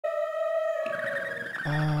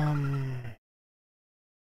Um,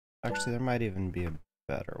 Actually, there might even be a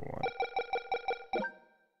better one.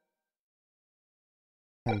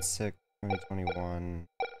 10/6, 2021,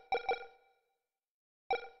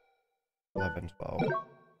 11/12.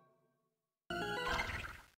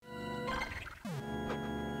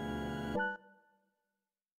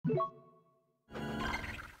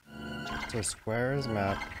 So square is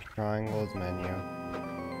map, triangle is menu.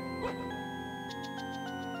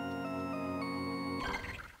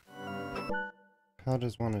 How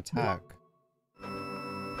does one attack?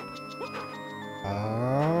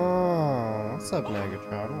 Oh, what's up,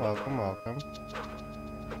 Megatron? Welcome, welcome.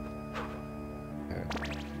 Okay.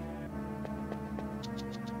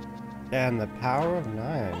 And the power of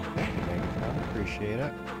 9. Thank you, Megatron. Appreciate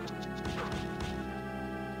it.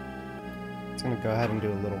 Just gonna go ahead and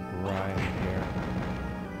do a little grind here.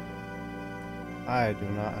 I do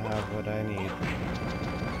not have what I need.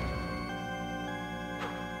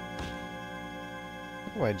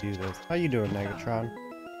 How do I do this? How you doing, Megatron?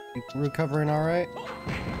 You recovering alright?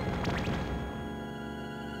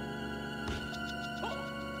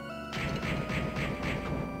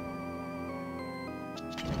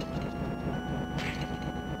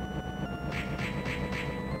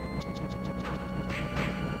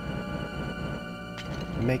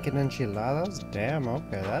 Making enchiladas? Damn,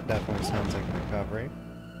 okay, that definitely sounds like recovery.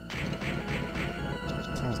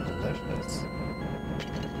 Sounds delicious.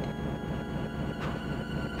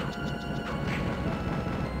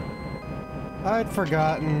 I'd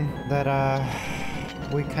forgotten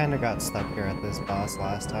that, we kinda got stuck here at this boss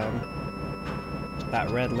last time.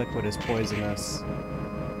 That red liquid is poisonous.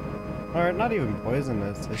 Or, not even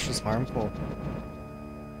poisonous, it's just harmful.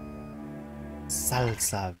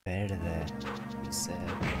 Salsa verde, he said.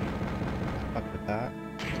 Fuck with that.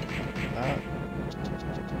 That.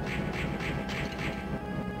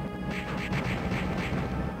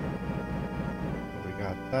 We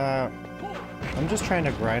got that. I'm just trying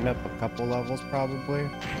to grind up a couple levels, probably.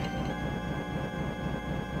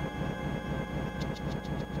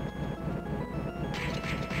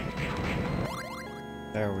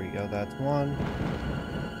 There we go, that's one.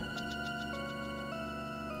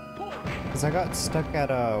 Because I got stuck at,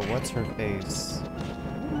 what's her face? I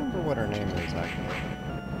don't remember what her name is, actually.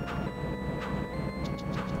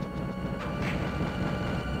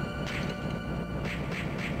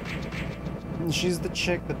 She's the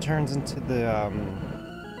chick that turns into the,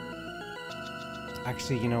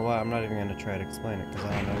 Actually, you know what? I'm not even gonna try to explain it, because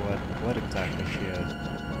I don't know what exactly she is.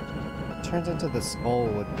 Turns into the skull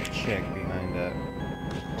with the chick behind it.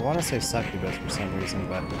 I want to say succubus for some reason,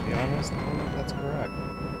 but to be honest, I don't think that's correct.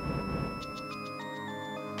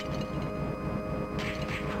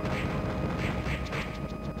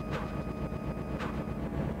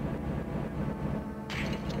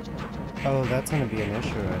 Oh, that's gonna be an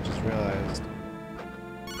issue, I just realized.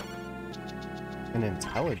 An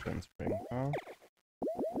intelligence ring, huh?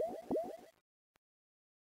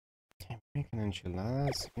 Can't make an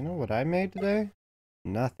enchiladas. You know what I made today?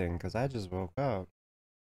 Nothing, because I just woke up.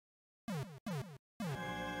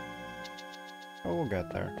 Oh, we'll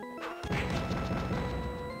get there.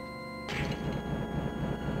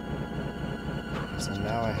 So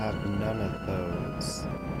now I have none of those.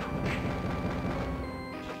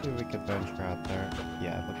 Maybe we could venture out there.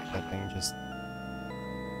 Yeah, look at that thing just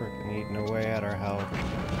freaking eating away at our health.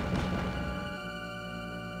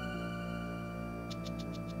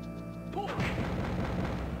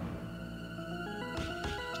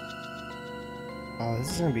 Oh, this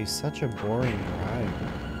is gonna be such a boring ride.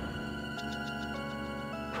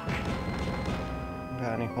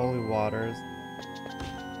 Got any holy waters?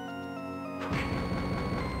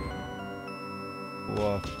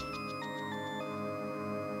 Woof.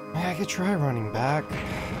 I could try running back.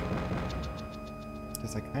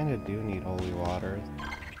 Because I kind of do need holy waters.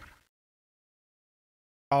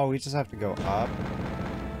 Oh, we just have to go up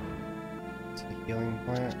to the healing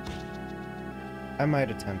plant. I might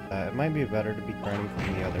attempt that. It might be better to be grinding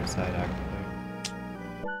from the other side, actually.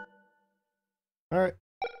 Alright,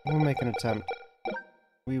 we'll make an attempt.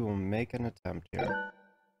 We will make an attempt here.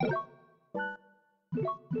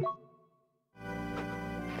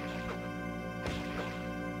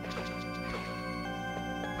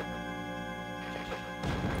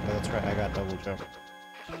 Oh, that's right, I got double jump.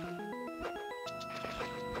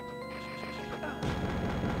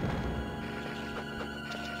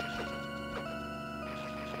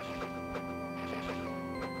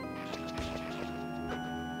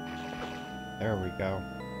 There we go.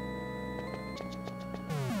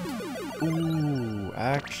 Ooh,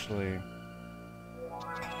 actually.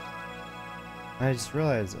 I just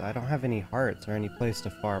realized I don't have any hearts or any place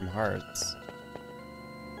to farm hearts.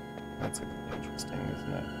 That's gonna be interesting,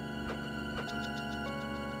 isn't it?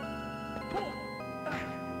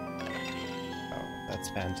 Oh, that's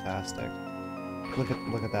fantastic.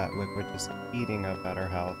 Look at that liquid just eating up at our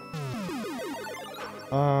health.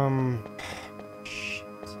 Shit.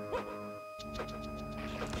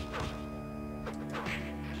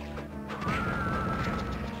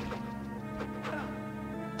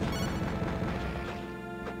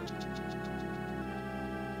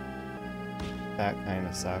 That kind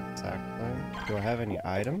of sucks, actually. Do I have any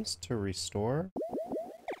items to restore?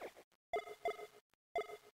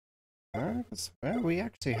 Well, we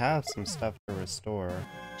actually have some stuff to restore.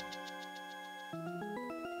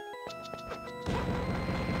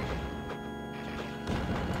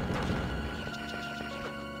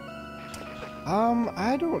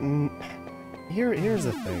 I don't... Here's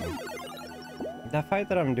the thing. That fight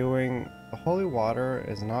that I'm doing, the holy water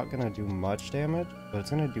is not gonna do much damage, but it's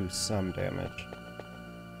gonna do some damage.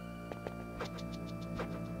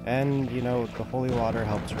 And, you know, the holy water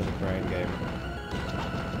helps for the grind game.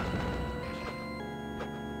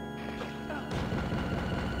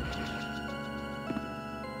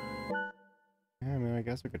 Yeah, I mean, I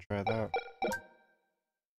guess we could try that.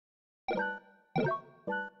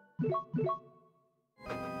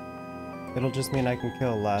 It'll just mean I can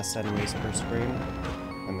kill less enemies per screen,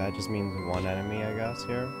 and that just means one enemy, I guess,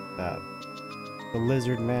 here. The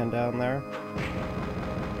lizard man down there.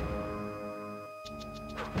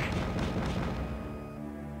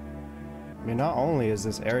 I mean, not only is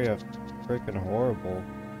this area freaking horrible,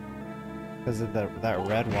 because of that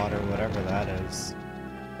red water, whatever that is,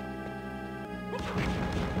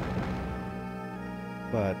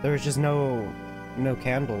 but there's just no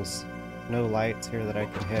candles, no lights here that I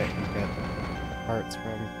can hit and get hearts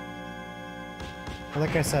from. But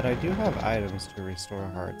like I said, I do have items to restore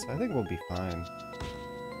hearts. I think we'll be fine.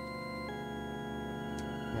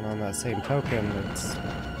 And on that same token, it's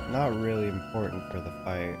not really important for the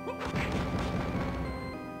fight.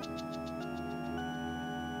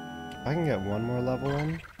 If I can get one more level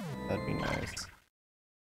in, that'd be nice.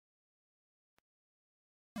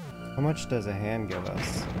 How much does a hand give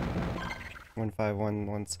us? 151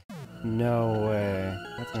 once. No way.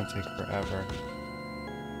 That's gonna take forever.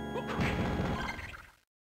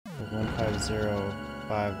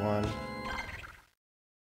 15051.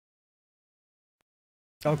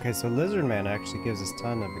 Okay, so Lizard Man actually gives us a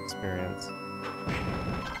ton of experience.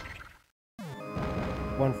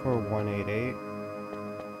 14188.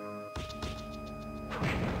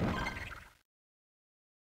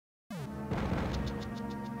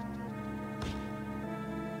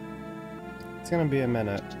 It's gonna be a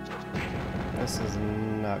minute. This is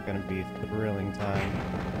not gonna be a thrilling time.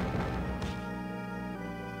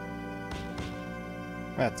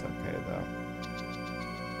 That's okay though.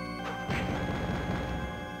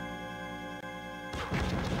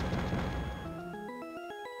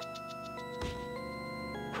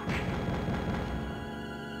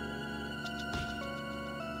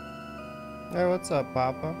 Hey, what's up,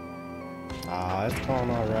 Papa? Ah, it's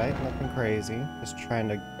going alright, nothing crazy. Just trying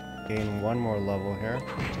to gain one more level here.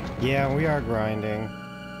 Yeah, we are grinding.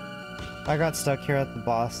 I got stuck here at the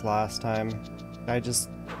boss last time. I don't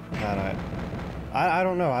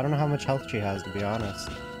know. I don't know how much health she has, to be honest.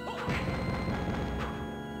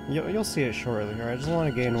 You'll see it shortly here. I just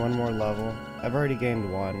want to gain one more level. I've already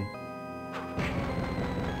gained one.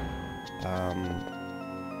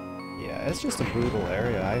 Yeah, it's just a brutal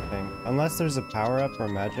area, I think. Unless there's a power-up or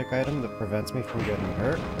magic item that prevents me from getting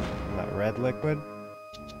hurt from that red liquid.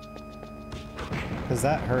 Because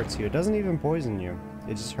that hurts you. It doesn't even poison you.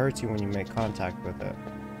 It just hurts you when you make contact with it.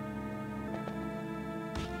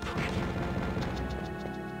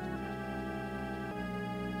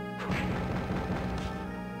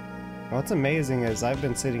 What's amazing is I've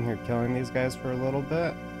been sitting here killing these guys for a little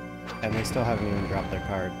bit, and they still haven't even dropped their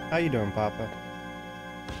card. How you doing, Papa?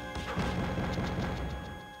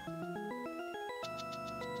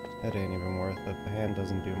 That ain't even worth it. The hand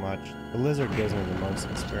doesn't do much. The lizard gives me the most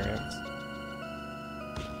experience.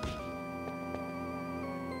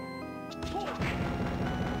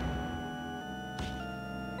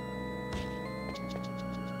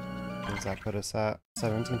 Does that put us at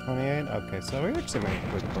 1728? Okay, so we actually made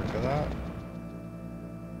quick work of that.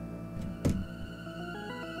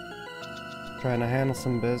 Trying to handle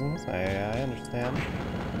some business. I understand.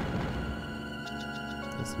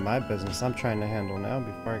 This is my business I'm trying to handle now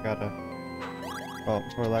before I gotta... Well,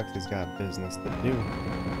 before Lexi's got business to do.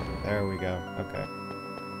 There we go. Okay.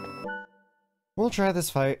 We'll try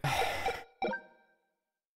this fight.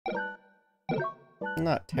 I'm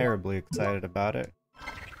not terribly excited about it.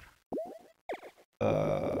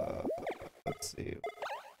 Let's see.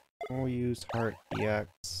 We'll use Heart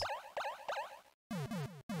EX.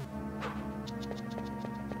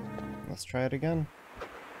 Let's try it again.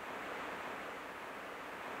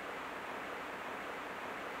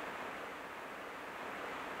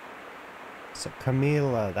 So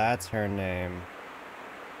Camila, that's her name.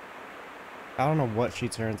 I don't know what she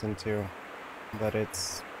turns into, but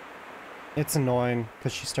it's annoying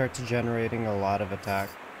because she starts generating a lot of attack.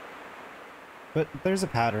 But there's a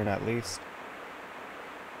pattern at least.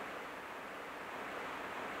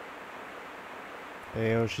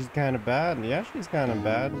 Hey, oh, she's kind of bad. Yeah, she's kind of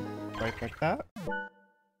bad. Right like that.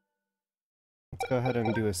 Let's go ahead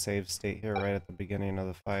and do a save state here right at the beginning of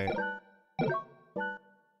the fight. And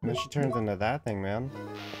then she turns into that thing, man.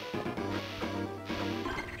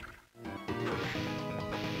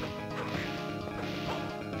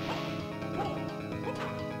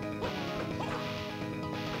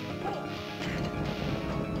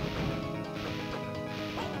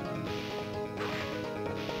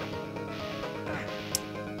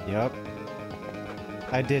 Yep.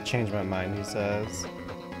 I did change my mind, he says.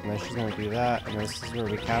 And then she's gonna do that, and this is where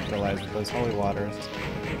we capitalize with those holy waters.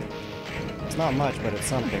 It's not much, but it's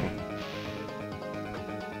something.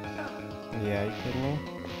 Yeah, you kidding me?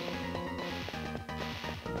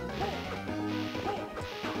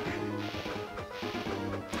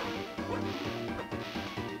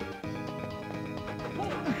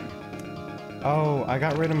 Oh, I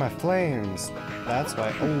got rid of my flames. That's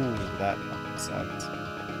why. Oh, that sucked.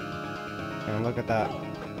 And look at that.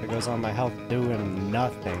 It goes on my health doing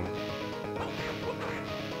nothing.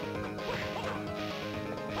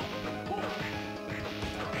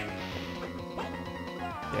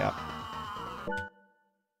 Yeah.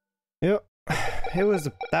 Yep.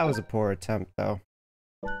 That was a poor attempt though.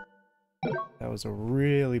 That was a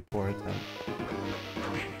really poor attempt.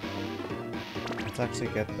 Let's actually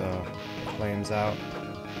get the flames out.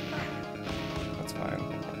 That's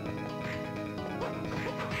fine.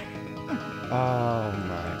 Oh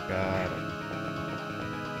my god.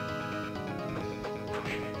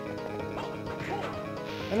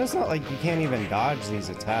 And it's not like you can't even dodge these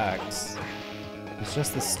attacks. It's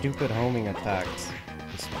just the stupid homing attacks.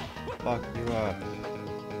 Just fuck you up.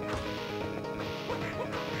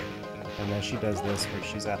 And then she does this where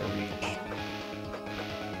she's out of reach.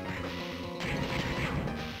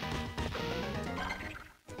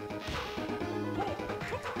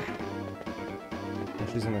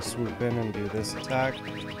 She's gonna swoop in and do this attack.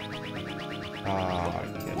 Ah,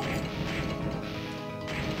 kidding me.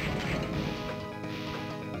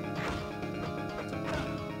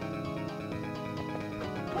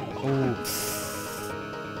 Ooh.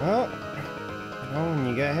 Well, you know, when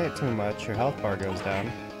you get hit too much, your health bar goes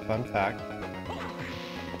down. Fun fact.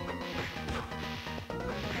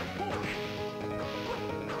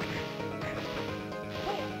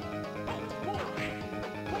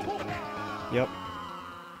 Yep.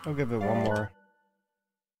 I'll give it one more.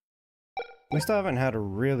 We still haven't had a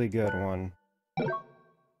really good one.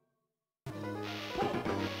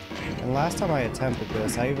 And last time I attempted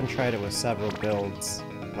this, I even tried it with several builds.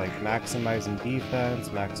 Like maximizing defense,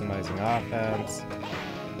 maximizing offense,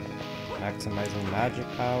 maximizing magic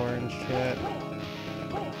power and shit.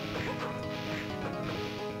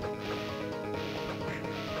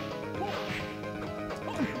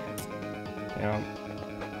 You know.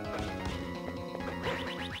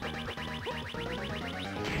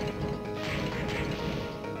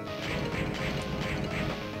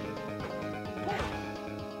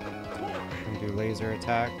 Do laser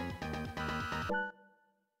attack.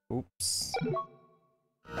 Oops.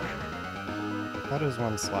 That is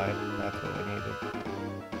one slide. That's what we needed.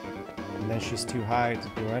 And then she's too high to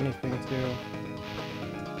do anything to.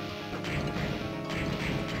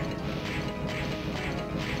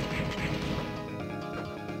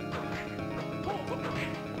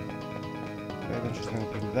 Okay, then she's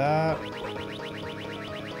gonna do that.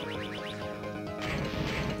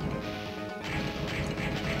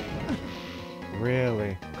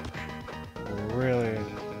 Really? Really?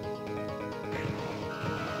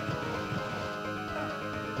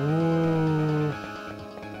 Ooh.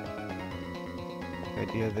 The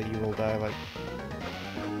idea that you will die like...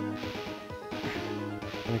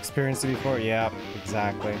 And experienced it before? Yeah,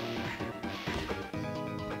 exactly.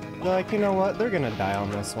 They're like, you know what? They're gonna die on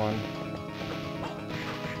this one.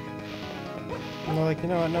 And they're like, you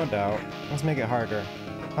know what? No doubt. Let's make it harder.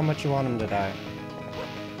 How much you want them to die?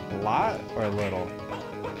 A lot or a little?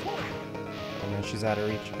 And then she's out of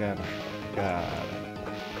reach again. God.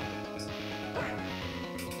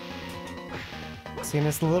 See, and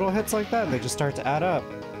it's little hits like that, they just start to add up.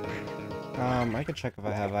 I could check if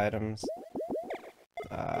I have items.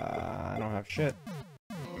 I don't have shit.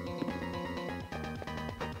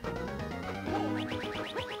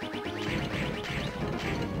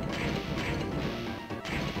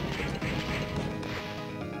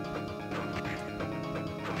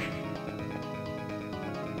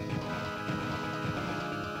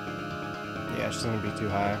 she's gonna be too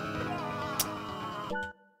high.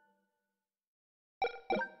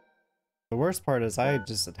 The worst part is I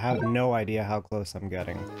just have no idea how close I'm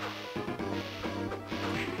getting.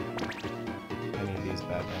 I need these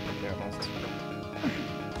bad men to be honest.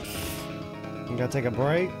 You gotta take a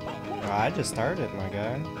break? Oh, I just started, my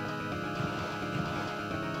guy.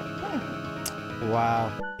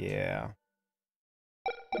 Wow. Yeah.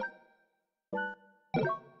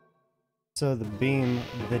 So the beam,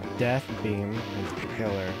 the death beam, is the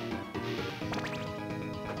killer.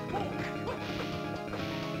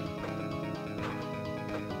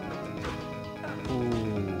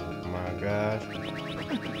 Ooh, my gosh.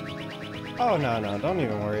 Oh, no, don't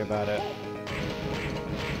even worry about it.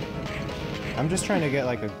 I'm just trying to get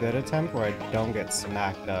like a good attempt where I don't get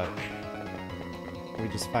smacked up. We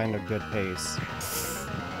just find a good pace.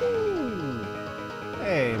 Ooh.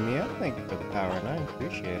 Hey, Mia, thank you for the power, and I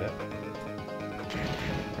appreciate it.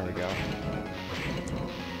 There we go.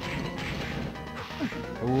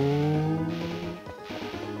 Ooh.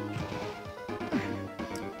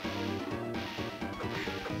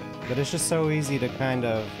 But it's just so easy to kind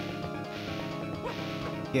of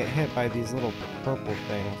get hit by these little purple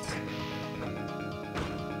things.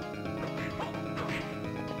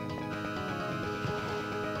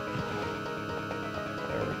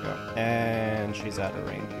 There we go. And she's out of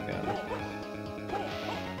range again.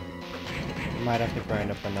 Might have to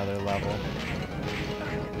grind up another level.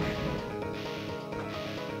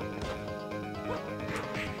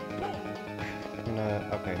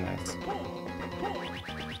 Okay, nice.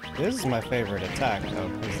 This is my favorite attack though,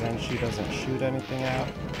 because then she doesn't shoot anything out.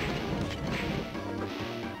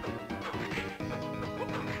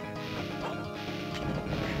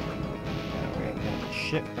 Yeah, we ain't getting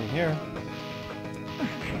shit from here.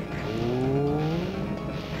 Ooh.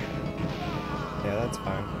 Yeah, that's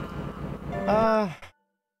fine.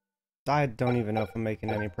 I don't even know if I'm making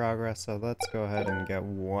any progress, so let's go ahead and get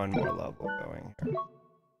one more level going here.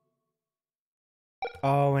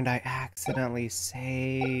 Oh, and I accidentally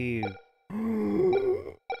saved.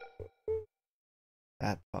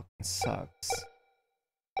 That fucking sucks.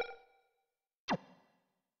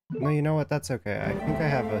 No, you know what? That's okay. I think I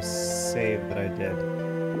have a save that I did.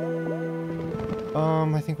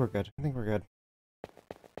 I think we're good. I think we're good.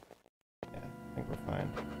 Yeah, I think we're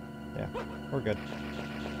fine. Yeah, we're good.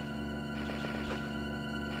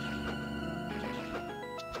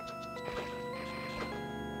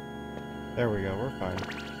 There we go, we're fine.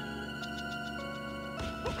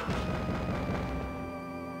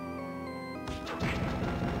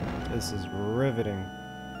 This is riveting.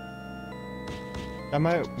 I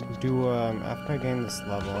might do, after I gain this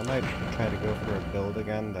level, I might try to go for a build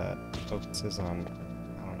again that focuses on,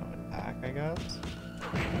 I don't know, attack, I guess?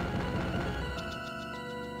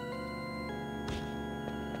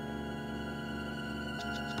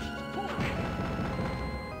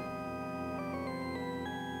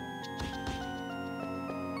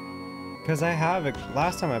 Because I have,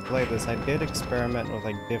 last time I played this, I did experiment with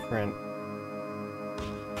like different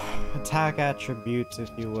attack attributes, if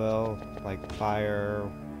you will, like fire,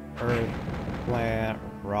 earth, plant,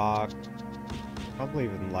 rock, probably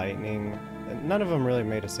even lightning. None of them really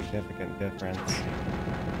made a significant difference.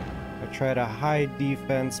 I tried a high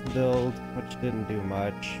defense build, which didn't do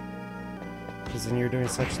much, because then you're doing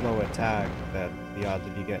such low attack that the odds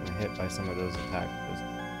of you getting hit by some of those attacks,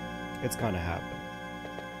 it's gonna happen.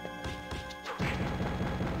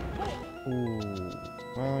 Ooh,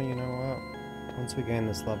 well, you know what? Once we gain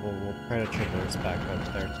this level, we'll try to traverse back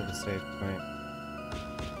up there to the save point.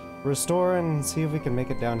 Restore and see if we can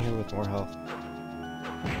make it down here with more health.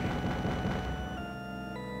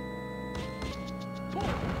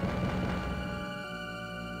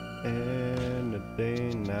 And a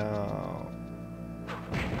day now.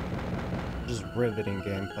 Just riveting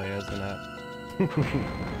gameplay, isn't it?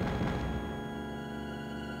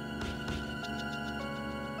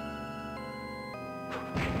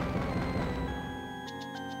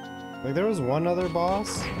 Like, there was one other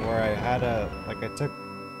boss where I had I took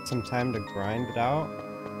some time to grind it out.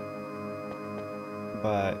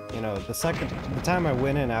 But, you know, the time I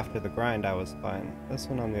went in after the grind, I was fine. This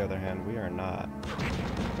one, on the other hand, we are not.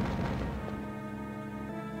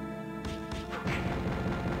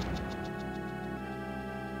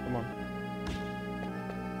 Come on.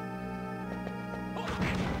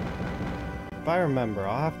 If I remember,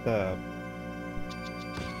 I'll have to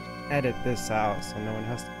edit this out so no one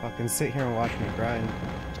has to fucking sit here and watch me grind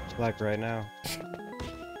like right now.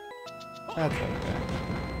 That's okay.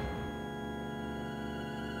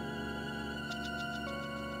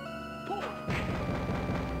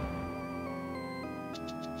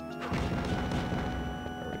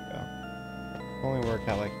 There we go. only work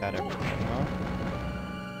out like that every time, huh?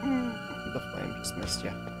 The flame just missed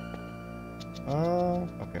ya.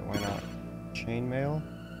 Okay, why not? Chainmail?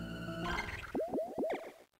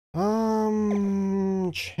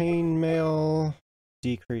 Chainmail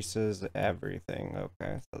decreases everything.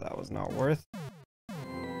 Okay, so that was not worth.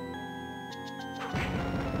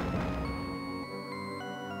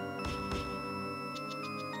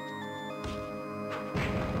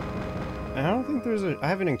 I don't think there's a... I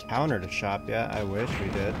haven't encountered a shop yet. I wish we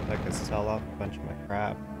did. I could sell off a bunch of my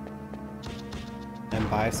crap. And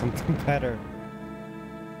buy something better.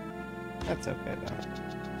 That's okay though.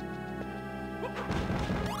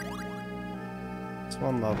 It's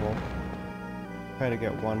one level. Try to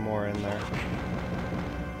get one more in there.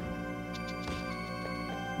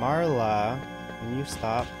 Marla, can you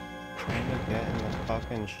stop trying to get in the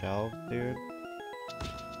fucking shelf, dude?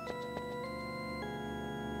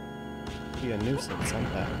 Be a nuisance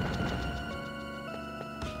sometimes.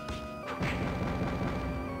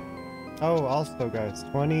 Oh, also guys,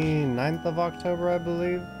 29th of October, I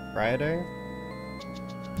believe, Friday.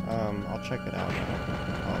 I'll check it out now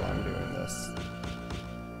while I'm doing this.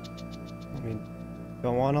 I mean,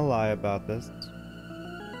 don't want to lie about this,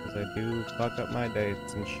 because I do fuck up my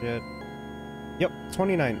dates and shit. Yep,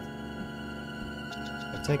 29th.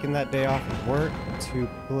 I've taken that day off of work to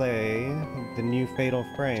play the new Fatal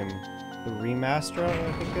Frame. The remaster,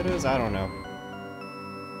 I think it is? I don't know.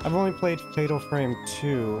 I've only played Fatal Frame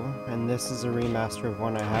 2, and this is a remaster of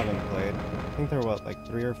one I haven't played. I think there were, what, like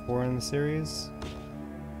 3 or 4 in the series?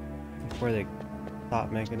 Before they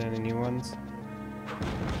stopped making any new ones.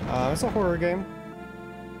 It's a horror game.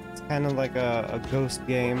 It's kind of like a ghost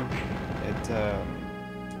game. It's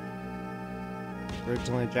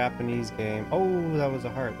originally a Japanese game. Oh, that was a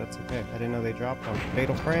heart. That's okay. I didn't know they dropped them.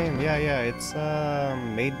 Fatal Frame. Yeah, it's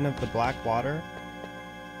Maiden of the Black Water.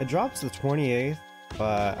 It drops the 28th,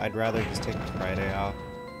 but I'd rather just take the Friday off.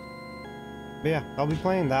 But yeah, I'll be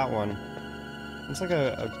playing that one. It's like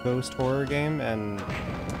a ghost horror game, and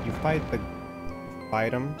you fight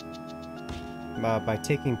them by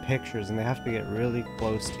taking pictures, and they have to get really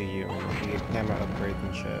close to you, and you get camera upgrades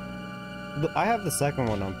and shit. I have the second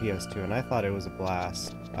one on PS2, and I thought it was a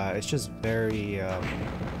blast. It's just very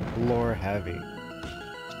lore heavy,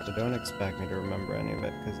 so don't expect me to remember any of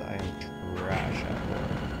it, because I am trash at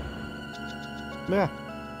lore. Yeah.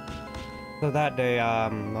 So that day,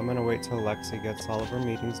 I'm gonna wait till Lexi gets all of her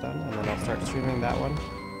meetings done, and then I'll start streaming that one.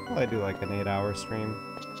 Probably do like an 8-hour stream.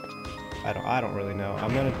 I don't really know.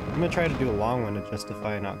 I'm gonna try to do a long one to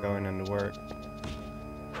justify not going into work.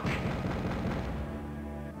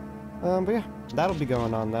 But yeah, that'll be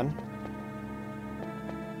going on then.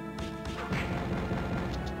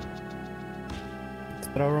 Let's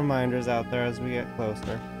throw reminders out there as we get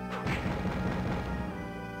closer.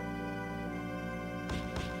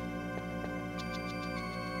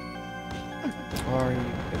 Are you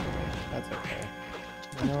kidding me? That's okay.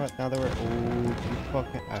 You know what? Now that we're... Oh, you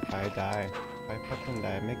fucking... If I die. If I fucking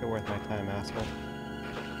die, make it worth my time, asshole.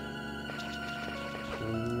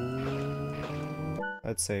 Ooh.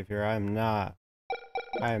 Let's save here. I am not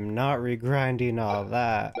regrinding all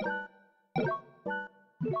that.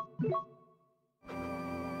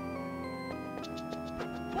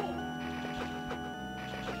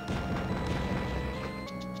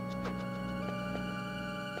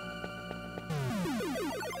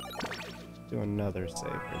 Do another save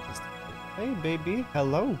here. Just... Hey, baby.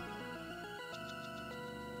 Hello.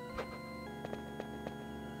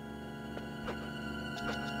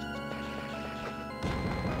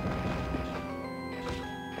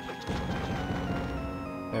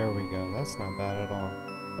 There we go. That's not bad at all.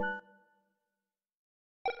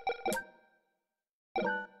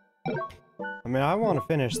 I mean, I want to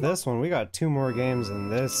finish this one. We got 2 more games in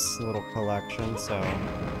this little collection, so...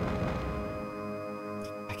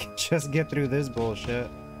 I can just get through this bullshit.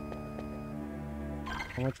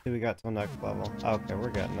 How much do we got till next level? Okay, we're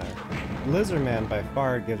getting there. Lizardman by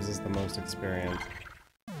far gives us the most experience.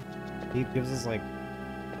 He gives us like,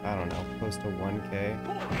 I don't know, close to 1k.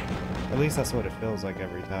 At least that's what it feels like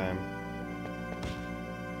every time.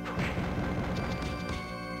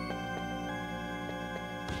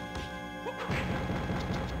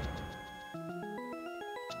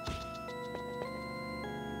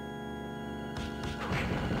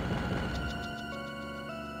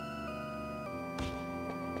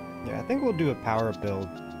 Yeah, I think we'll do a power build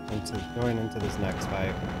going into this next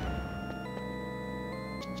fight.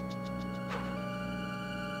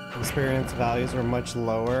 Experience values are much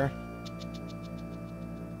lower.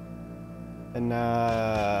 And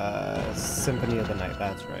Symphony of the Night,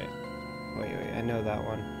 that's right. Wait, I know that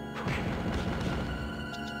one.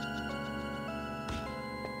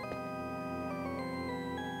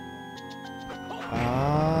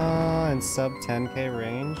 sub 10k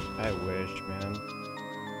range? I wish, man.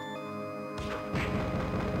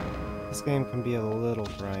 This game can be a little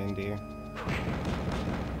grindy.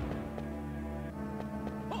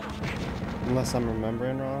 Unless I'm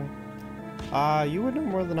remembering wrong. You would know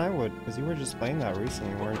more than I would, because you were just playing that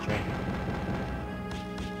recently, weren't you?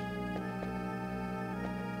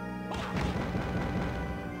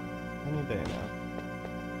 Any day now.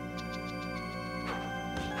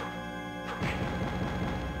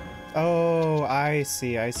 Oh, I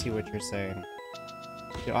see what you're saying.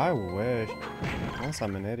 Dude, I wish. Unless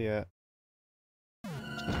I'm an idiot.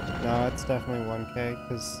 No, it's definitely 1k,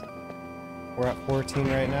 because we're at 14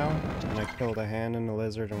 right now, and I killed a hand and a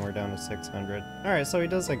lizard, and we're down to 600. Alright, so he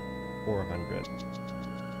does like 400.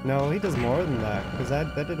 No, he does more than that, because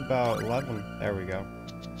that did about 11. There we go.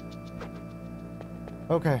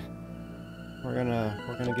 Okay. We're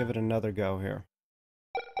gonna give it another go here.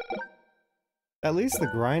 At least the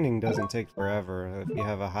grinding doesn't take forever if you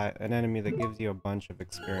have an enemy that gives you a bunch of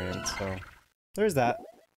experience, so there's that.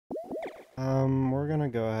 We're gonna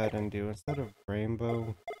go ahead and do, instead of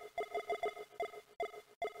rainbow,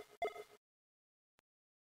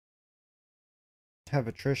 have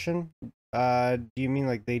attrition. Do you mean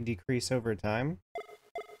like they decrease over time?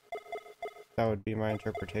 That would be my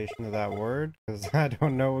interpretation of that word, because I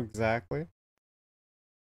don't know exactly.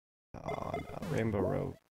 Oh no, rainbow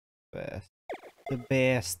robe, best. The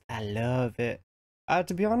best. I love it.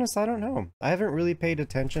 To be honest, I don't know. I haven't really paid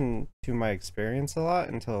attention to my experience a lot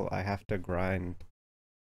until I have to grind.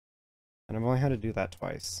 And I've only had to do that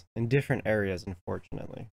twice. In different areas,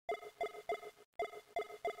 unfortunately.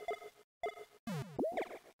 Do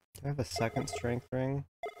I have a second strength ring?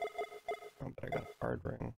 Oh, but I got a hard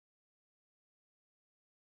ring.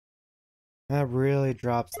 That really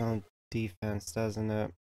drops down defense, doesn't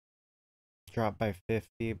it? Drop by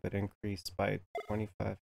 50, but increased by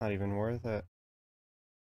 25. Not even worth it.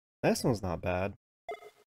 This one's not bad.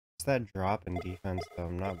 It's that drop in defense, though.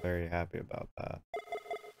 I'm not very happy about that.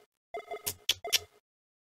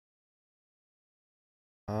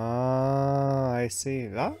 I see.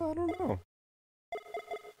 I don't know.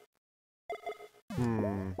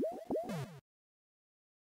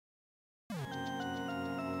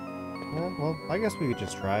 Yeah, well, I guess we could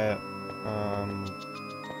just try it.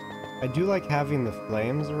 I do like having the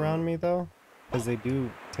flames around me, though, because they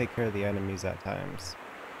do take care of the enemies at times.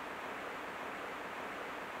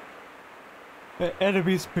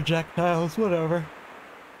 Enemies, projectiles, whatever.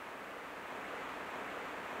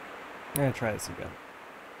 I'm gonna try this again.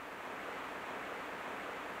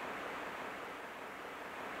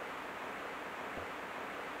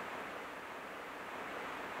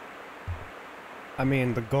 I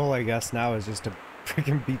mean, the goal, I guess, now is just to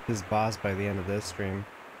freaking beat this boss by the end of this stream.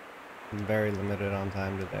 I'm very limited on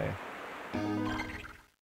time today.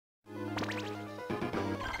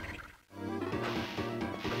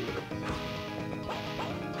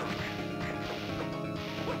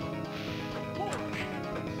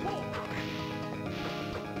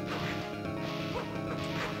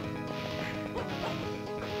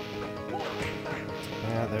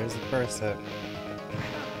 Yeah, there's the first hit.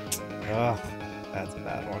 Ugh, that's a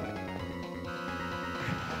bad one.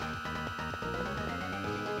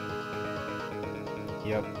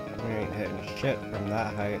 Yep, we ain't hitting shit from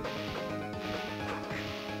that height.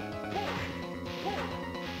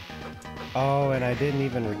 Oh, and I didn't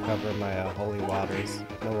even recover my holy waters.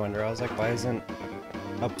 No wonder. I was like, why isn't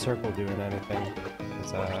up circle doing anything?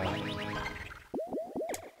 Because,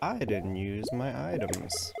 I didn't use my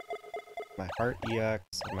items. My heart EX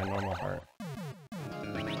and my normal heart.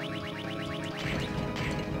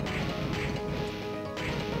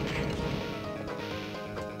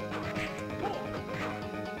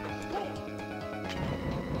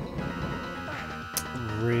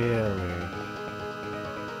 Really?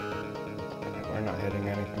 We're not hitting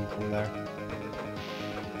anything from there.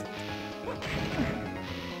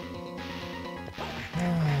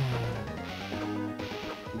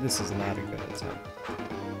 This is not a good attempt.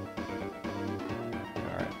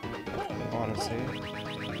 Alright. I want to see.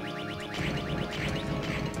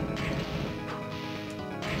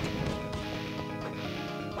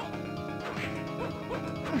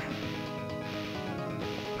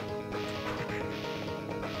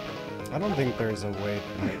 I don't think there's a way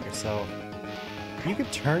to make yourself... You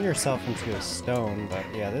could turn yourself into a stone, but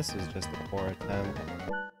yeah, this is just a poor attempt.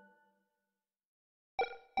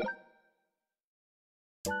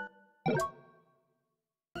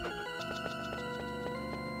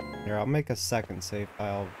 Here, I'll make a second save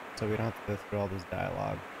file so we don't have to go through all this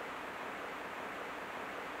dialogue.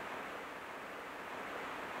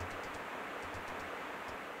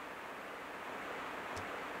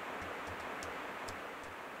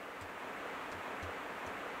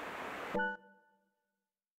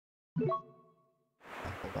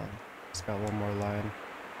 Just got one more line.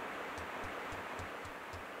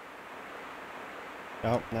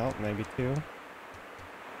 Oh, no, maybe two.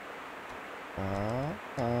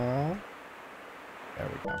 There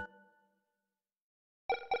we go.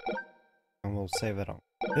 And we'll save it on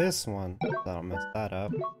this one. That'll mess that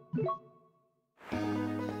up.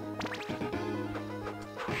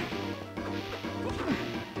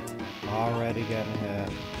 Already getting hit.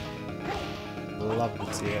 Love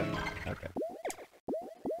to see it. Okay.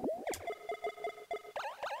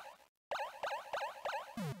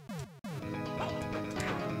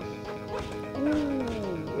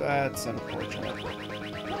 Ooh, that's unfortunate.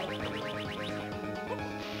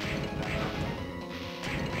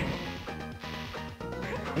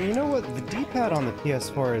 And you know what? The D-pad on the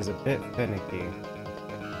PS4 is a bit finicky.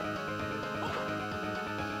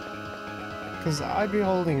 Because I'd be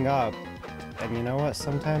holding up, and you know what?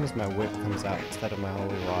 Sometimes my whip comes out instead of my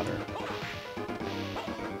holy water.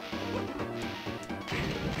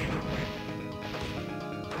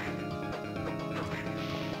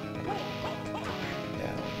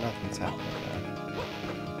 Yeah, nothing's happening there.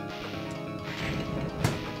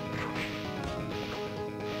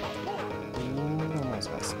 Ooh,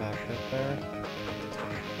 almost got smacked up there.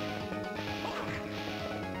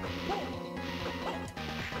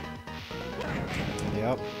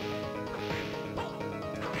 Yep.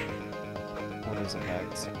 What is it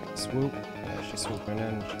next? Swoop? Yeah, she's swooping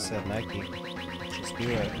in. She said Nike. Just do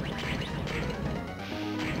it.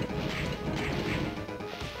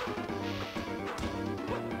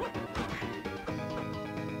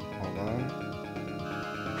 Hold on.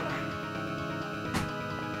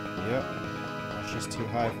 Yep. Oh, she's too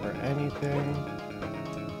high for anything.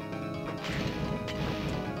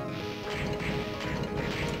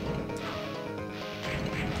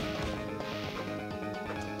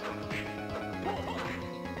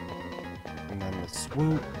 And then the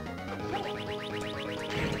swoop.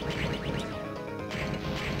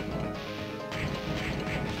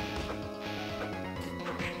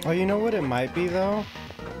 Oh, you know what it might be though?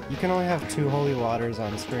 You can only have 2 holy waters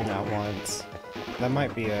on screen at once. That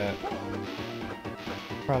might be it.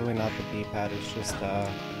 Probably not the D-pad, it's just the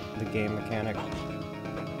game mechanic.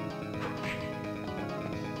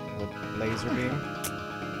 With laser beam.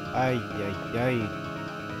 Ay, ay, ay.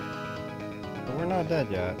 But we're not dead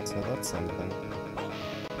yet, so that's something.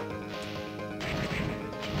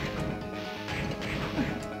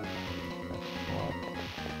 Well,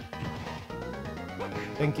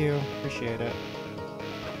 thank you, appreciate it.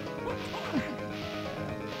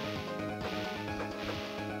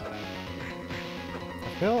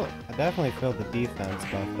 I definitely feel the defense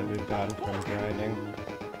buff that we've gotten from grinding.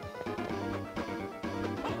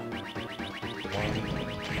 1,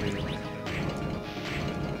 2.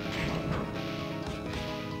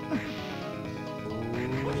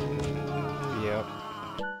 Ooh, yep.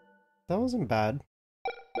 That wasn't bad.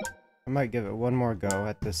 I might give it one more go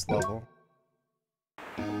at this level.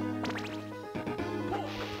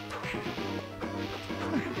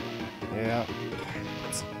 Yeah.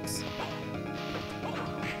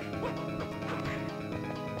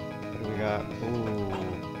 Ooh,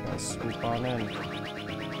 gotta swoop on in.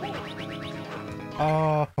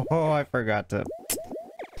 Oh, I forgot to.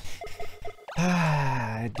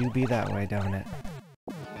 It do be that way, don't it?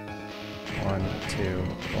 1, 2,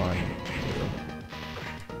 1,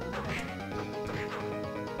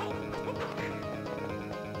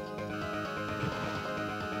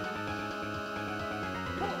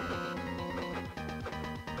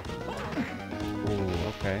 2. Ooh,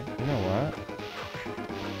 okay. You know what?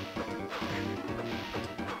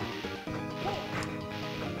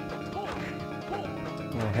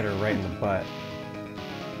 I'm gonna hit her right in the butt.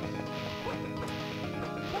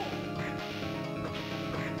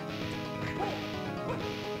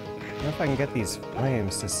 I don't know if I can get these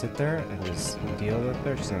flames to sit there and just deal with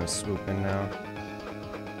her. She's gonna swoop in now.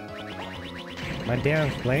 My damn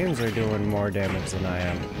flames are doing more damage than I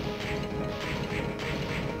am.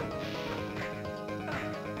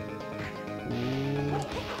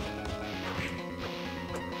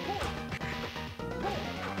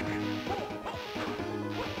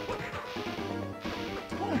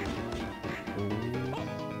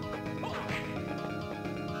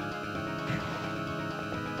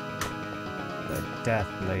 Death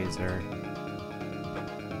laser.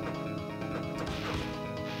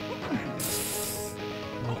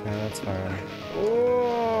 Okay, that's fine.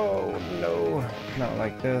 Oh no, not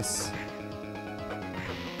like this.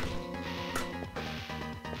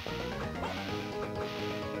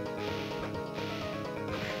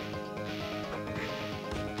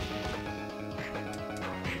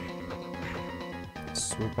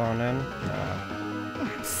 swoop on in?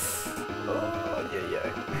 Oh,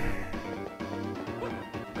 yeah.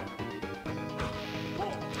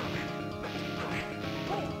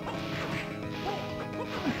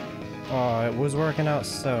 Oh, it was working out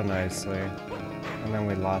so nicely. And then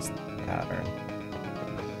we lost the pattern.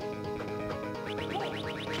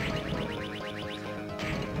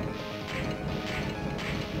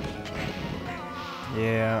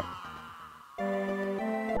 Yeah.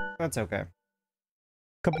 That's okay.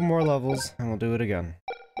 Couple more levels, and we'll do it again.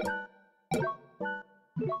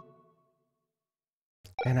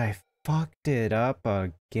 And I fucked it up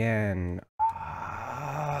again.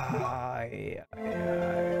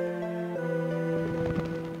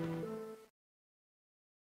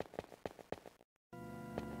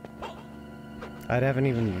 I haven't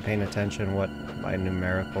even been paying attention what my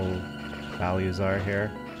numerical values are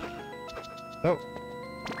here. Oh.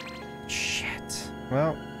 Shit.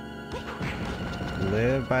 Well.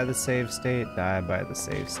 Live by the save state, die by the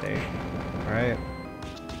save state. Alright?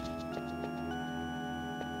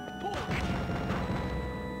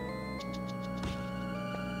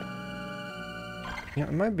 You know,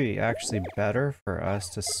 it might be actually better for us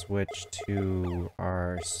to switch to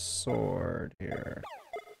our sword here.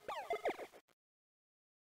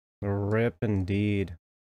 Rip indeed.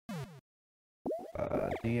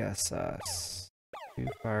 DSS. 2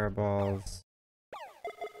 fireballs.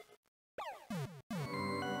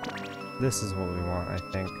 This is what we want, I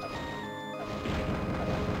think.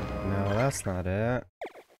 No, that's not it.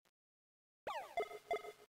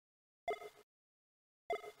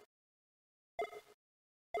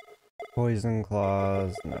 Poison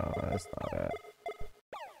claws. No, that's not it.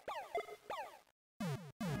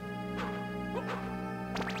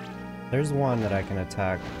 There's one that I can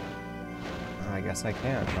attack. I guess I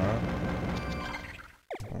can't, huh?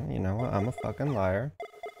 Well, you know what? I'm a fucking liar.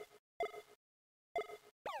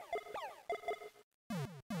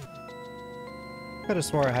 Could have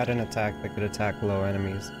swore I had an attack that could attack low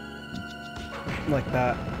enemies. Like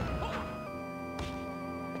that.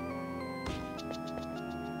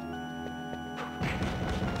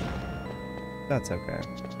 That's okay.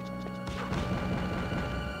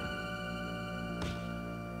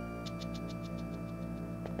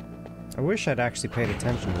 I wish I'd actually paid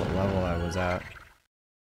attention to what level I was at.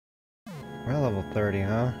 We're at level 30,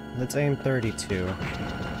 huh? Let's aim 32.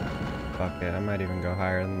 Fuck it, I might even go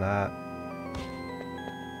higher than that.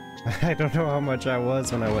 I don't know how much I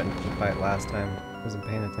was when I went into the fight last time. I wasn't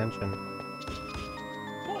paying attention.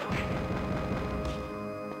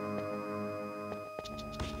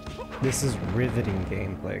 This is riveting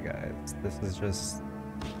gameplay, guys. This is just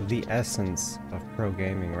the essence of pro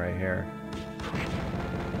gaming right here.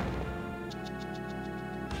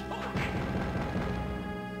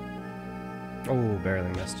 Oh,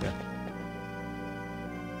 barely missed you.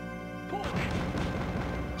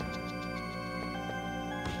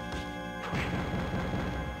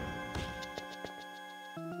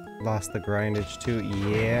 Lost the grindage too.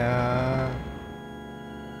 Yeah.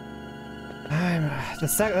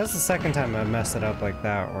 That's the second time I've messed it up like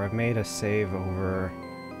that, or I've made a save over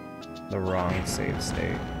the wrong save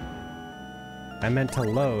state. I meant to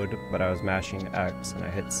load, but I was mashing X and I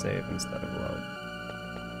hit save instead of load.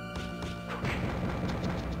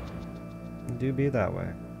 It do be that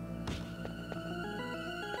way.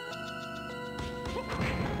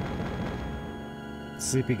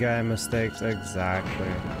 Sleepy guy mistakes, exactly.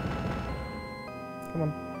 Come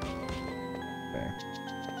on. Okay.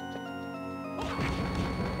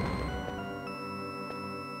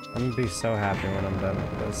 I'm gonna be so happy when I'm done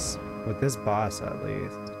with this. With this boss, at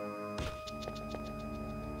least.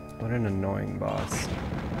 What an annoying boss.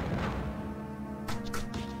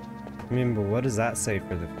 I mean, but what does that say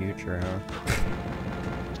for the future, huh?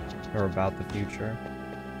 Or about the future?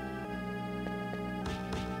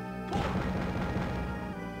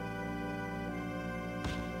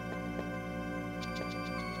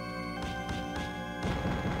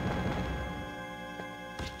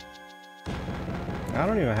 I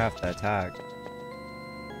don't even have to attack.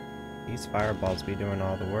 These fireballs be doing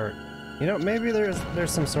all the work. You know, maybe there's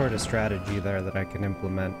some sort of strategy there that I can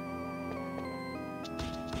implement.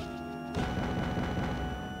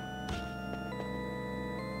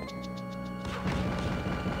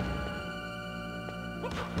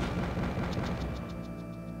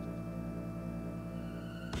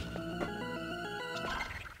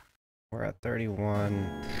 We're at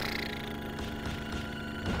 31.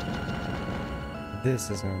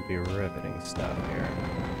 This is going to be riveting stuff here.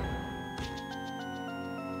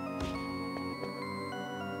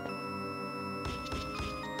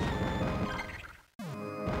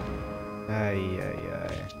 Ay, ay,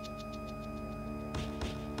 ay.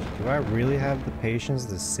 Do I really have the patience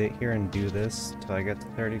to sit here and do this till I get to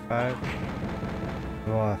 35?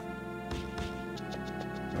 Oh,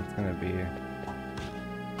 that's gonna be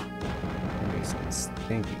some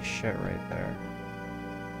stinky shit right there.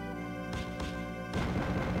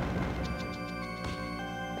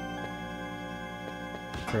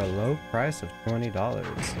 For a low price of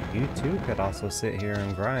 $20, you too could also sit here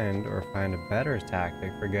and grind or find a better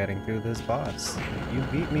tactic for getting through this boss. If you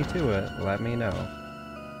beat me to it, let me know.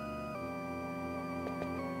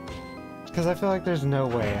 Because I feel like there's no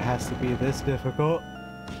way it has to be this difficult.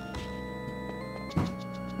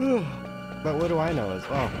 But what do I know as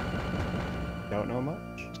well? Don't know much.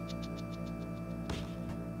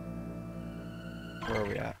 Where are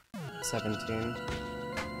we at? 17.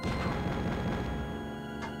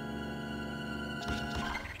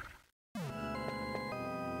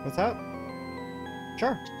 What's up?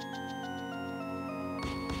 Sure.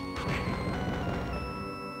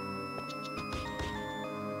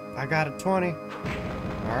 I got a 20.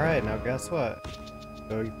 Alright, now guess what?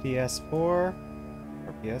 Go to PS4 or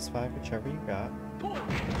PS5, whichever you got. Go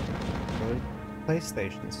to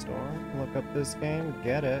PlayStation Store, look up this game,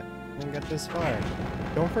 get it, and get this far.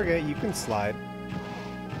 Don't forget, you can slide.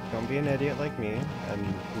 Don't be an idiot like me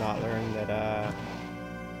and not learn that,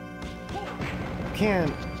 you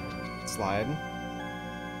can't slide.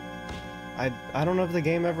 I don't know if the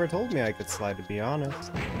game ever told me I could slide, to be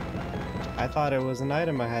honest. I thought it was an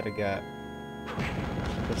item I had to get.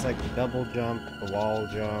 It's like the double jump, the wall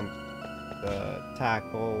jump, the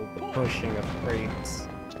tackle, the pushing of crates.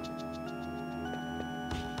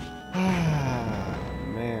 Ah,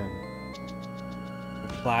 man.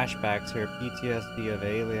 Flashbacks here, PTSD of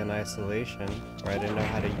Alien Isolation, where I didn't know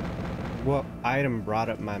how to... what item brought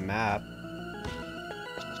up my map.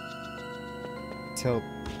 Till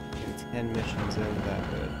 10 missions in that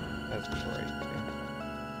good. That's great.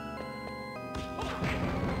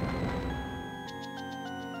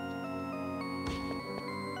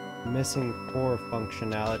 Missing core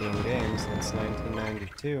functionality in games since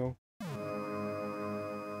 1992.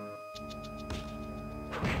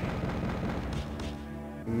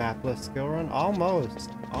 Mapless skill run?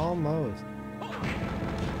 Almost. Almost.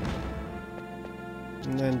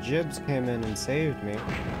 And then Jibs came in and saved me.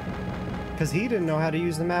 Because he didn't know how to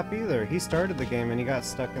use the map either. He started the game and he got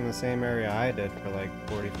stuck in the same area I did for like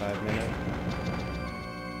 45 minutes.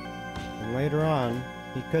 And later on,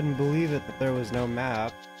 he couldn't believe it that there was no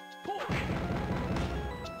map.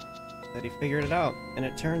 That he figured it out. And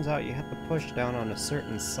it turns out you have to push down on a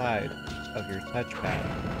certain side of your touchpad.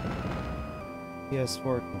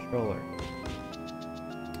 PS4 controller.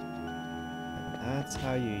 And that's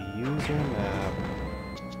how you use your map.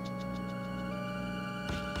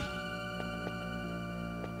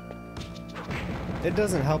 It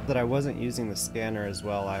doesn't help that I wasn't using the scanner as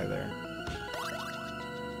well either.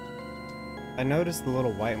 I noticed the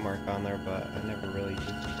little white mark on there, but I never really used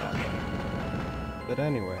it that way. But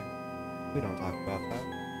anyway, we don't talk about that.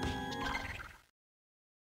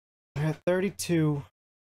 We're at 32.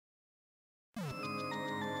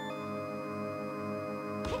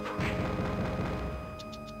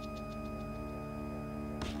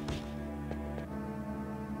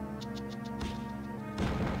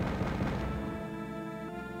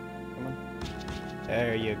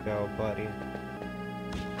 There you go, buddy.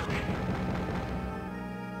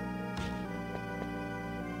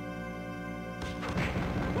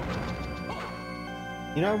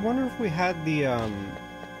 You know, I wonder if we had the,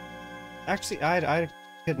 Actually, I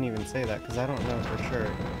couldn't even say that, because I don't know for sure.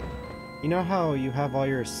 You know how you have all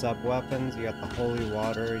your sub-weapons? You got the holy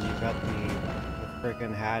water, you got the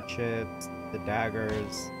frickin' hatchets, the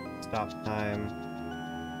daggers, stop time,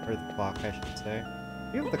 or the clock, I should say.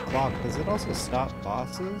 If you have the clock, does it also stop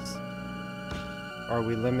bosses? Or are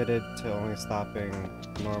we limited to only stopping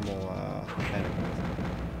normal enemies?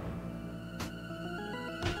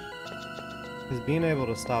 Because being able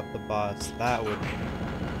to stop the boss, that would be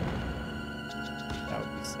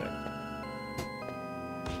sick.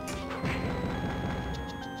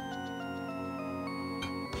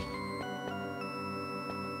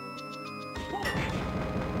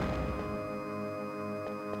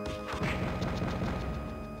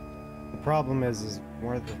 The problem is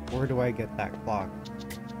where do I get that clock?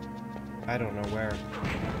 I don't know where.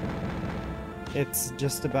 It's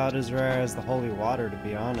just about as rare as the holy water, to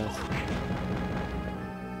be honest.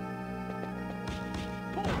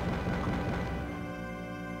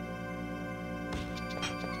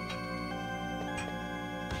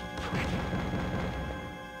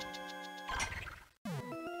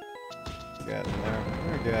 Getting there.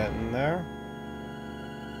 We're getting there.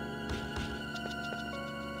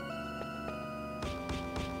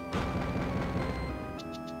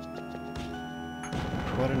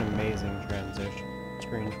 What an amazing transition.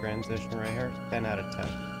 Screen transition right here. 10 out of 10.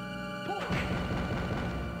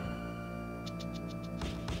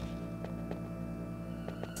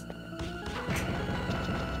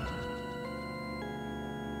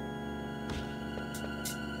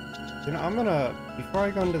 You know, I'm gonna, before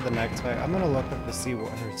I go into the next fight, I'm gonna look up to see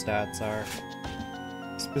what her stats are.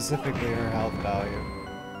 Specifically her health value.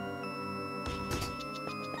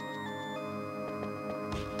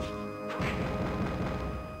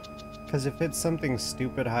 Because if it's something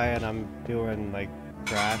stupid high and I'm doing, like,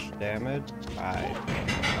 trash damage,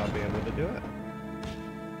 I'll be able to do it.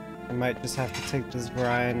 I might just have to take this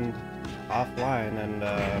grind offline and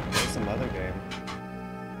play some other game.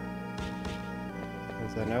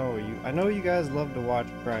 Because I know you guys love to watch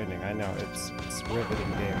grinding. I know it's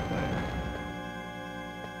riveting gameplay.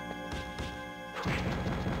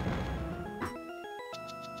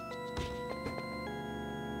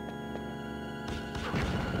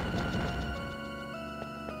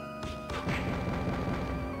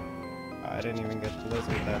 I didn't even get the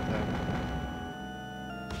lizard that time.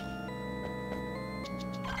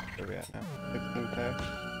 Where are we at now? 16k.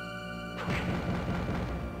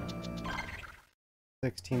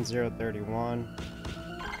 16,031.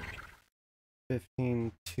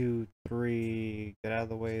 15,2,3. Get out of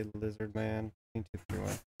the way, lizard man.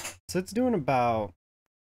 15,2,3,1. So it's doing about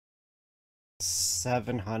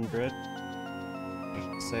 700. I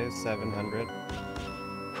should say 700.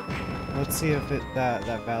 Let's see if that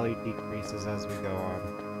value decreases as we go on.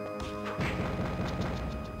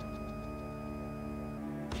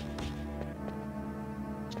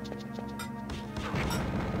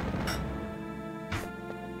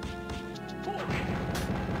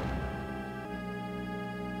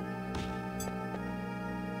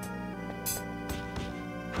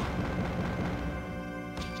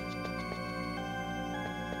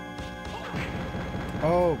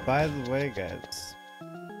 Oh, by the way, guys. I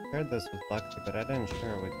shared this with Lexi, but I didn't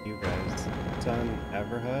share it with you guys. It's on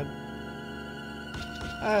Everhood.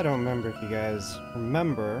 I don't remember if you guys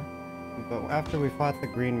remember, but after we fought the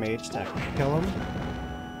green mage to kill him,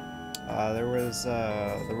 there was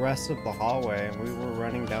the rest of the hallway, and we were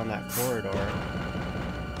running down that corridor.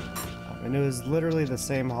 And it was literally the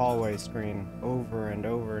same hallway screen over and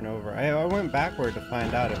over and over. I went backward to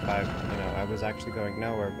find out if I was actually going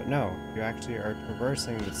nowhere, but no, you actually are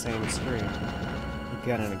traversing the same screen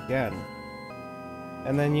again and again.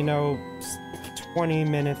 And then, 20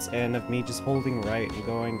 minutes in of me just holding right and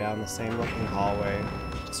going down the same looking hallway,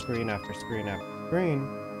 screen after screen after screen,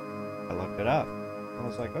 I looked it up. I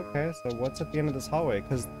was like, okay, so what's at the end of this hallway?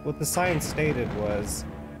 Because what the sign stated was,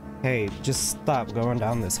 hey, just stop going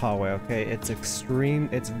down this hallway, okay? It's extreme,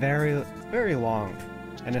 it's very long,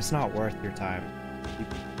 and it's not worth your time.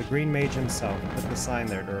 The green mage himself put the sign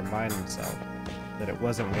there to remind himself that it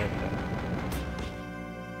wasn't worth it.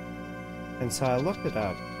 And so I looked it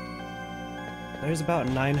up. There's about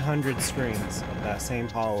 900 screens of that same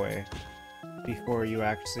hallway before you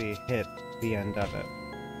actually hit the end of it.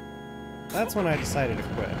 That's when I decided to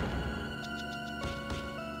quit.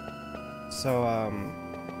 So,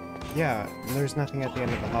 yeah, there's nothing at the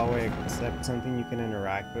end of the hallway except something you can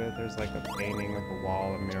interact with. There's like a painting, like a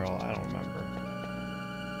wall, a mural, I don't remember.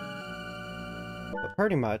 But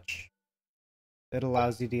pretty much, it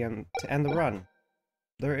allows you to end the run.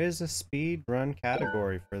 There is a speed run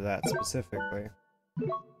category for that specifically.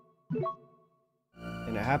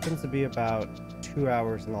 And it happens to be about 2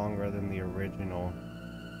 hours longer than the original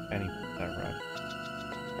 20% run.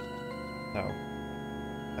 So,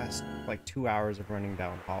 that's like 2 hours of running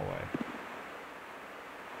down hallway.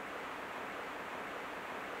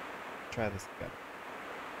 Try this again.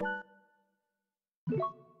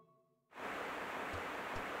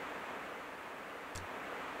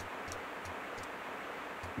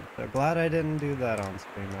 So glad I didn't do that on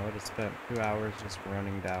stream. I would have spent 2 hours just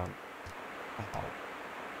running down the hall.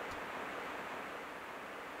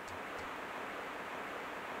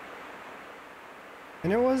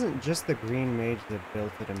 And it wasn't just the green mage that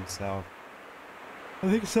built it himself. I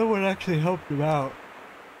think someone actually helped him out.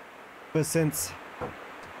 But since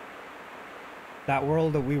that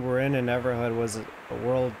world that we were in Everhood was a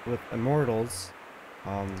world with immortals,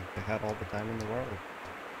 they had all the time in the world.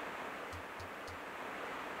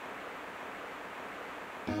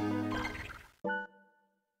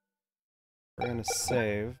 We're gonna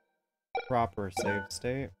save. Proper save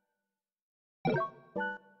state.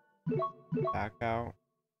 Back out.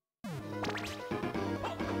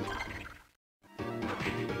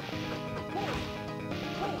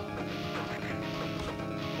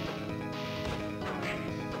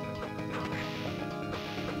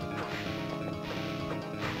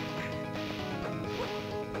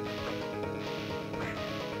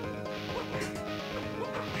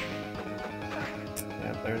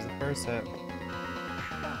 reverse it.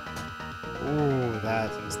 Ooh,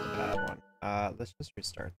 that is the bad one. Let's just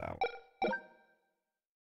restart that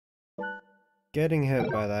one. Getting hit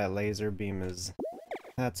by that laser beam is...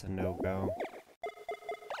 that's a no-go.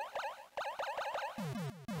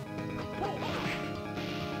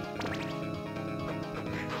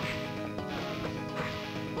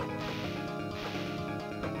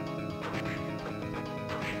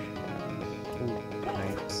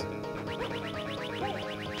 Nice.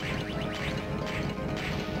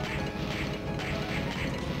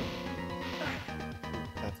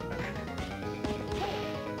 That's better.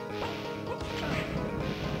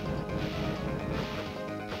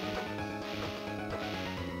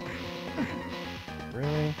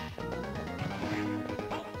 Really?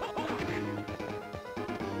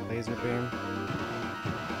 Laser beam?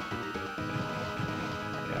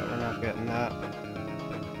 Yeah, we're not getting that.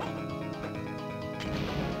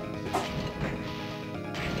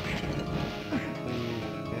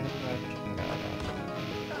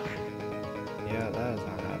 Yeah, that is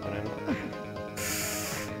not happening.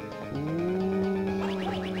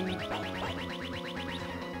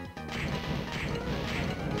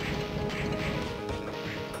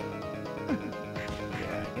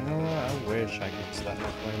 Yeah, you know what? I wish I could just let my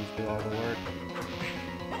flames do all the work.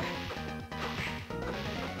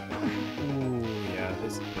 Ooh, yeah,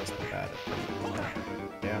 this is just bad.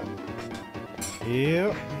 Yeah.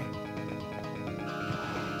 Yep.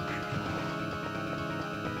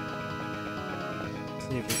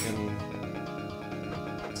 See if we can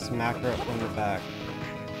smack her up from the back.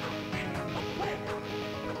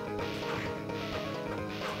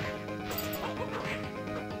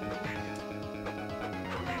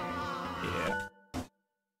 Yeah.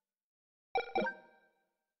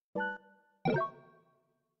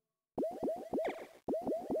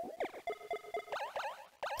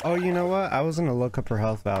 Oh, you know what? I was gonna look up her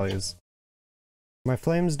health values. My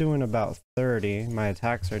flame's doing about 30. My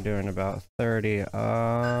attacks are doing about 30.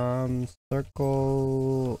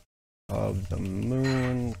 Circle of the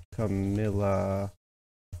Moon, Camilla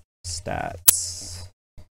stats.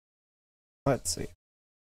 Let's see.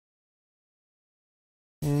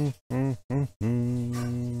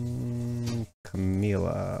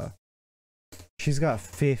 Camilla. She's got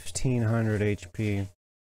 1500 HP.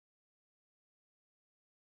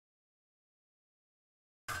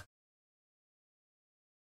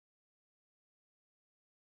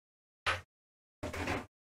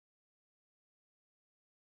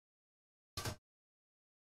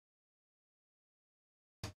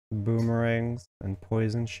 Boomerangs and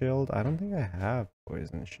poison shield. I don't think I have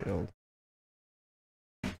poison shield.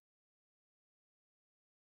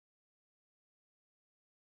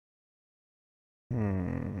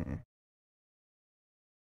 Hmm.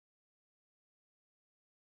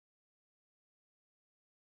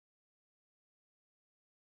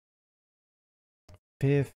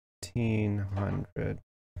 $1,500.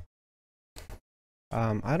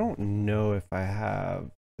 I don't know if I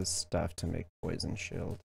have the stuff to make poison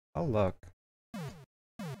shield. I'll look.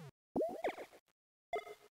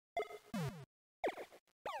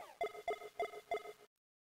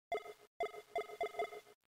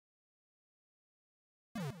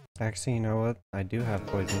 Actually, you know what? I do have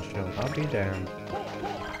poison shield. I'll be damned.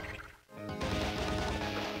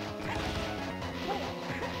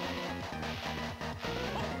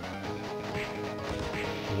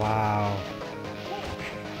 Wow.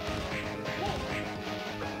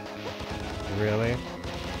 Really?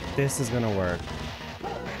 This is gonna work.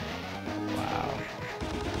 Wow.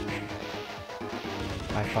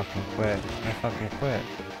 I fucking quit. I fucking quit.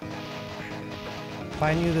 If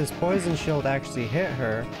I knew this poison shield actually hit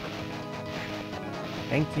her.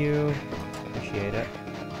 Thank you. Appreciate it.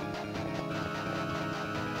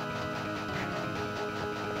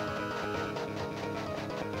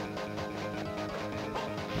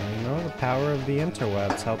 You know, the power of the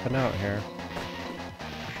interwebs helping out here.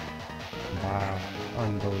 Wow.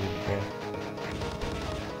 Unbelievable.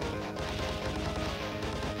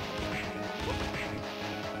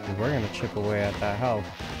 We're gonna chip away at that health.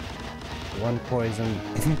 One poison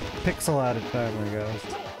pixel at a time, I guess.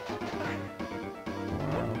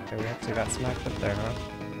 Wow, okay, we actually got smacked up there, huh?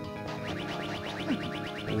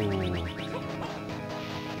 Ooh.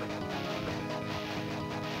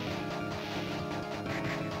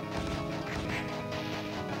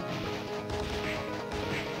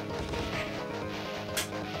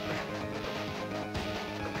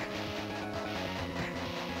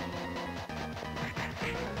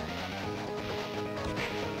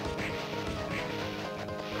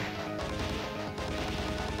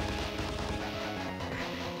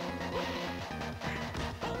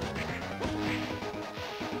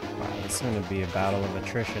 It's gonna be a battle of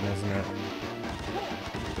attrition, isn't it?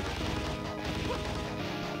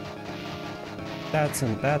 That's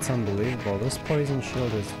unbelievable. This poison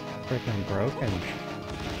shield is freaking broken.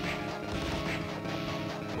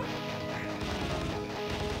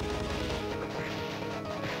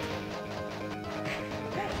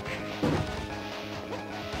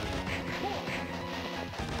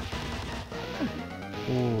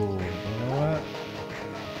 Ooh, you know what?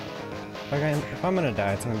 If I'm gonna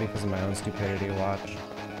die, it's gonna be because of my own stupidity. Watch.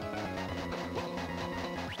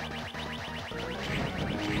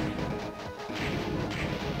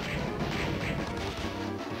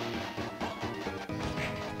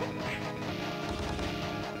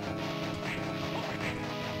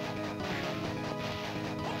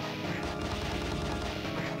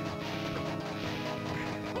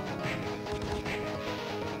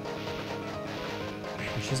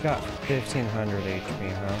 She's got 1500 HP,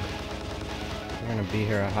 huh? We're gonna be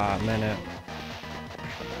here a hot minute.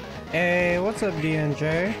 Hey, what's up,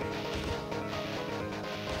 DNJ?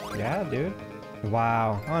 Yeah, dude.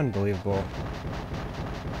 Wow, unbelievable.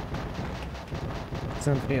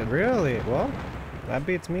 Symphony, really? Well, that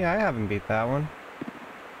beats me. I haven't beat that one.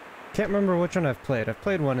 Can't remember which one I've played. I've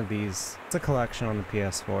played one of these. It's a collection on the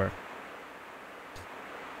PS4.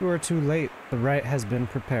 You are too late. The rite has been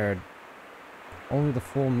prepared. Only the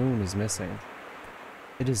full moon is missing.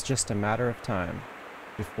 It is just a matter of time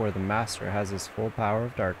before the master has his full power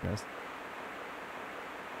of darkness.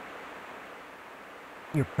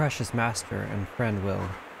 Your precious master and friend will.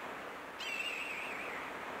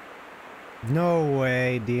 No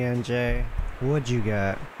way, DNJ. What'd you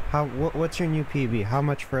get? What's your new PB? How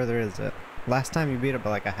much further is it? Last time you beat it by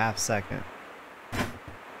like a half second.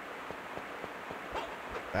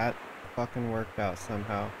 That fucking worked out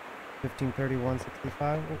somehow.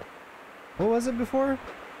 1531.65. What was it before?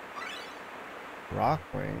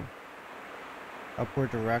 Rockwing. Upward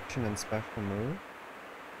direction and special move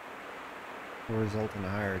will result in a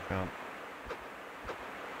higher jump.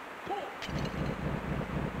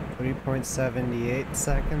 3.78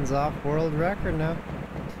 seconds off world record now.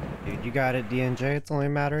 Dude, you got it, DNJ. It's only a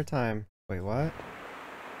matter of time. Wait, what?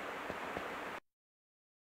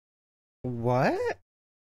 What?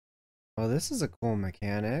 Oh, this is a cool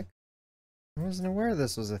mechanic. I wasn't aware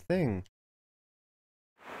this was a thing.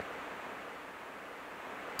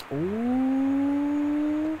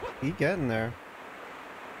 Ooh, he getting there.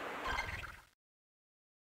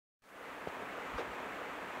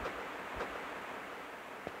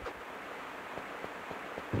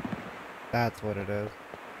 That's what it is.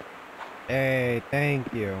 Hey,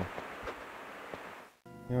 thank you.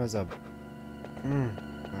 It was a...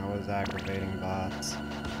 that was aggravating, bots.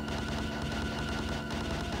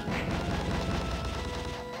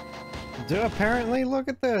 Dude, apparently, look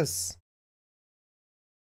at this.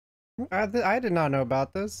 I did not know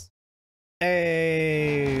about this.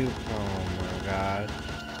 Hey, oh my god.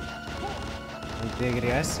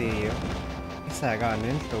 Diggity, I see you. I said I got an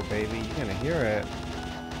intro, baby. You're gonna hear it.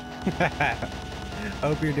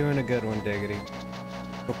 Hope you're doing a good one, Diggity.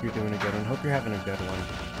 Hope you're doing a good one. Hope you're having a good one.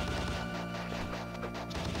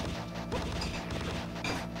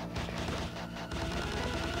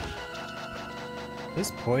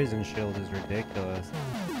 This poison shield is ridiculous.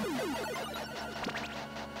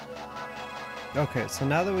 Okay, so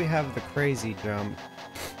now that we have the crazy jump...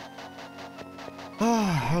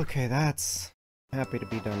 Oh, okay, that's... Happy to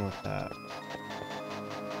be done with that.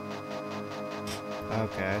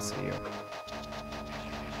 Okay, I see you.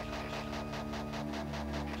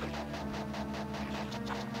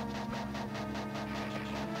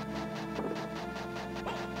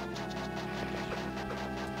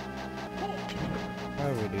 How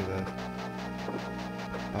do we do this?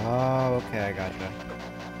 Oh, okay, I gotcha.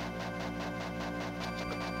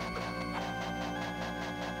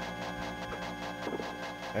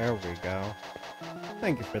 There we go.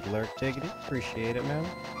 Thank you for the lurk, Diggity. Appreciate it, man.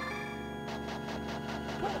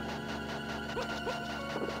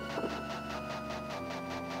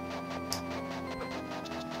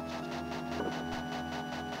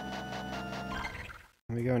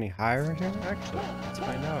 Can we go any higher here? Actually, let's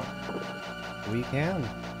find out. We can.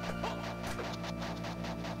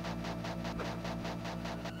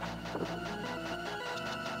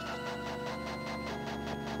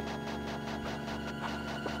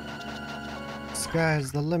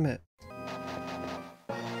 Sky's the limit.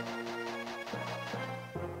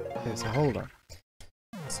 Okay, so hold on.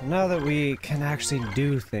 So now that we can actually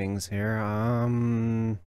do things here,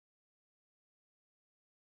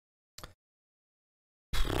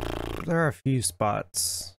 there are a few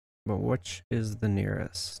spots, but which is the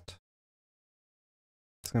nearest?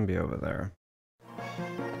 It's gonna be over there.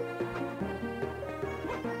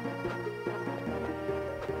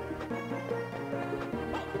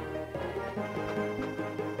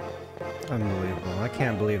 Unbelievable. I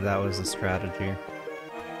can't believe that was a strategy.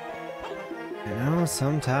 You know,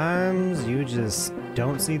 sometimes you just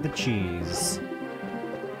don't see the cheese.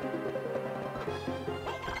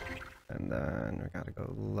 And then we gotta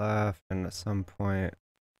go left, and at some point...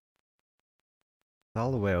 It's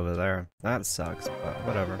all the way over there. That sucks, but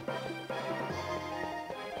whatever.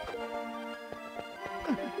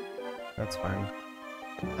 That's fine.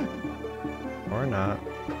 Or not.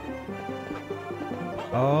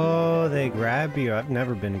 Oh, they grab you. I've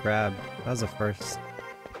never been grabbed. That was a first.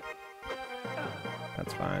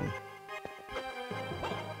 That's fine.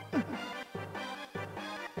 I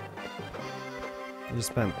just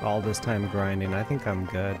spent all this time grinding. I think I'm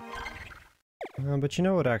good. But you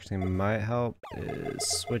know what actually might help is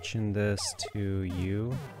switching this to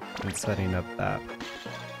you and setting up that.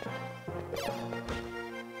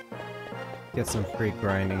 Get some free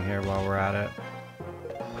grinding here while we're at it.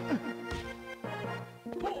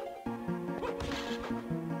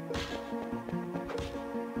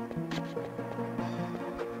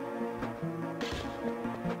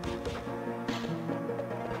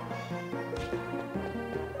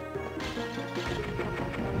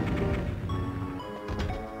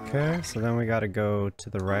 Okay, so then we gotta go to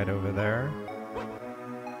the right over there.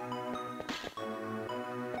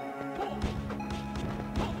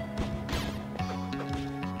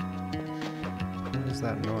 What is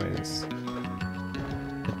that noise?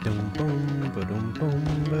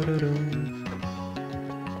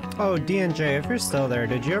 Oh, DNJ, if you're still there,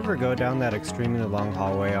 did you ever go down that extremely long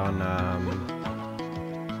hallway on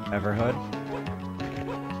Everhood?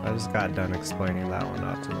 I just got done explaining that one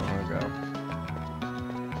not too long ago.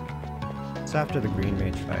 It's after the green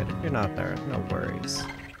mage fight. If you're not there, no worries.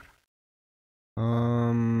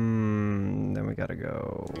 Then we gotta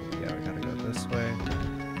go... Yeah, we gotta go this way.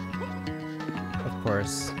 Of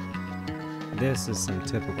course, this is some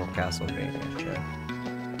typical Castlevania shit.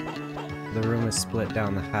 The room is split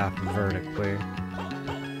down the half vertically.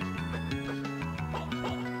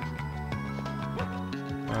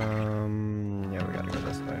 Yeah, we gotta go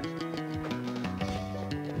this way.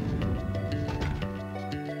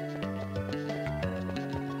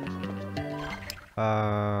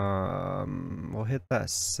 We'll hit that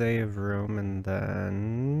save room and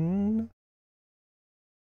then...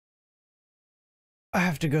 I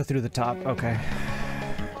have to go through the top, okay.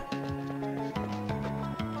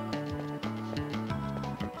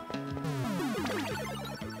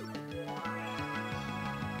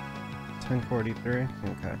 $10.43,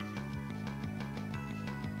 okay.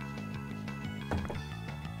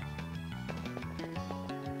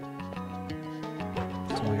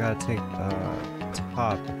 So we gotta take the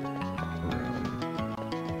top room.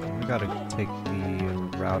 And we gotta take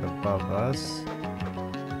the route above us.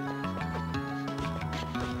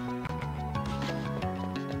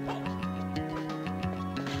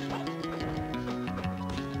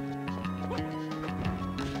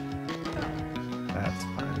 That's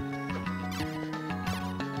fine.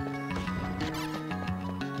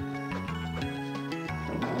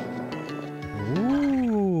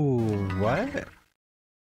 Ooh, what?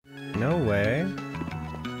 No way.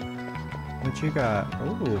 What you got?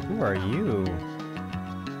 Ooh, who are you?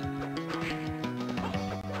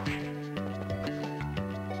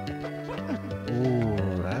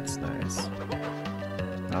 Ooh, that's nice.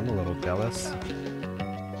 I'm a little jealous.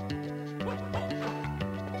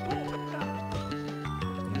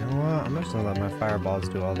 You know what? I'm just gonna let my fireballs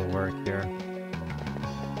do all the work here.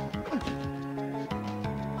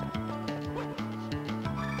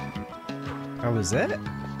 That was it?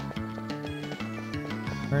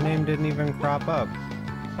 Her name didn't even crop up.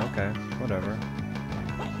 Okay, whatever.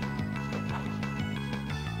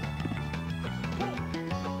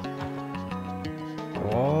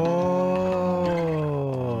 Whoa!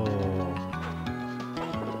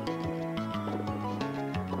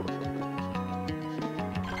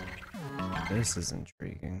 This is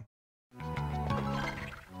intriguing.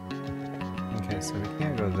 Okay, so we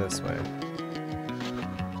can't go this way.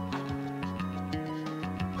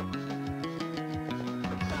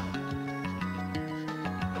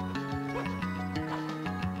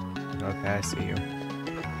 Okay, I see you.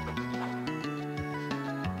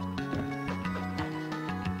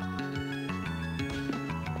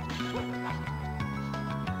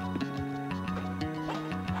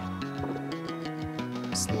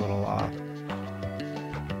 Just a little off.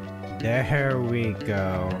 There we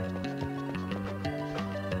go.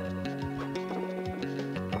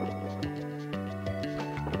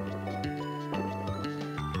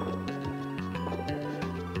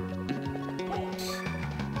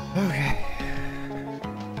 Okay.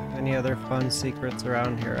 Any other fun secrets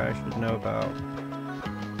around here I should know about?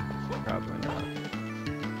 probably not.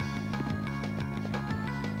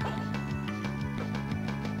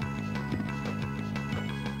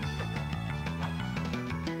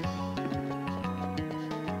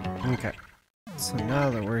 Okay, so now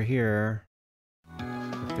that we're here, we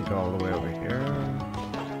have to go all the way over here.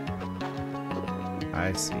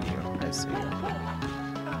 I see you, I see you.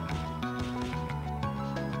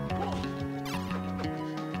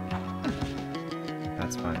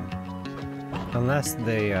 That's fine. Unless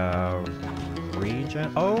they,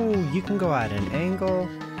 regen- Oh, you can go at an angle?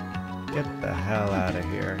 Get the hell out of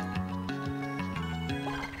here.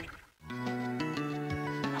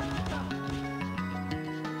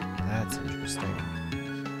 That's interesting.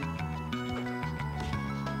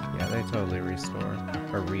 Yeah, they totally restore.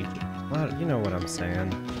 Or regen. Well, you know what I'm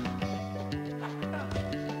saying.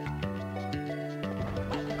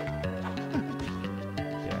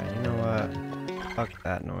 Yeah, you know what? Fuck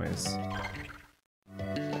that noise.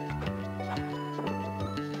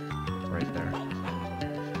 Right there.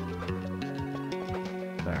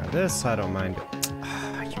 There. This, I don't mind.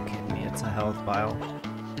 Are you kidding me? It's a health vial.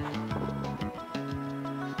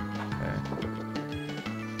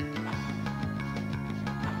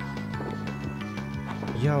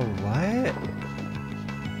 Yo, what?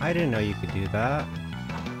 I didn't know you could do that.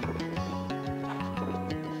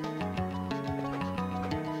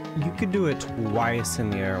 You could do it twice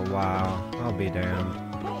in the air. Wow. I'll be damned.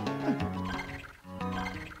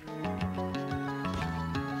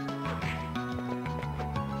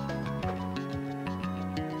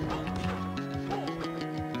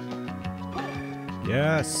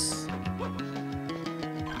 Yes.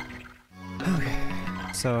 Okay.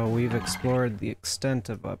 So we've explored the extent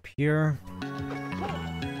of up here.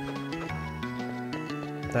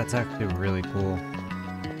 That's actually really cool.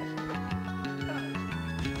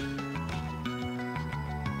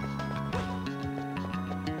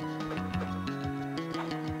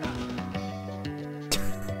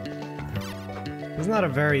 It's not a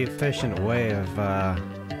very efficient way of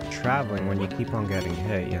traveling when you keep on getting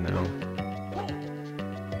hit, you know?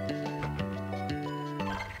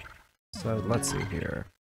 So let's see here.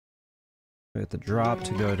 We have to drop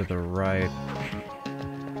to go to the right.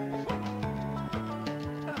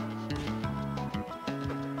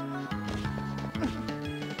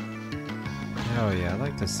 Oh yeah, I'd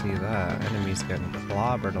like to see that. Enemies getting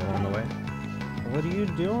clobbered along the way. What are you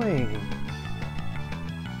doing?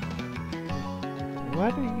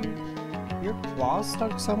 What are you... Your claw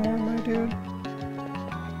stuck somewhere, my dude?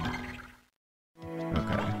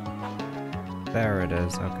 Okay. There it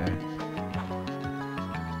is, okay.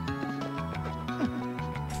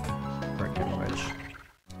 Frickin' witch.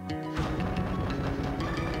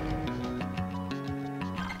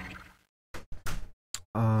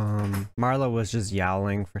 Marla was just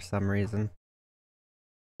yowling for some reason.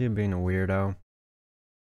 She being a weirdo.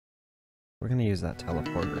 We're gonna use that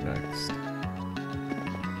teleporter next.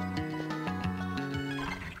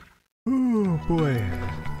 Oh boy.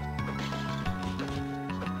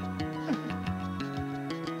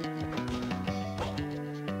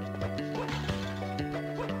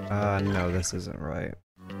 No, this isn't right.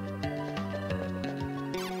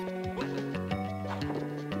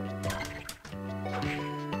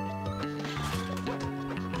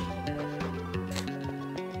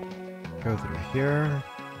 Go through here.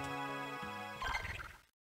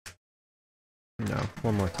 No,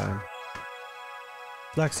 one more time.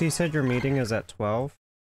 Lexi, you said your meeting is at 12?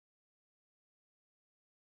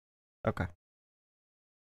 Okay.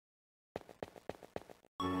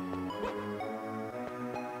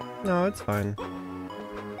 No, it's fine.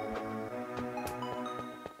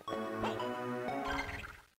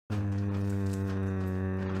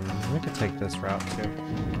 We could take this route too.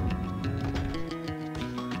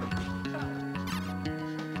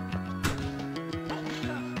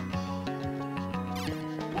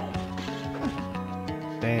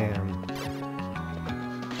 Damn.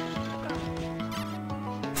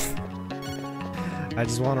 I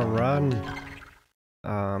just want to run.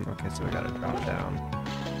 Okay, so we gotta drop down.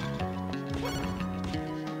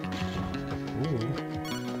 Ooh.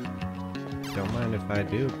 Don't mind if I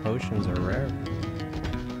do. Potions are rare.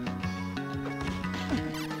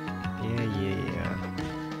 Yeah.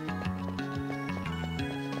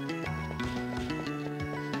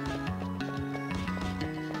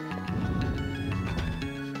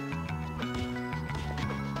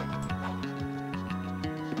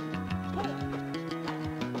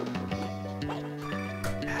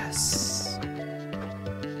 Yes.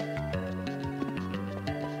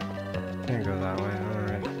 Can't go that way.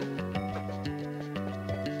 Alright.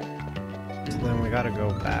 So then we gotta go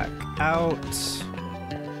back out.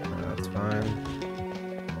 That's fine.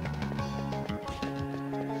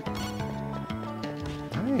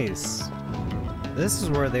 nice. This is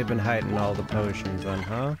where they've been hiding all the potions then,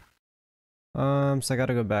 huh? So I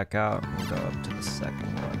gotta go back out and go up to the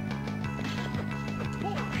second one.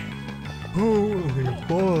 Holy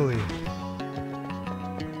moly!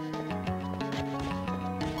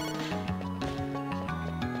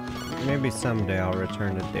 Maybe someday I'll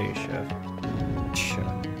return to day shift.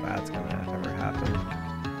 That's gonna ever happen.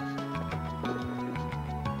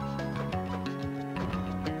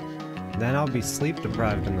 Then I'll be sleep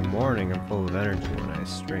deprived in the morning and full of energy when I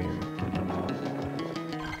stream.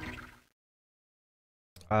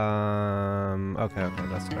 Okay,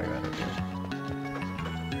 that's what I gotta do.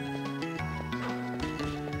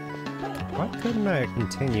 Why couldn't I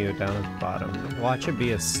continue down at the bottom? Watch it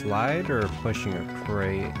be a slide or pushing a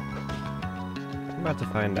crate? I'm about to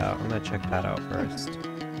find out. I'm gonna check that out first.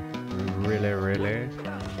 Really?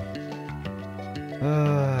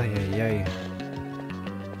 Yay.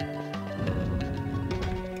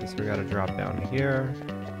 Guess we gotta drop down here.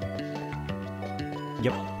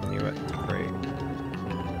 Yep, knew it. It's great.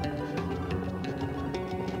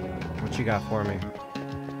 What you got for me?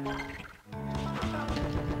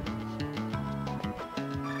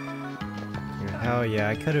 Hell yeah,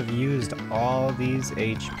 I could have used all these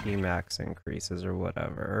HP max increases or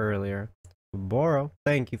whatever earlier. Boro,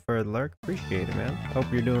 thank you for the lurk. Appreciate it, man.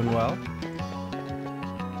 Hope you're doing well.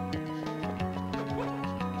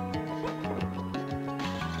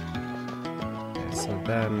 Okay, so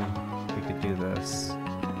then we could do this.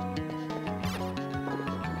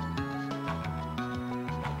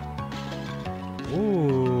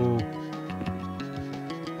 Ooh.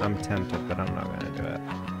 I'm tempted, but I'm not gonna do it.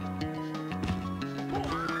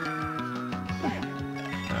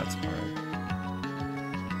 That's fine.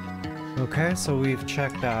 Okay, so we've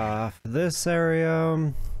checked off this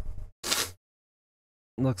area.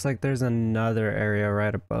 Looks like there's another area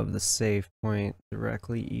right above the save point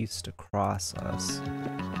directly east across us. So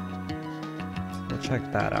we'll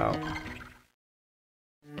check that out.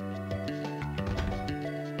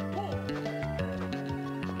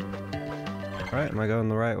 Alright, am I going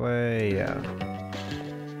the right way? Yeah.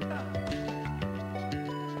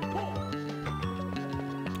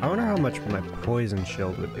 I wonder how much my poison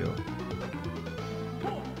shield would do.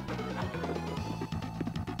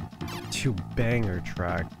 2 banger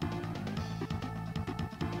track.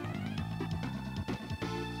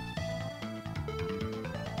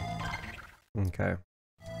 Okay.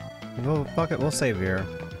 Well, fuck it, we'll save here.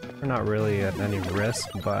 We're not really at any risk,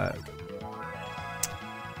 but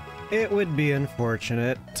it would be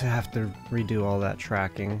unfortunate to have to redo all that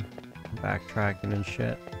tracking, backtracking and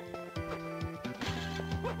shit.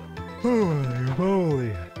 Holy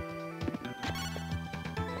moly.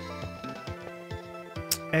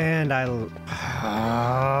 And I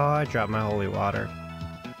dropped my holy water.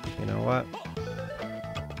 You know what?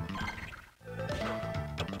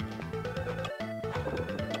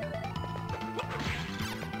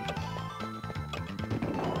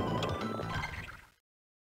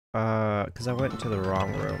 Because I went into the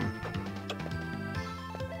wrong room.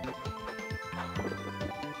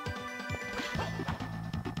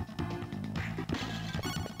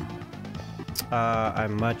 I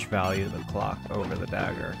much value the clock over the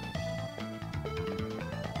dagger.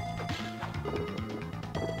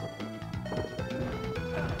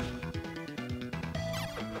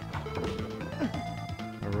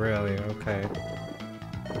 Really? Okay.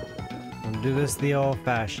 We'll do this the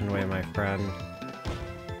old-fashioned way, my friend.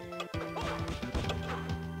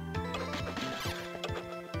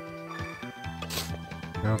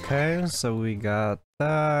 Okay, so we got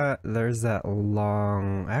that. There's that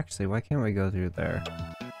long... Actually, why can't we go through there?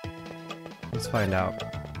 Let's find out.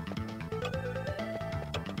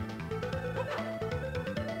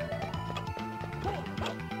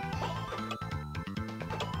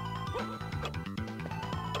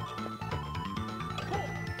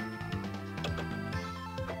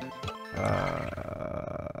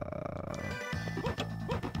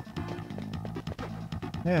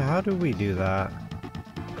 Yeah, how do we do that?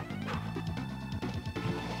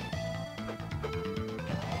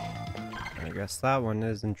 I guess that one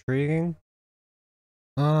is intriguing.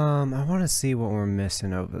 I want to see what we're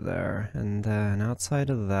missing over there, and then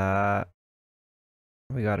outside of that,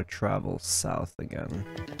 we gotta travel south again.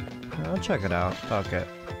 I'll check it out. Fuck it.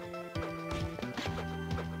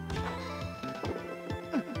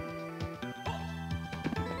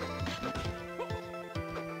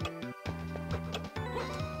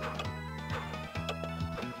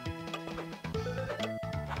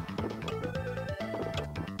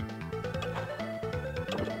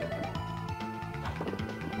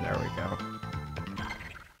 There we go.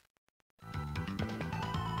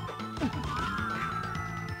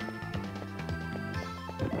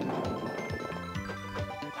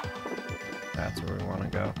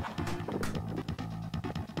 go.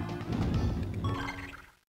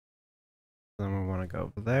 Then we want to go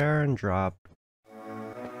over there and drop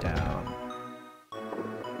down.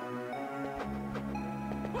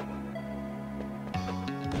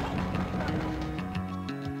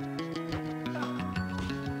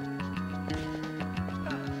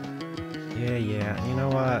 Yeah, you know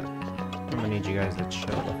what? I'm gonna need you guys to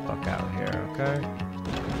chill the fuck out here, okay?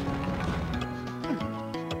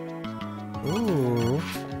 Ooh.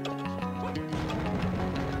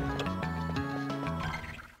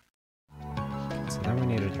 So then we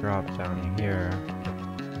need to drop down here,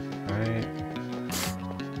 right?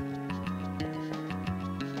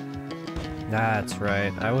 That's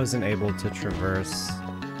right. I wasn't able to traverse.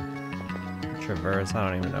 I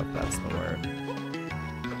don't even know if that's the word.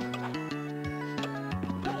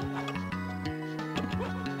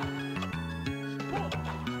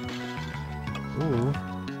 Ooh.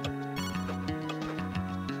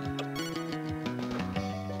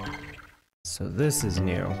 So this is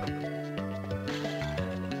new.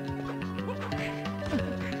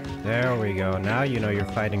 There we go. Now you know you're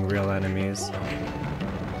fighting real enemies.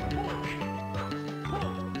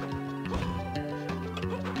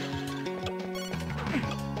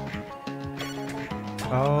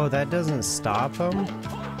 Oh, that doesn't stop him?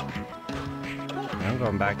 I'm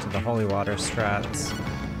going back to the holy water strats.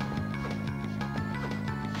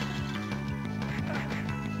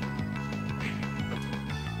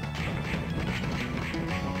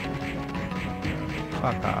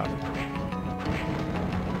 Fuck off.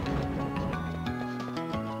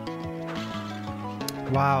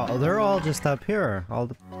 Wow, they're all just up here. All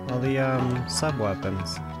the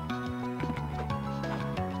sub-weapons.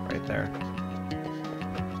 Right there.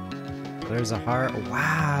 There's a heart.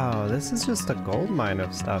 Wow, this is just a gold mine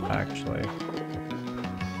of stuff, actually.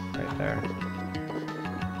 Right there.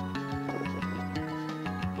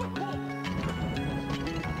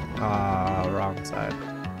 Ah, wrong side.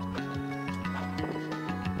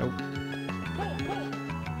 Nope.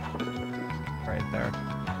 Right there.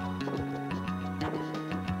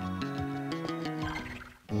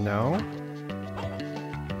 No?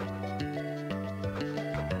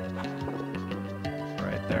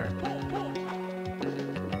 Right there.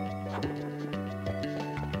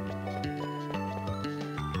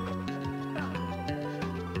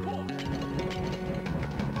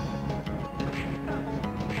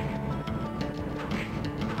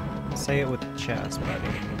 Say it with the chest, buddy.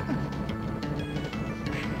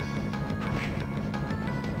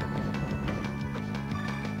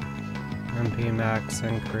 MP max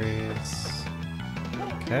increase.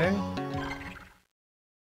 Okay.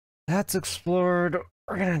 That's explored.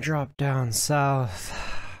 We're gonna drop down south.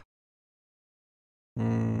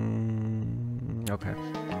 Okay.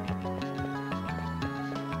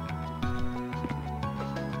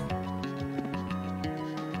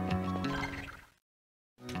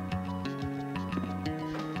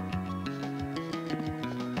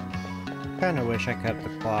 Kinda wish I kept the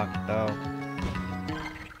clock, though.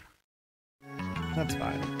 That's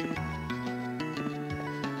fine.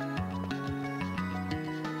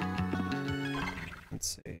 Let's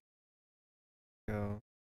see. Go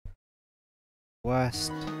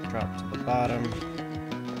west, drop to the bottom.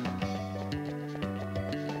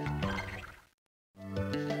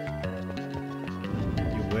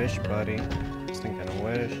 You wish, buddy. Just ain't gonna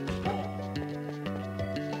wish.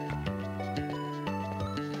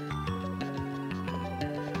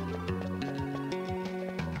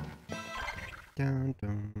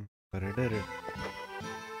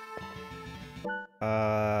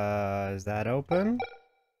 Is that open?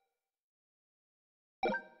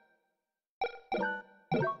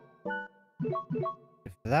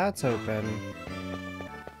 If that's open...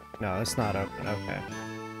 No, it's not open, okay.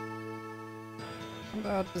 I'm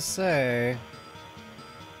about to say...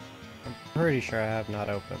 I'm pretty sure I have not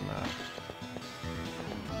opened that.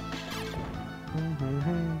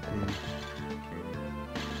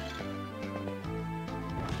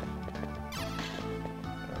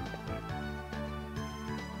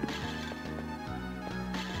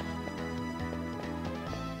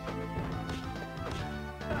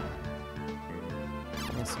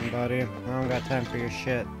 Listen, buddy, I don't got time for your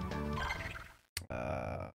shit.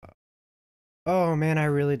 Oh man, I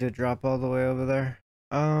really did drop all the way over there.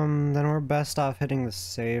 Then we're best off hitting the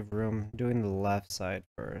save room, doing the left side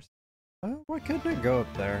first. Why couldn't I go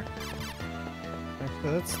up there?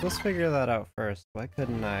 Actually, let's figure that out first. Why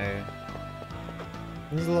couldn't I?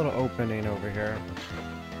 There's a little opening over here.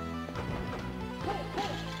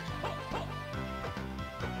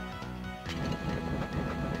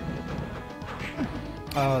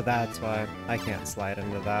 Oh, that's why. I can't slide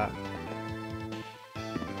into that.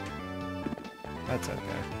 That's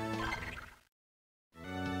okay.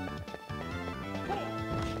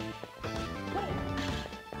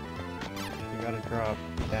 We gotta drop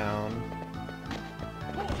down.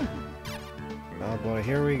 Oh boy,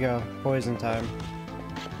 here we go. Poison time.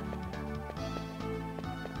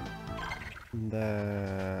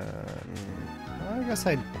 Then... well, I guess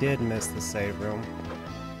I did miss the save room.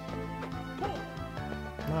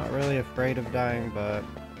 Not really afraid of dying, but...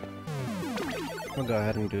 we'll go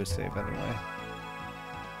ahead and do a save anyway.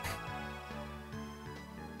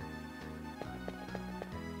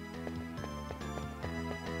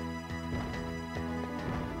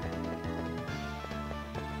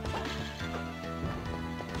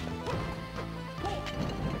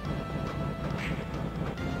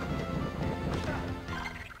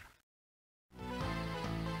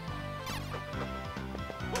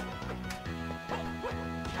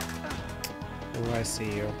 Oh, I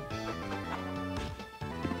see you.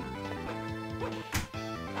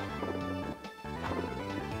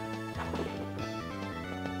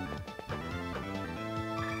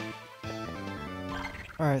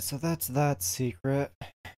 Alright, so that's that secret.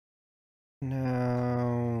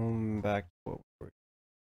 Now, back to what we're...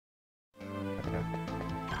 okay.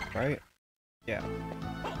 Right? Yeah.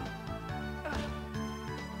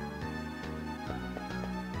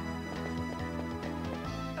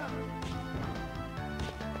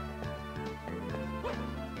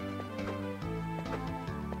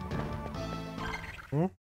 Hmm?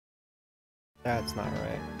 That's not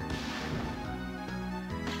right.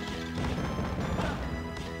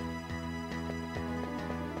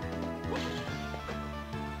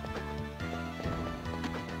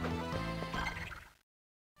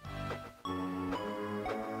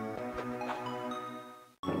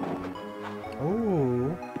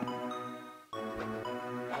 Ooh.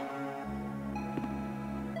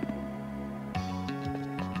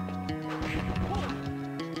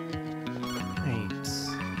 Nice.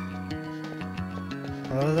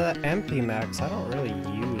 Well, the MP max, I don't really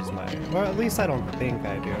use my... or at least I don't think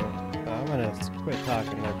I do. So I'm gonna quit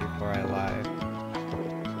talking there before I lie.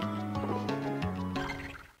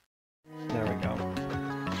 There we go.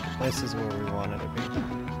 This is where we wanted to be.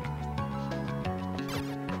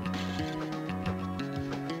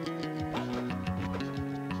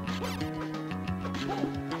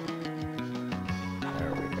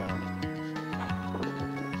 There we go.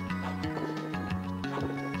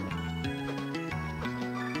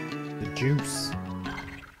 The juice.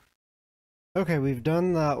 Okay, we've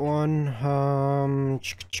done that one.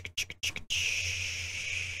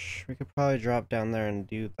 We could probably drop down there and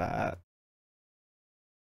do that.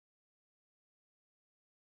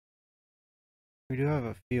 We do have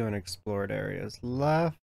a few unexplored areas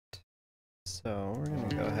left, so we're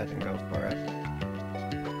gonna go ahead and go for it.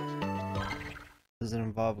 Does it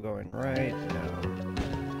involve going right? No.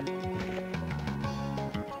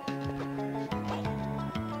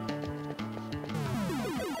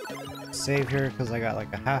 Save here because I got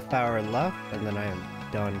like a half hour left and then I am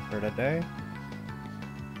done for today.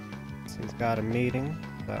 So he's got a meeting,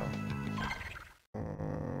 so I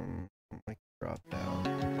can drop down.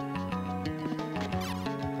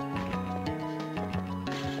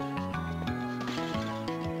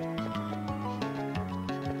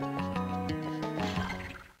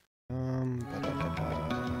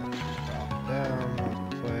 Drop down all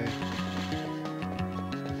the way.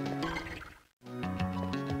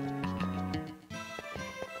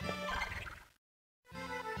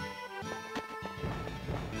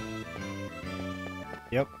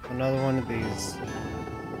 Yep, another one of these.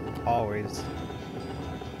 Always.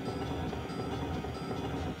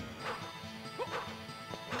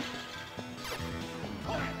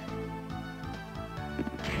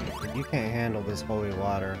 You can't handle this holy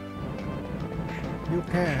water. You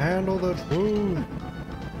can't handle the truth!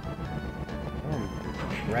 I'll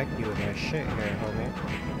wreck you with my shit here, homie.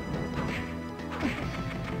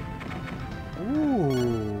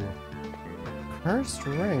 Ooh! Cursed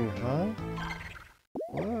ring, huh?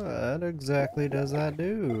 What exactly does that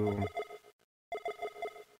do?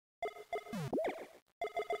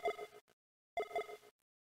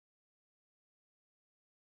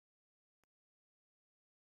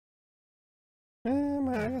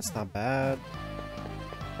 I guess not bad.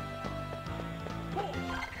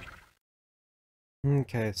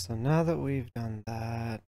 Okay, so now that we've done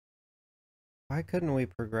that, why couldn't we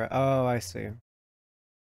progress? Oh, I see.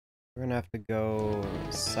 We're gonna have to go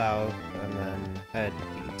south and then head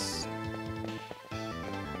east.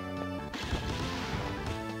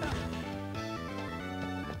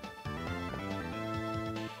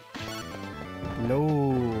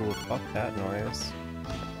 No, fuck that noise.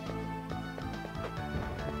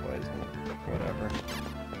 Poison, whatever.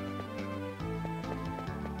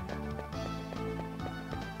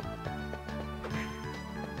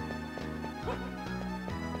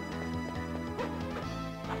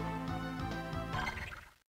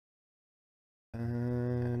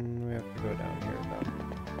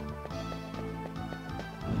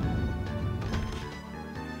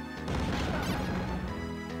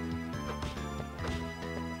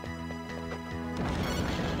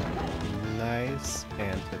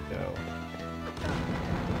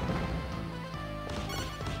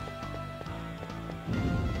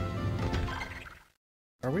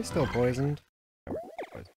 Are we still poisoned? No, we're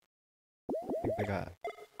poisoned. I think we got a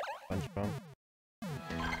bunch of them.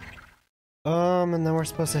 And then we're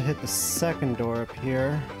supposed to hit the second door up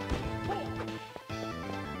here.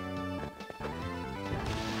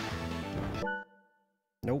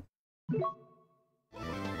 Nope.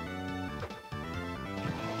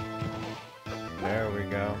 There we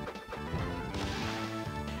go.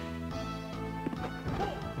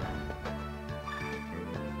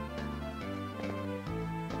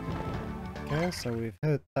 Okay, so we've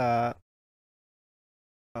hit that.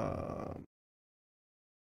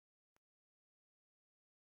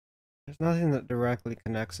 There's nothing that directly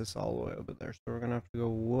connects us all the way over there, so we're gonna have to go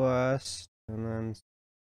west and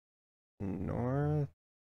then north.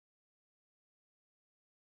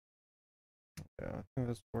 Yeah, I think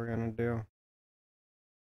that's what we're gonna do.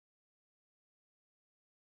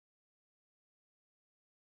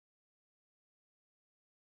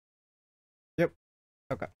 Yep.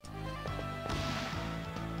 Okay.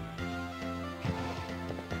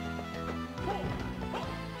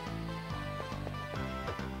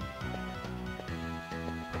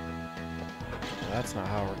 That's not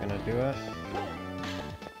how we're gonna do it.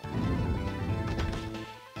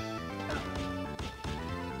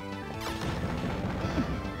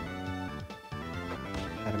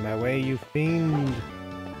 Out of my way, you fiend!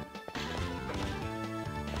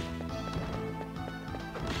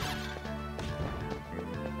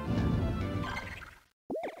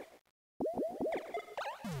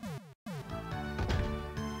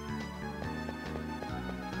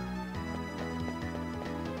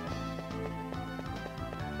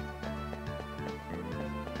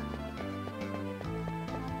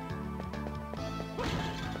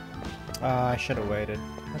 I should have waited.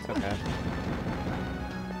 That's okay.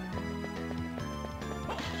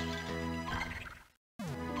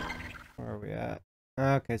 Where are we at?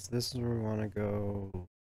 Okay, so this is where we want to go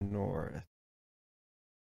north.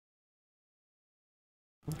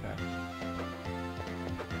 Okay.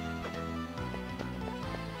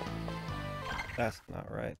 That's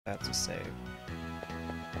not right. That's a save.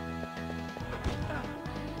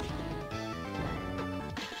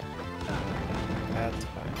 That's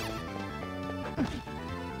fine.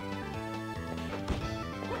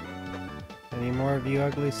 Any more of you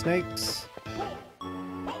ugly snakes?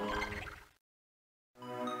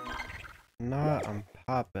 Not, I'm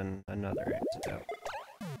popping another antidote.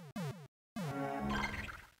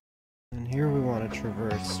 And here we want to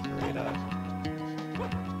traverse straight up.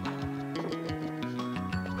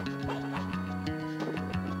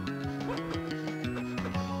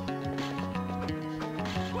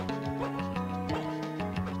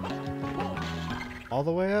 All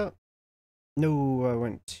the way up? No, I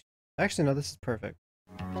went... Actually, no, this is perfect.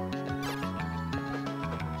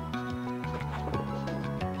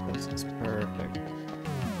 This is perfect.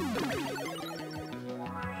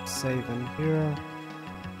 Save in here.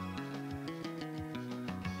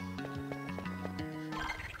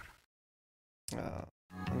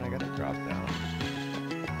 And I gotta drop down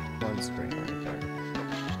one screen right there.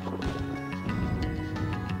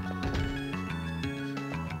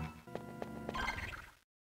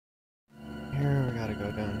 Here, we gotta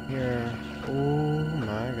go down here. Oh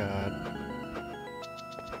my god.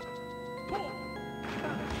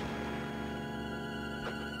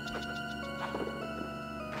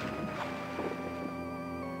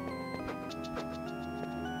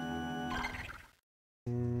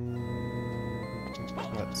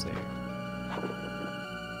 Let's see.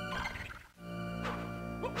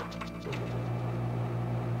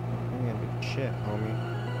 I'm gonna do shit, homie.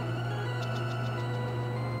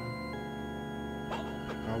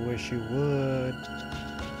 I wish you would.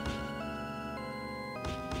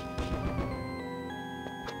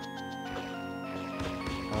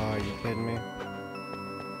 Oh, are you kidding me?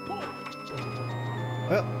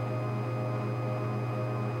 Oh.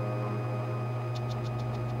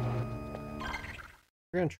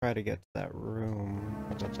 We're gonna try to get to that room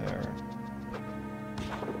over there.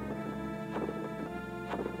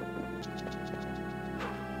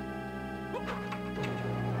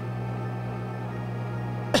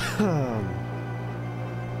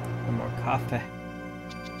 One more coffee.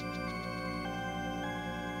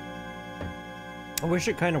 I wish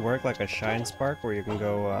it kind of worked like a shine spark where you can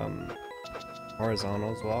go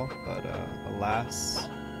horizontal as well, but alas,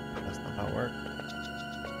 that's not how it works.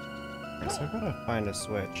 Alright, so I gotta find a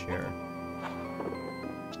switch here.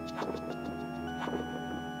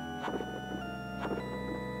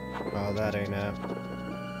 Oh, that ain't it.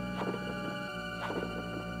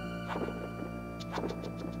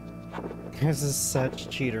 This is such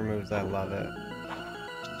cheater moves, I love it.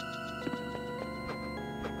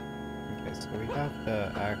 Okay, so we have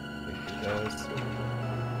to actually do this.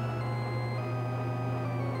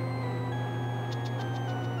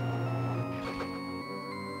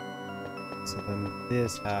 So then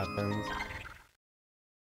this happens.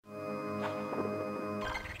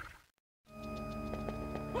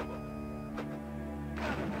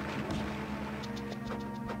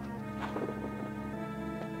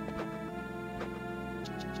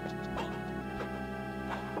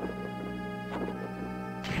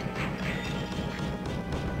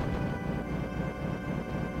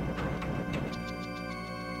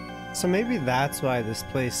 So maybe that's why this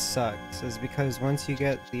place sucks, is because once you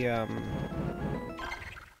get the,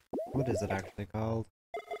 what is it actually called?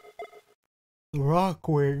 The rock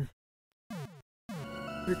wing.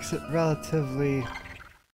 Makes it relatively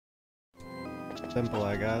simple,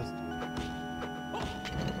 I guess.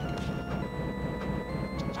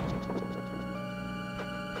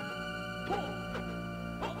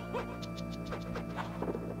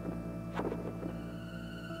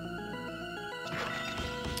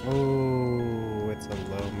 Oh, it's a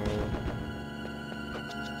low move.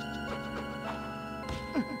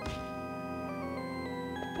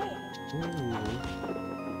 Ooh.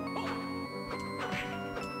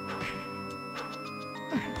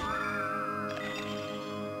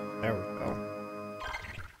 There we go.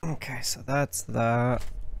 Okay, so that's that.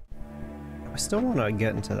 I still want to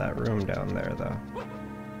get into that room down there, though.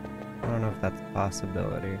 I don't know if that's a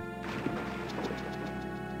possibility.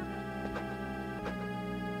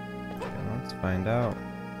 Let's find out.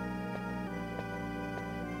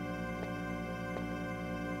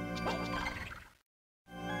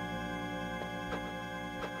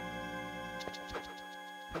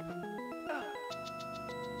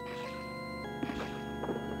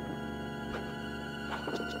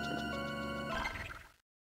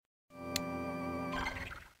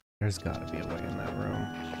 There's gotta be a way in that room.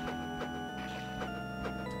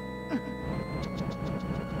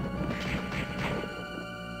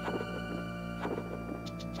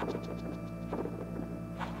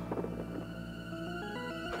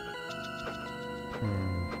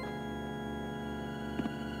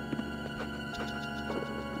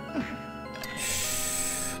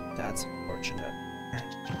 That's unfortunate.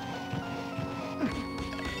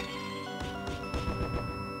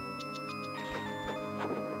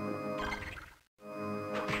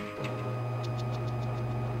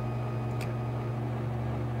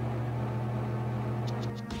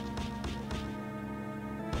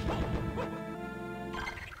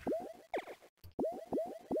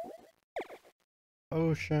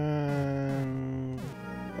 Ocean.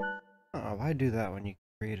 Oh, why do that when you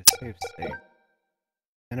create a save state?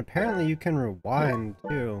 And apparently you can rewind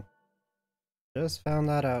too. Just found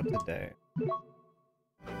that out today.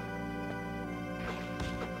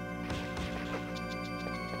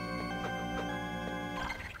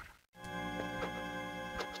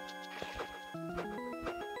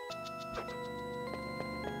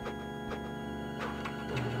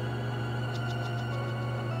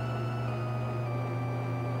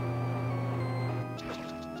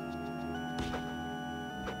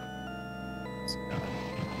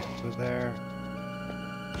 There.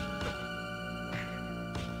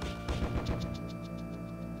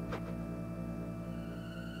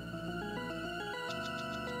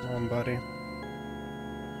 Come on, buddy.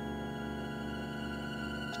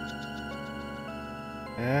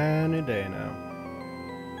 Any day now.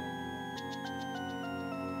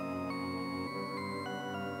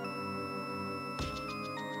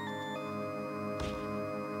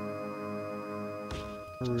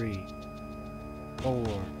 Three, 4,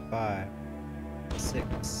 5,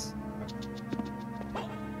 6.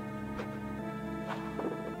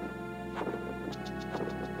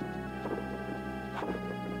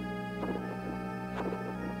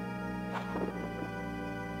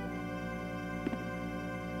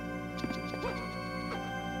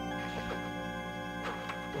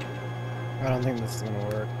 I don't think this is gonna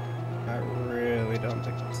work. I really don't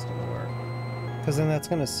think this is gonna work. Because then that's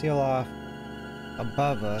gonna seal off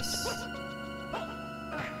above us.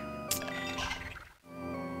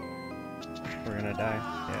 We're gonna die.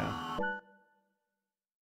 Yeah.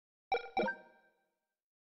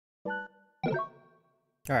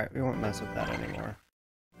 Alright, we won't mess with that anymore.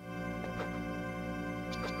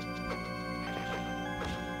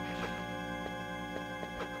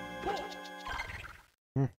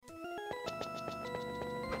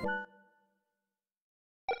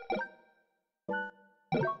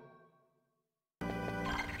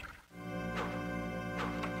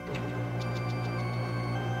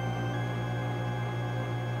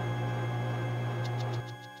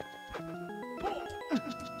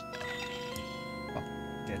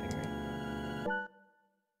 Kidding me.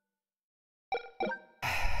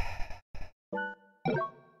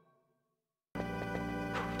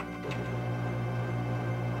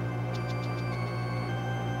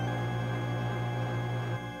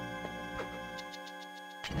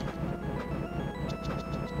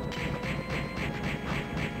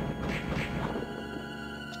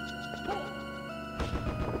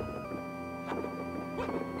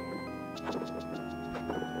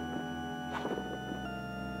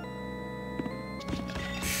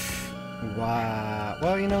 Wow.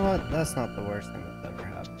 Well, you know what? That's not the worst thing that's ever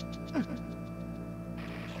happened.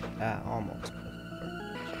 That almost was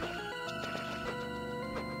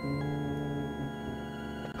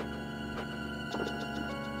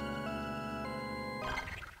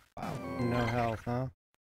wow. No health, huh?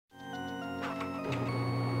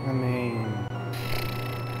 I mean,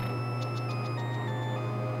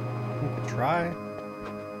 I could try.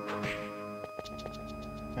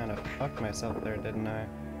 Kind of fucked myself there, didn't I?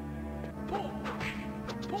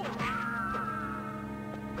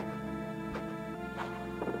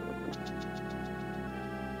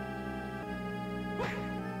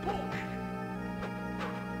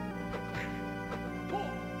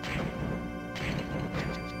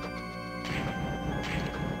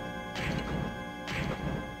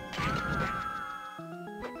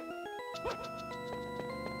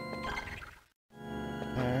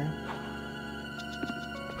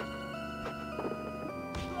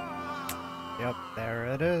 Yep, there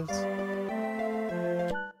it is.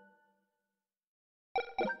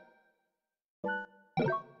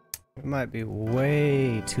 We might be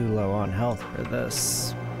way too low on health for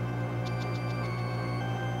this.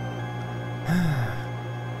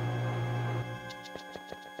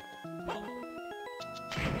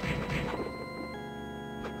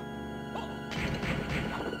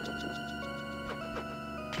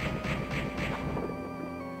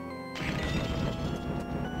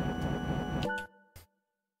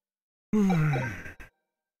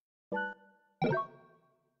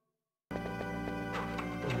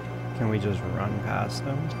 Can we just run past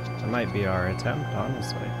him? That might be our attempt,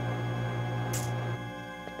 honestly.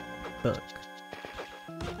 Look.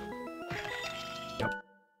 Yep.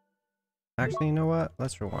 Actually, you know what?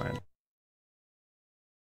 Let's rewind.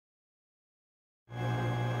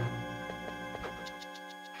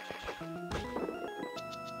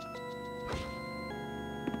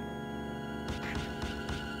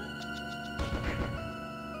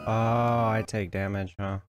 Oh, I take damage,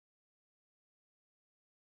 huh?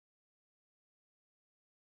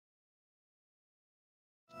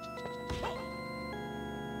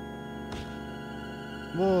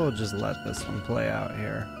 We'll just let this one play out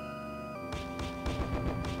here.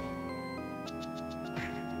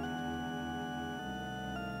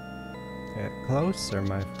 Get closer,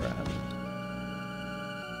 my friend.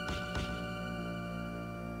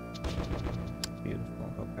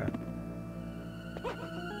 Beautiful, okay.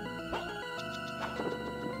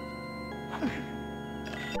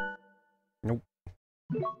 Nope.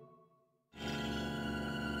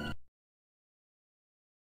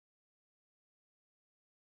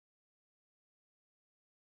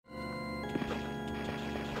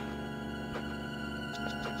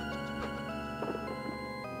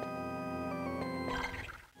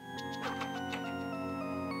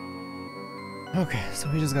 Okay, so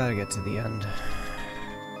we just gotta get to the end.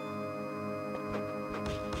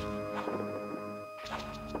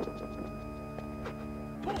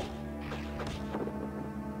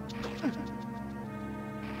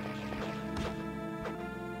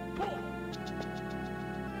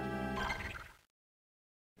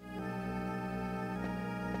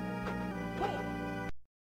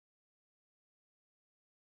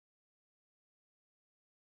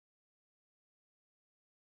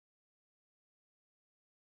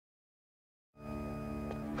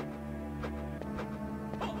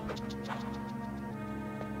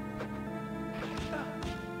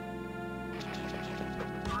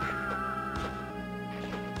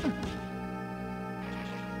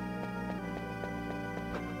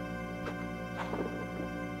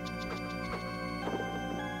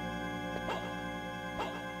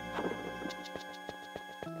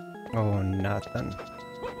 Oh, nothing.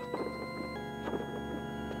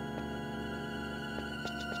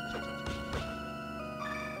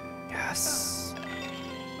 Yes.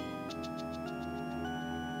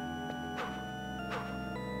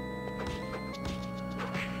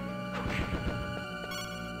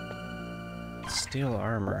 Steel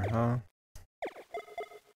armor, huh?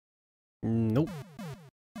 Nope.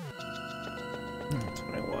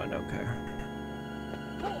 21, okay.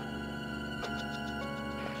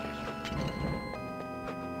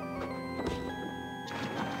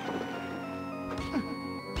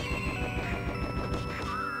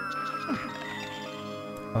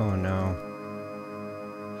 Oh no.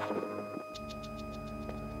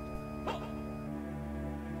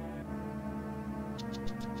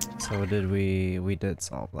 So we did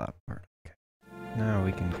solve that part. Okay. Now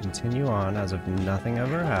we can continue on as if nothing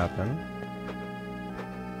ever happened.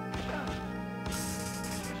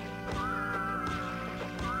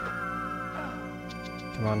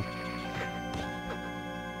 Come on.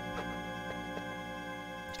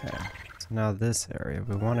 Okay. So Now this area,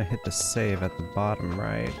 we want to hit the save at the bottom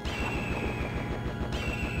right.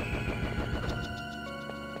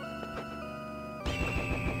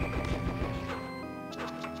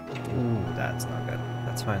 Ooh, that's not good.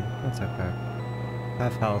 That's fine. That's okay.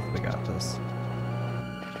 Half health, we got this.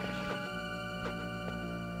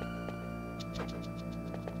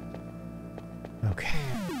 Okay.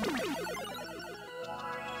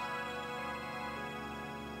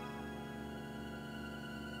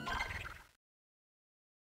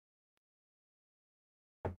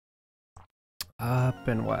 Up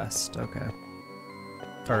and west, okay.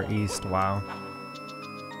 Or east, wow.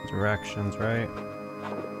 Directions, right?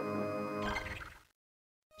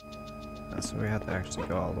 So we have to actually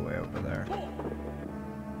go all the way over there.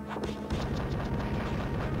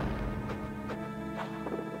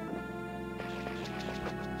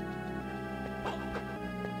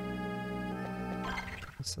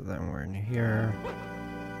 So then we're in here.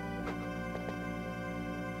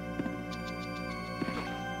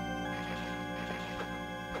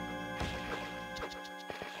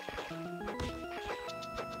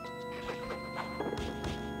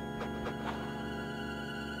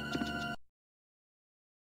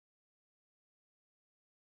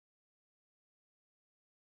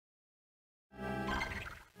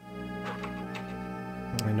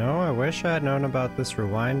 I know, I wish I had known about this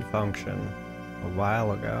rewind function a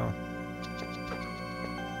while ago.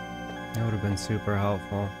 That would have been super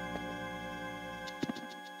helpful.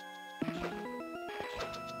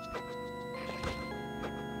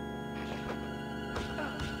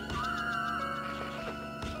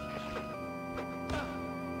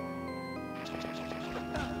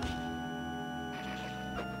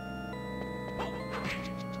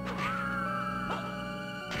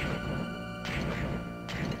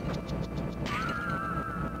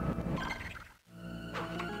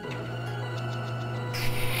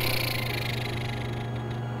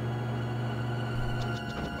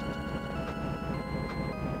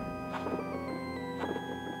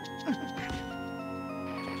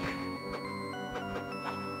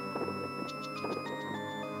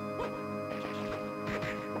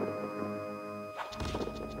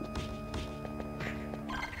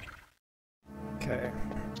 Okay.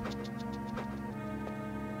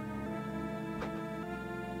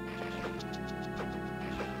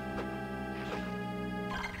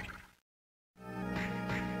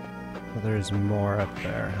 Well, there's more up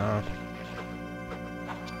there, huh?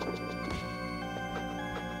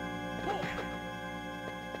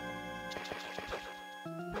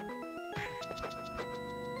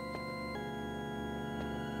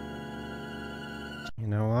 You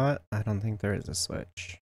know what? I don't think there is a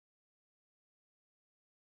switch.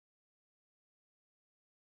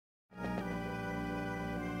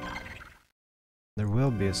 There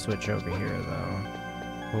will be a switch over here,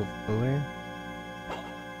 though. Hopefully.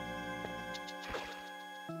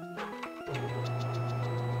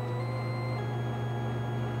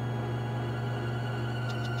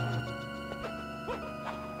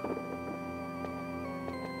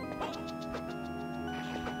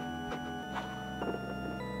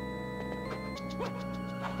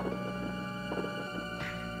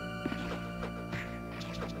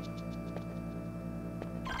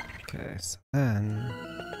 Okay, so then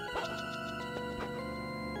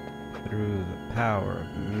through the power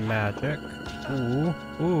of magic. Ooh,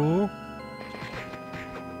 ooh.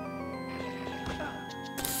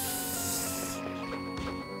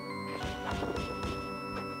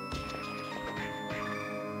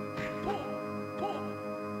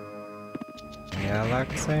 Yeah,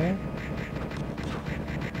 Lexi.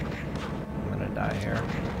 I'm gonna die here.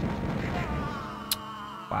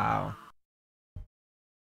 Wow.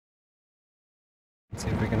 Let's see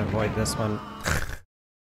if we can avoid this one.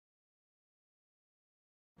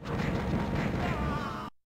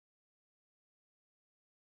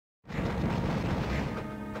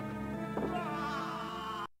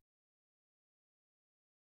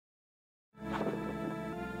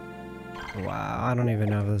 Wow, I don't even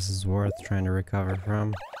know if this is worth trying to recover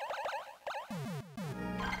from.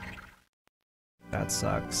 That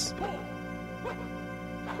sucks.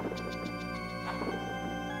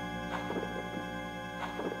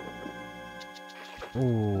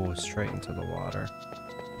 Ooh, straight into the water.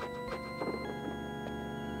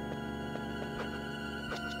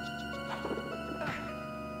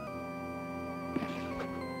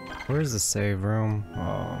 Where's the save room?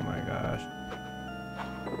 Oh my gosh.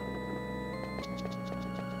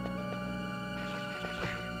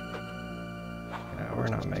 Yeah, we're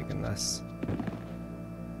not making this.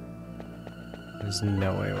 There's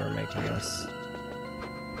no way we're making this.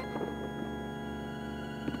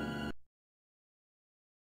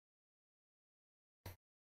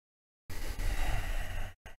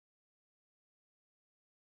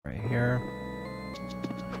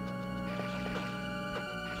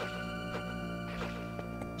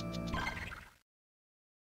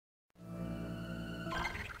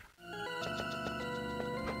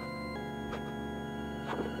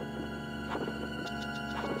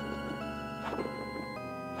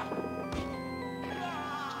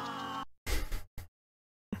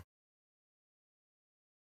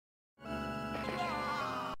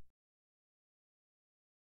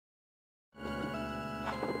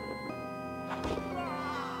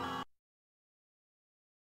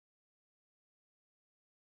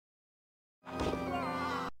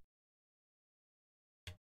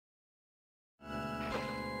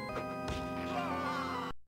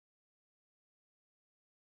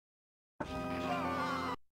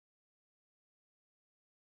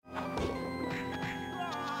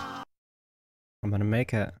 I'm gonna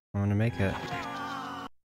make it. I'm gonna make it.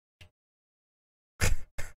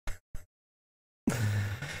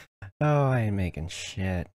 Oh, I ain't making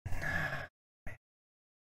shit.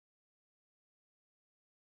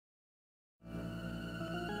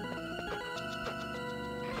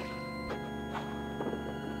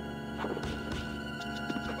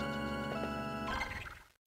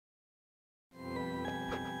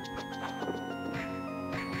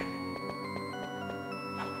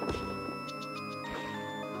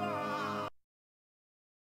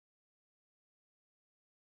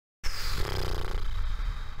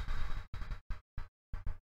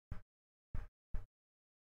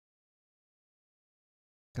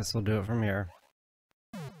 Guess we'll do it from here.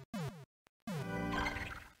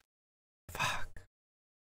 Fuck.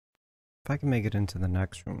 If I can make it into the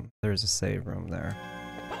next room, there's a save room there.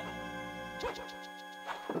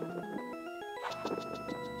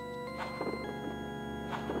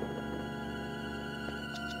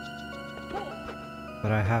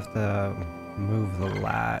 But I have to move the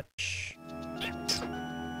latch.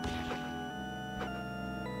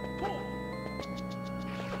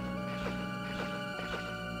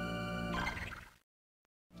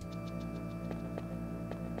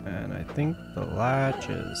 And I think the latch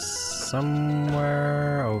is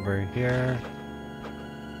somewhere over here.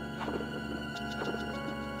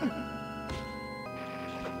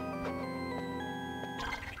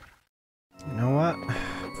 You know what?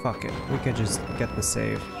 Fuck it. We could just get the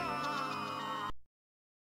save.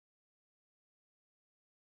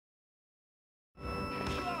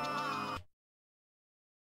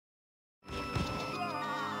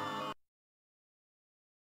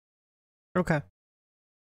 Okay.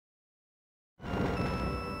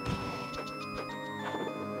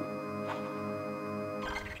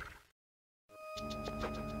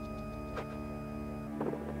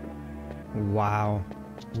 Wow.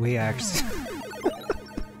 We actually...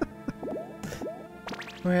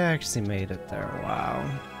 we actually made it there.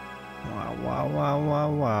 Wow. Wow, wow, wow,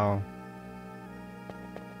 wow, wow.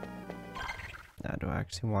 Now, do I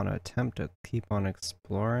actually want to attempt to keep on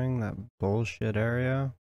exploring that bullshit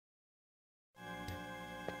area?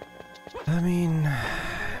 I mean,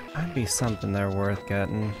 might be something there worth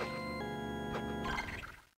getting.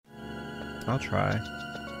 I'll try.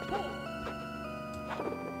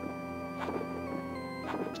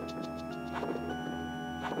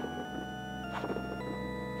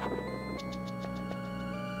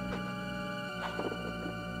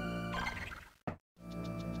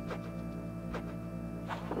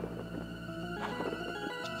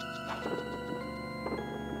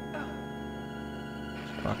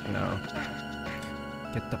 Fuck no.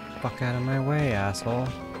 Get the fuck out of my way, asshole.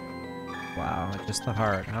 Wow, just the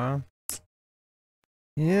heart, huh?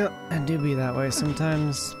 Yeah, I do be that way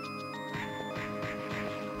sometimes.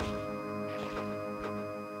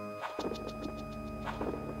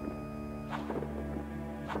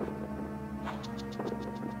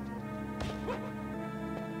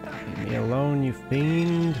 Leave me alone, you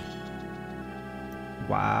fiend.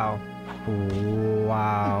 Wow.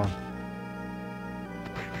 Wow.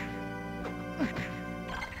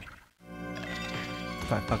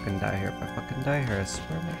 If I fucking die here, I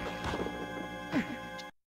swear.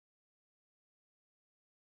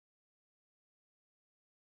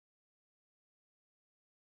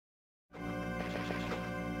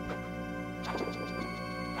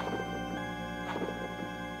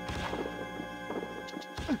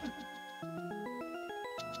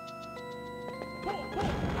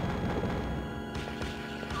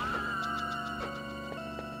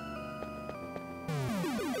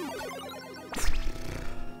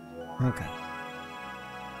 Okay.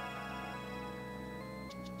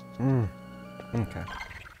 Okay.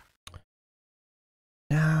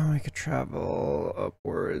 Now we could travel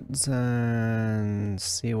upwards and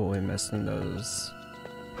see what we missed in those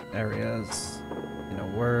areas. You know,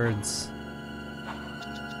 words.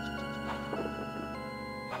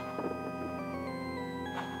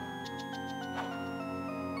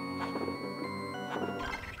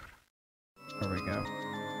 There we go.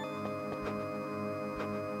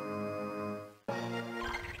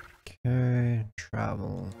 Okay,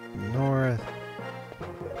 travel north.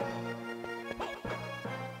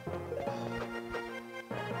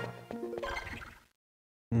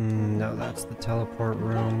 No, that's the teleport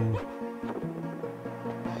room.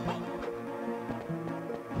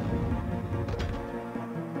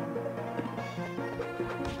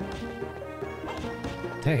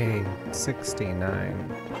 Hey,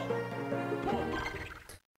 69.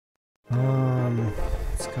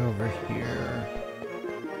 Let's go over here.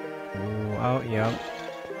 Oh, yep.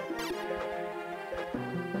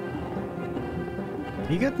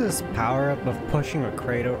 You get this power up of pushing a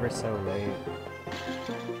crate over so late.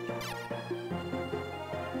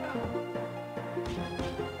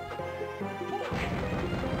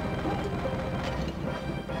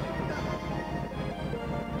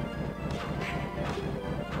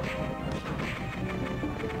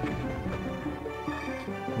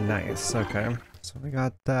 Nice, okay. So we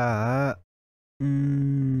got that.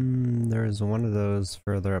 There's one of those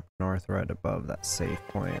further up north right above that save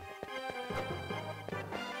point.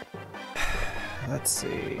 Let's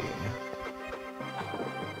see.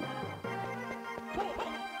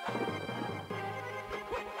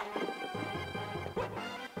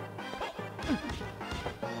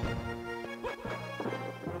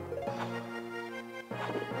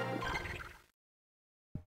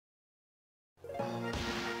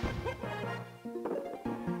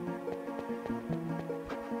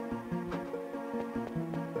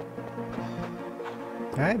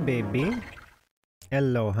 Hi, baby.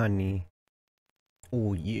 Hello, honey.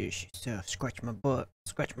 Oh, yeah, she said, scratch my butt.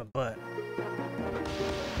 Scratch my butt.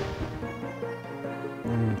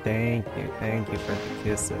 Thank you for the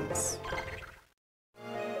kisses.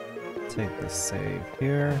 Take the save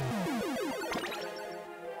here.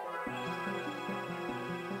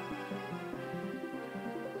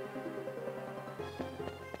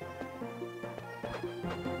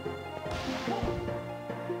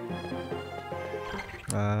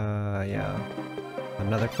 Yeah.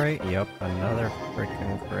 Another crate? Yep, another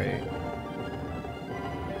freaking crate.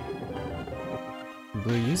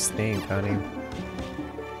 Blue, you stink, honey.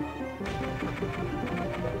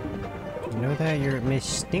 You know that? You're Miss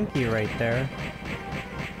Stinky right there.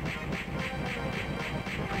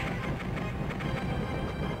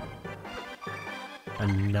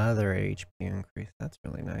 Another HP increase. That's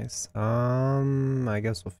really nice. I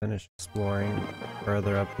guess we'll finish exploring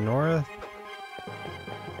further up north.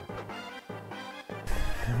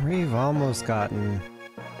 We've almost gotten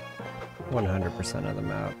 100% of the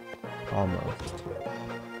map. Almost.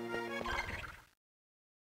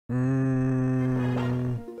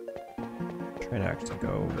 Try to actually go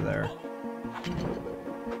over there.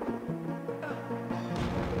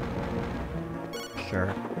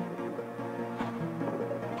 Sure.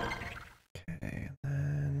 Okay,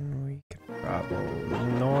 then we can travel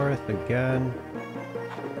north again.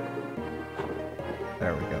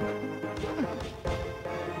 There we go.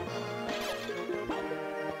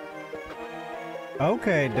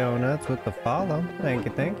 Okay, Donuts with the follow. Thank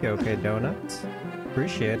you, okay, Donuts.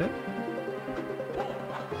 Appreciate it.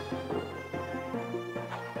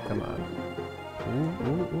 Come on.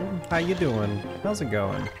 Ooh. How you doing? How's it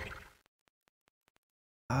going?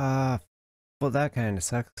 Well, that kind of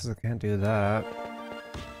sucks because I can't do that.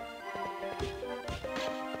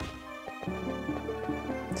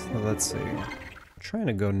 So let's see. I'm trying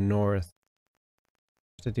to go north.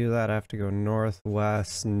 To do that, I have to go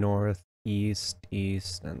northwest, north. East,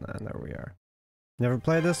 and then there we are. Never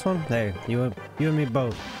played this one? Hey, you and me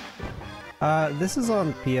both. This is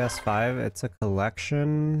on PS5. It's a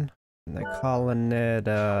collection. And they're calling it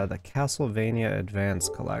the Castlevania Advance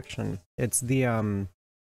Collection. It's the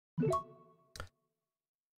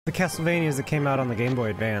Castlevanias that came out on the Game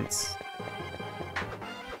Boy Advance.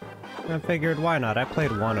 I figured, why not? I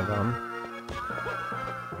played one of them.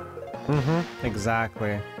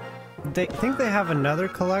 Exactly. They think they have another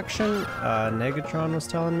collection. Negatron was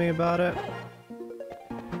telling me about it.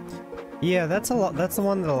 Yeah, that's the one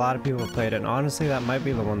that a lot of people played, and honestly, that might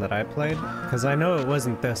be the one that I played, because I know it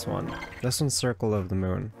wasn't this one. This one's Circle of the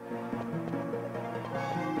Moon.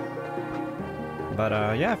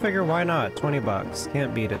 But yeah, I figure why not? 20 bucks.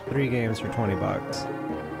 Can't beat it. 3 games for 20 bucks.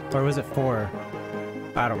 Or was it 4?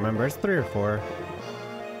 I don't remember. It's 3 or 4.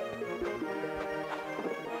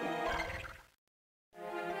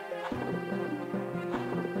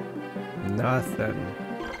 Nothing.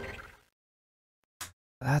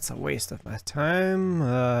 That's a waste of my time.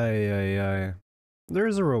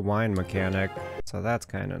 There's a rewind mechanic, so that's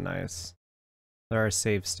kind of nice. There are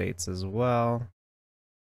save states as well.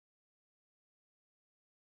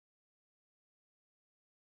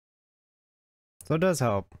 So it does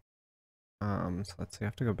help. So let's see, I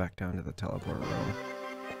have to go back down to the teleport room.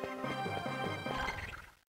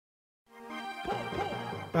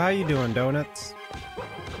 How you doing, Donuts?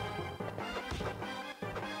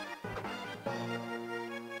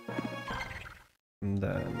 And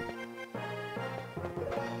then...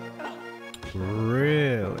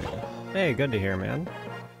 Really? Hey, good to hear, man.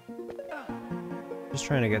 Just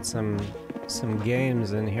trying to get some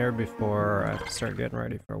games in here before I have to start getting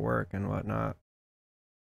ready for work and whatnot.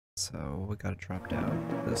 So we gotta drop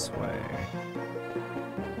down this way.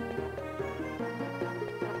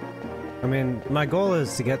 I mean, my goal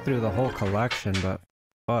is to get through the whole collection, but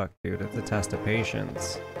fuck, dude, it's a test of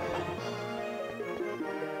patience.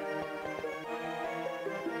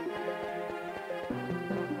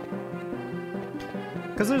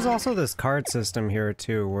 Because there's also this card system here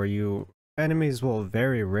too, where enemies will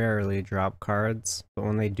very rarely drop cards, but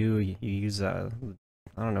when they do, you use a,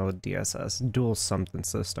 I don't know, DSS, dual something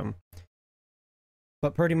system.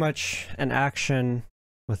 But pretty much an action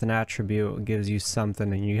with an attribute gives you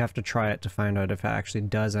something, and you have to try it to find out if it actually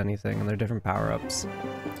does anything, and they're different power-ups.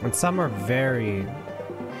 And some are very,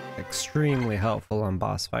 extremely helpful on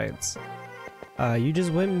boss fights. You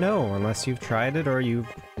just wouldn't know unless you've tried it or you've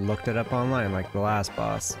looked it up online, like the last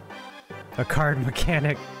boss. A card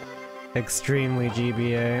mechanic, extremely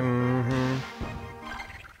GBA,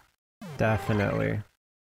 Definitely.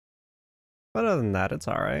 But other than that, it's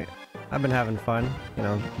alright. I've been having fun. You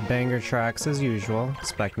know, banger tracks as usual.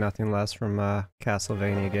 Expect nothing less from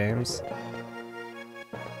Castlevania games.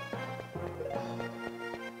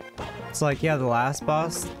 It's like, yeah, the last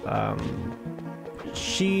boss,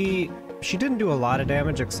 she didn't do a lot of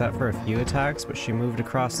damage except for a few attacks, but she moved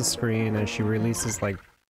across the screen and she releases like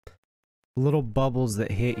little bubbles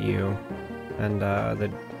that hit you. And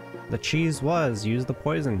the cheese was use the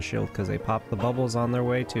poison shield because they pop the bubbles on their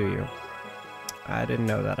way to you. I didn't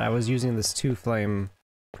know that. I was using this 2-flame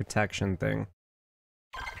protection thing.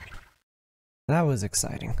 That was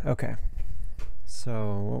exciting. Okay.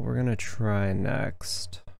 So what we're gonna try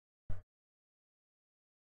next.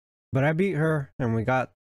 But I beat her and we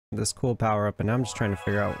got this cool power up, and I'm just trying to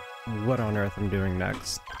figure out what on earth I'm doing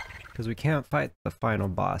next. Because we can't fight the final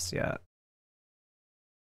boss yet.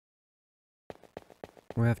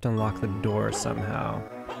 We have to unlock the door somehow.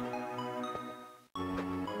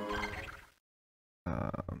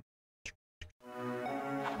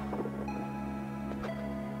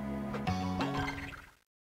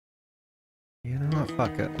 You know what?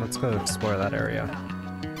 Fuck it. Let's go explore that area.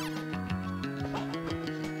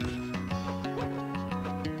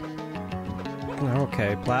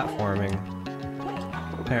 Okay, platforming.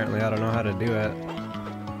 Apparently I don't know how to do it.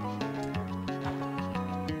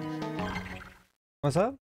 What's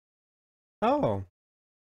up? Oh.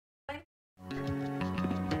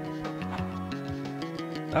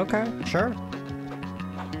 Okay, sure.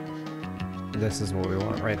 This is what we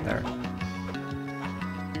want right there.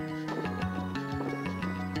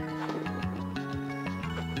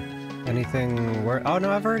 Anything where— oh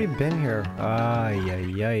no, I've already been here.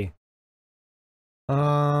 Yay.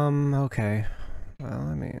 Okay. Well,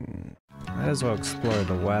 I mean, might as well explore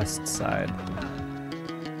the west side.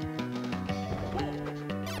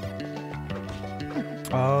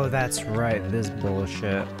 Oh, that's right, this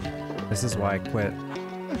bullshit. This is why I quit.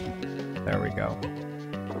 There we go.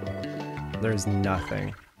 There's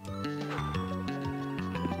nothing.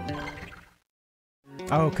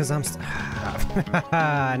 Oh, cause I'm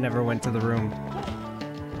I never went to the room.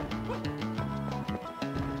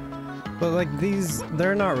 But like these,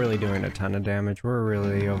 they're not really doing a ton of damage. We're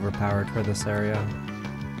really overpowered for this area.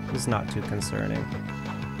 It's not too concerning.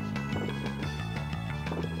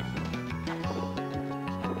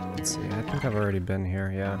 Let's see, I think I've already been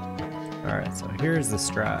here, yeah. Alright, so here's the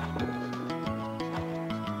strat.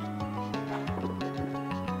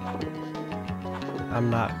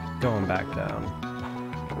 I'm not going back down.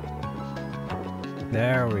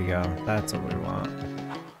 There we go. That's what we want.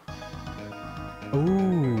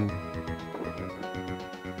 Ooh.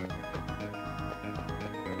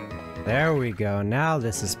 There we go. Now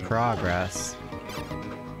this is progress.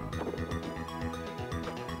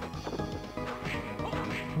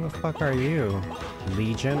 Who the fuck are you?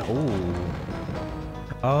 Legion? Ooh.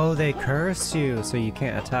 Oh, they curse you, so you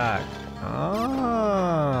can't attack.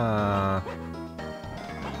 Ah.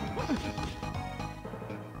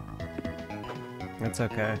 It's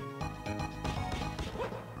okay.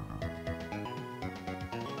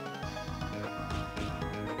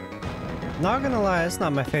 Not gonna lie, it's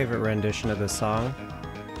not my favorite rendition of this song.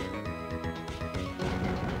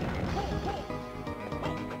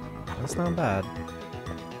 That's not bad.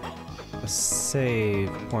 A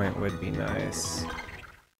save point would be nice.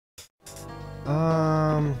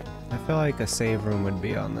 I feel like a save room would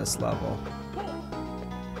be on this level.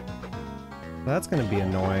 That's gonna be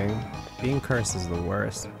annoying. Being cursed is the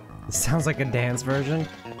worst. It sounds like a dance version.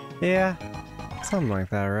 Yeah, something like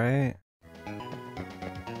that, right?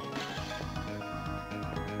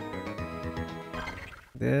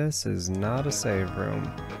 This is not a save room.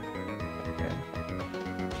 Okay.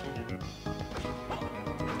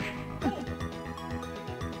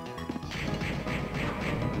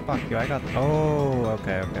 Fuck you, I got— oh,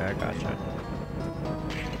 okay, I gotcha.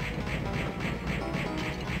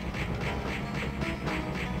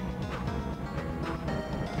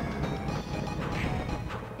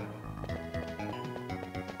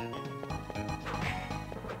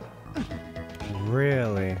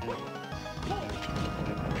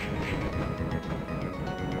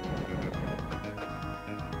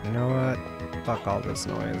 Fuck all this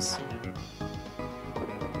noise.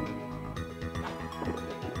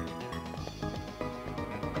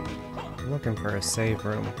 I'm looking for a save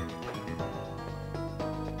room.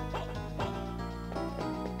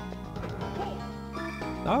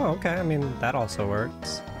 Oh, okay, I mean, that also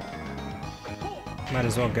works. Might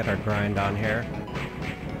as well get our grind on here.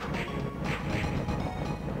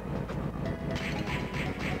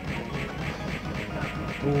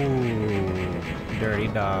 Ooh, dirty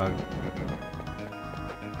dog.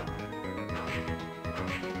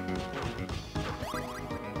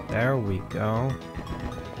 There we go.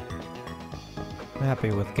 I'm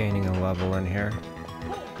happy with gaining a level in here.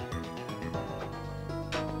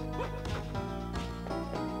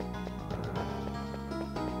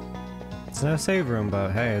 It's no save room,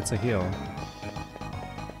 but hey, it's a heal.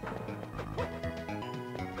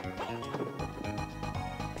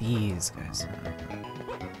 These guys.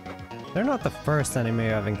 They're not the first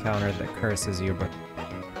enemy I've encountered that curses you, but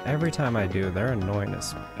every time I do, they're annoying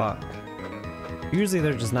as fuck. Usually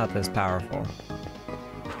they're just not this powerful.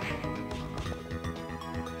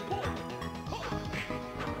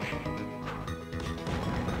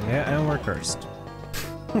 Yeah, and we're cursed.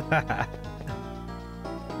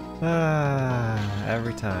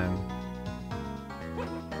 Every time.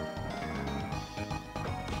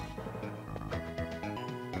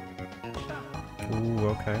 Ooh,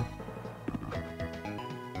 okay.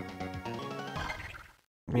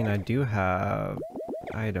 I mean, I do have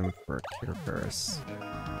item for Cure Curse.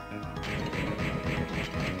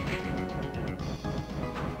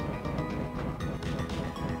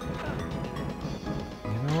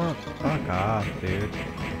 You know what? Fuck off, dude.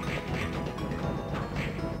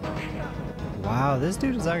 Wow, this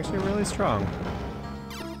dude is actually really strong.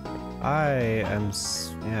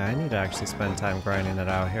 Yeah, I need to actually spend time grinding it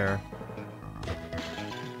out here.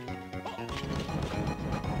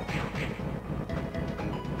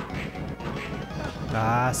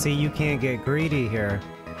 Ah, see, you can't get greedy here.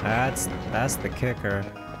 That's the kicker.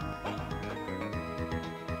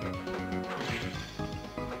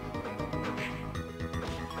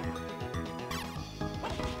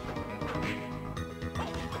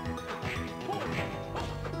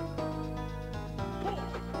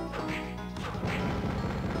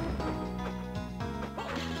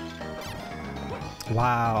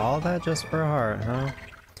 Wow, all that just for a heart, huh?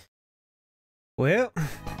 Well,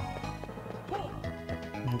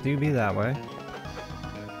 do be that way.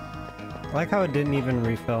 I like how it didn't even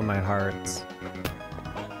refill my hearts.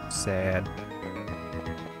 Sad.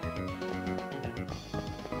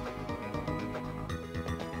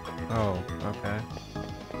 Oh, okay.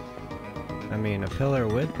 I mean, a pillar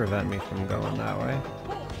would prevent me from going that way.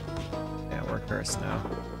 Yeah, we're cursed now.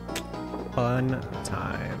 Fun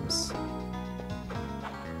times.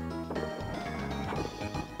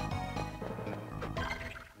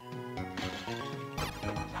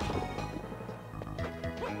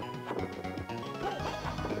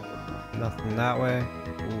 Nothing that way.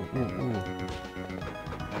 Ooh, ooh, ooh.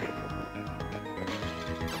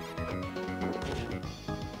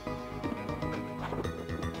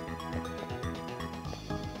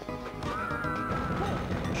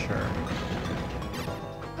 Sure.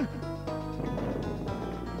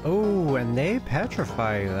 Oh, and they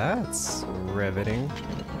petrify you. That's riveting.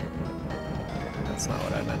 That's not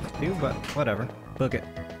what I meant to do, but whatever. Book it.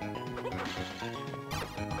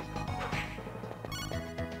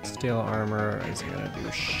 Steel armor is gonna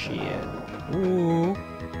do shit. Ooh.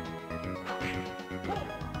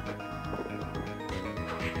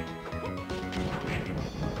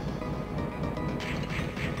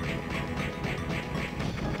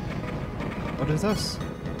 What is this?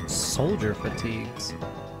 Soldier fatigues.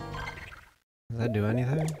 Does that do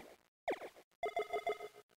anything?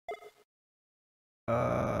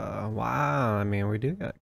 Wow, I mean, we do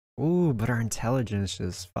got... Ooh, but our intelligence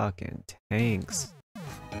just fucking tanks.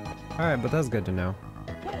 Alright, but that's good to know.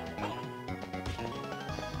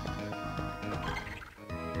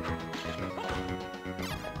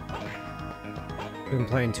 Been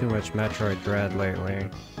playing too much Metroid Dread lately.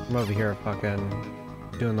 I'm over here fucking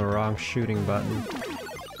doing the wrong shooting button.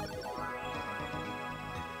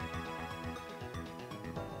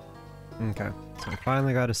 Okay, so I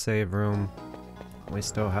finally got a save room. We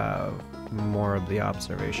still have more of the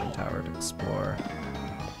observation tower to explore.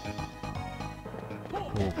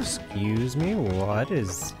 Oh, excuse me? What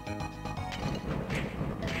is...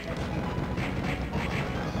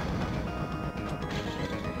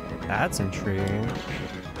 That's intriguing.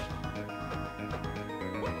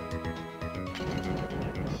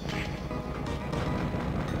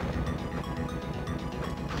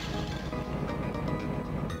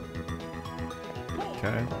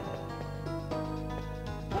 Okay.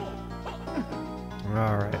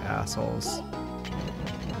 assholes.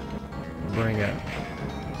 Bring it.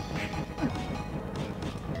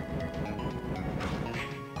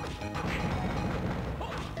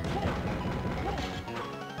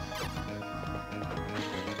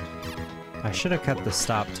 I should have kept the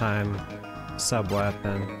stop time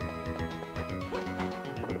sub-weapon.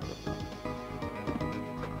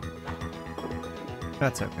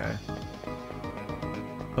 That's okay.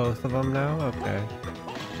 Both of them now? Okay.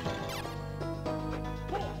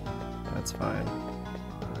 That's fine.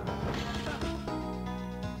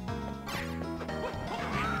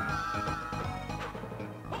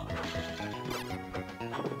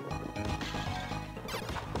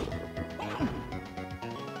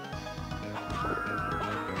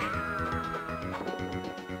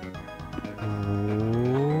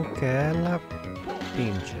 Que la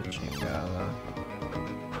pinche chingada.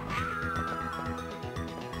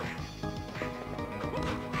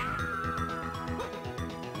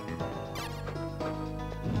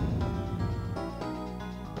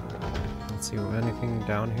 Let's see, anything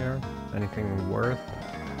down here? Anything worth?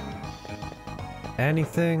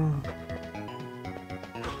 Anything?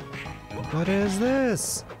 What is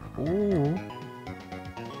this? Ooh.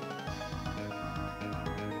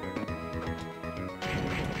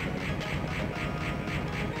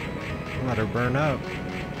 Let her burn up.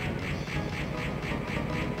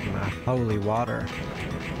 My holy water.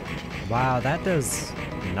 Wow, that does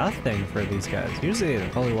nothing for these guys. Usually the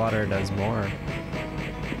holy water does more.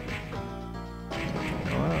 You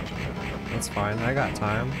know what? That's fine, I got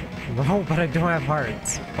time. No, but I don't have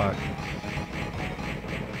hearts. Fuck.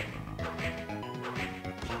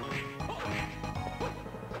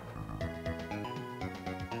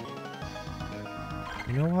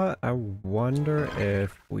 You know what? I wonder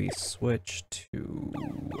if we switch to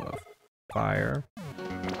fire.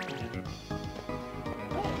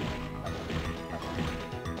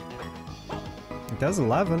 It does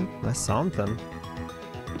 11. That's something.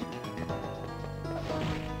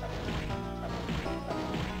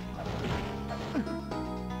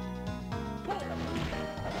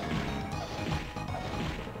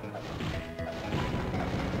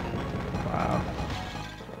 Wow.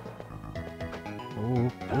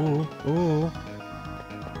 Ooh, ooh, ooh.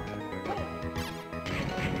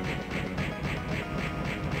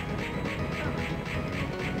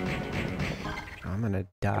 I'm gonna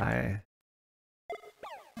die.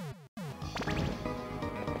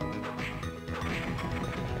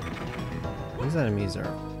 These enemies are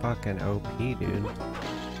fucking OP, dude.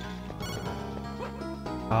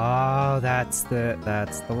 Oh, that's the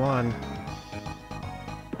one.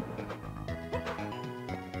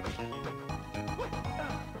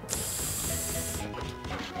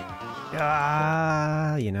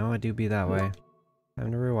 Ah, you know, it do be that way.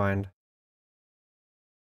 Time to rewind.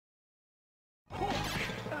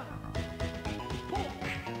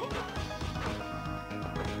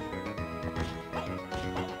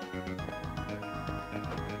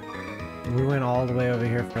 We went all the way over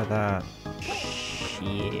here for that.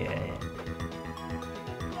 Shit.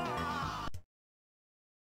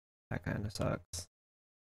 That kind of sucks.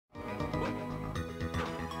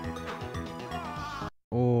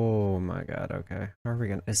 Oh my god, okay. How are we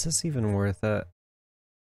gonna... Is this even worth it?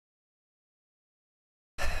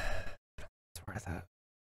 It's worth it.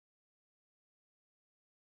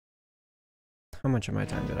 How much of my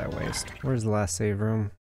time did I waste? Where's the last save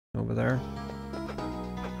room? Over there?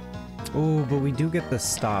 Oh, but we do get the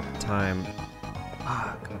stop time.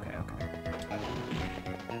 Fuck, okay, okay.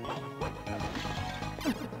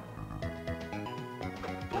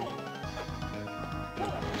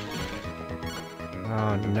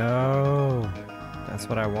 Oh no! That's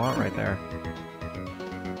what I want right there.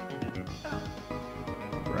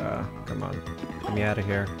 Bruh, come on. Get me out of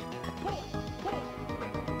here.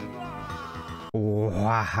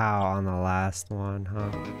 Wow, on the last one,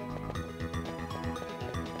 huh?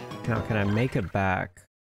 Now, can I make it back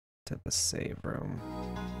to the save room?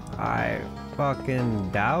 I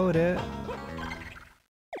fucking doubt it.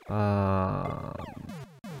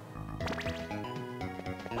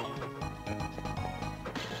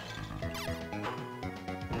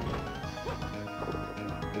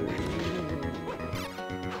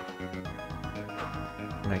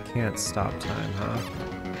 And I can't stop time, huh?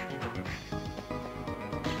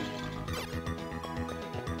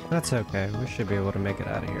 That's okay. We should be able to make it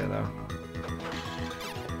out of here, though.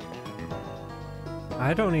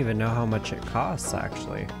 I don't even know how much it costs,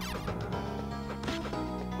 actually.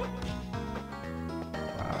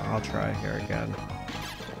 Wow, I'll try here again.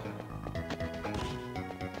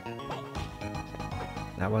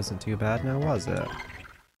 That wasn't too bad now, was it?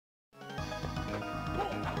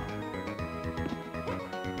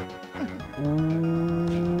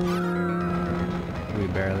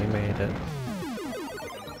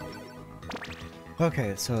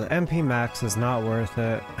 Okay, so the MP max is not worth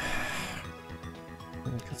it.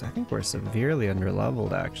 Because I think we're severely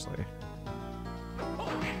underleveled, actually.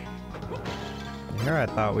 Here I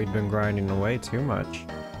thought we'd been grinding away too much.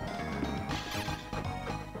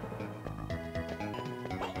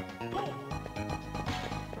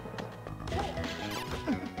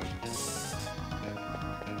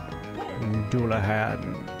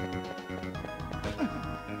 Doulahan.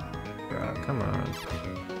 Bruh, come on.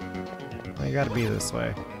 Well, you gotta be this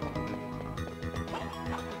way.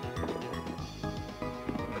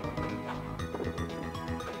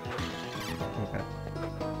 Okay.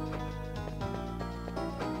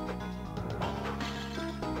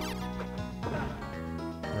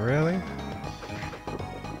 Really?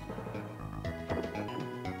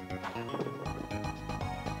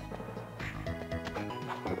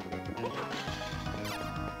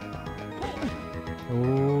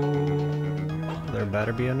 Ooh, there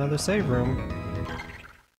better be another save room.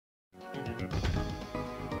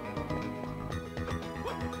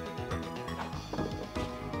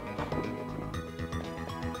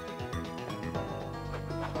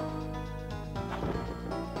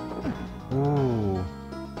 Ooh.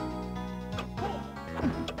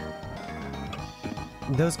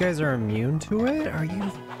 Those guys are immune to it? Are you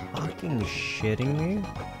fucking shitting me?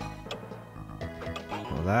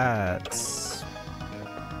 Well, that's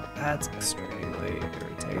extremely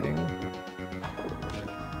irritating.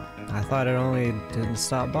 I thought it only didn't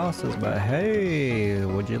stop bosses, but hey,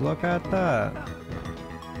 would you look at that?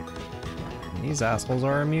 These assholes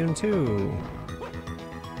are immune too.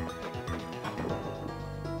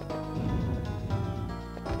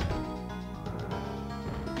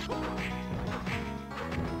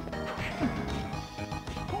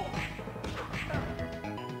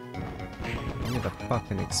 Give me the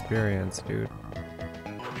fucking experience, dude.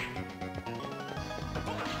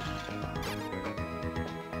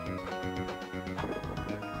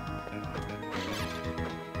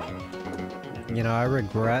 You know, I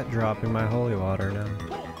regret dropping my holy water now.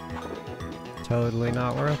 Totally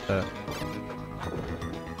not worth it.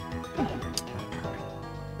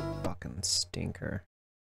 Fucking stinker.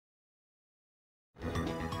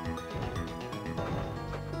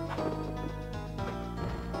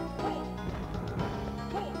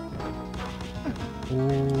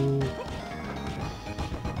 Ooh.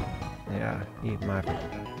 Yeah, eat my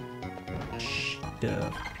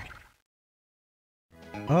stuff.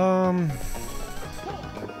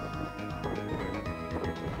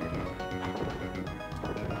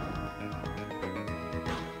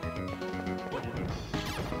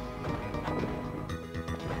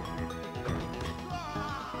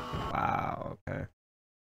 Wow, okay.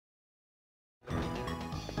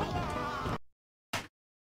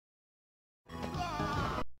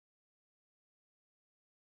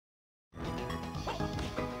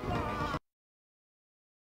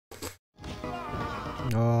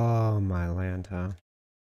 Oh, my Lanta.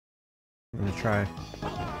 I'm gonna try.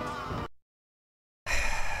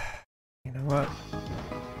 You know what?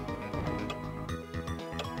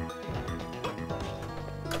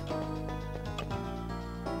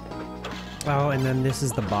 Oh, and then this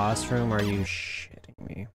is the boss room? Are you shitting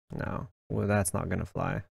me? No. Well, that's not gonna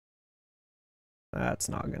fly. That's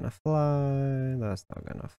not gonna fly. That's not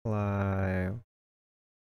gonna fly.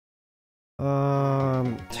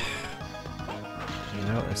 You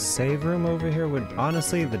know, a save room over here would...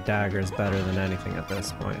 Honestly, the dagger is better than anything at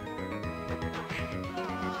this point.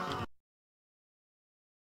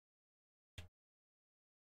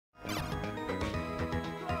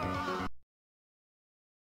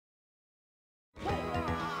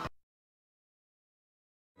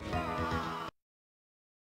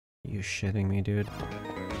 You shitting me, dude?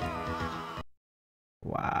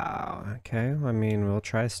 Wow. Okay, I mean, we'll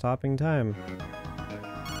try stopping time.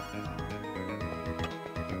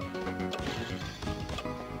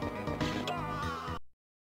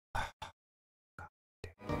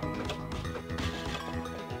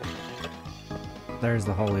 There's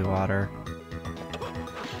the holy water.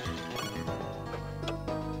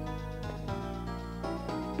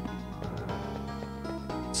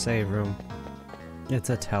 Save room.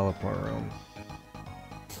 It's a teleport room.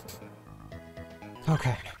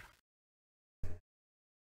 Okay.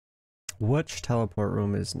 Which teleport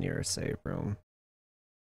room is near a save room?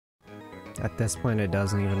 At this point, it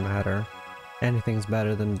doesn't even matter. Anything's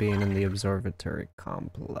better than being in the observatory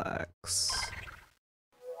complex.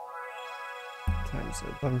 Time's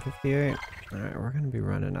 11:58. Alright, we're gonna be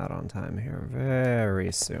running out on time here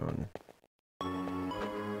very soon.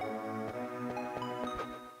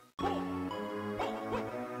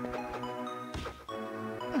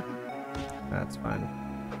 That's fine.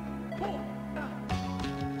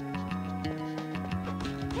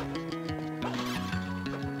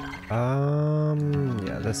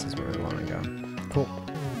 Yeah, this is where we want to go. Cool.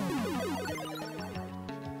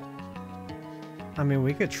 I mean,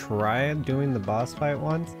 we could try doing the boss fight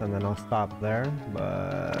once, and then I'll stop there,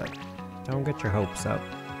 but don't get your hopes up.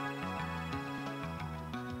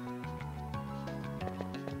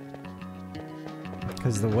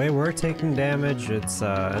 Because the way we're taking damage, it's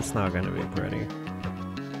not gonna be pretty.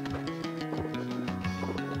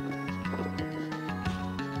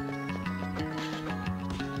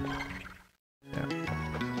 Yeah.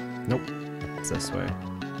 Nope. It's this way.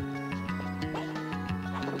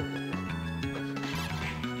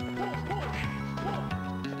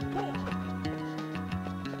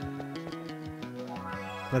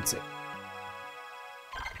 Let's see.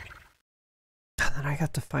 And then I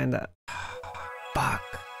got to find that. Fuck.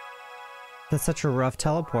 That's such a rough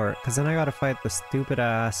teleport, because then I gotta fight the stupid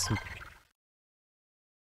ass.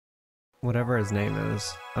 Whatever his name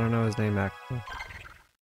is. I don't know his name actually.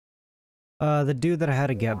 The dude that I had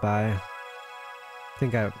to get by. I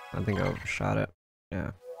think I overshot it.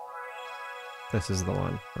 Yeah. This is the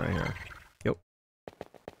one right here. Yep.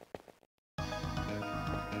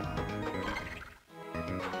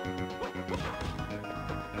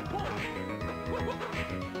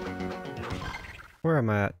 Where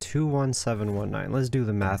am I at? 21719. Let's do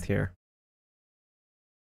the math here.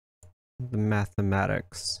 The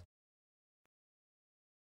mathematics.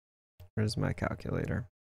 Where's my calculator?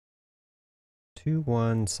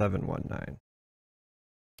 21719.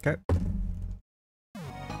 Okay.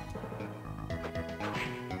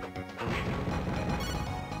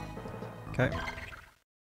 Okay.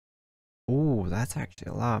 Ooh, that's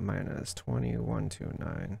actually a lot. Minus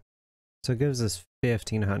 2129. So it gives us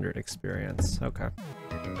 1500 experience. Okay.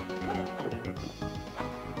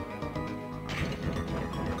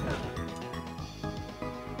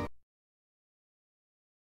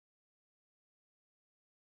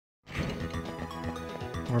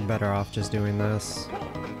 We're better off just doing this.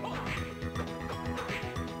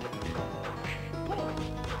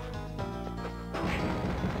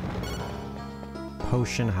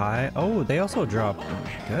 Potion high. Oh, they also drop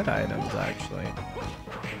good items actually.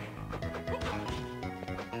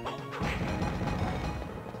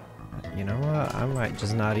 You know what? I might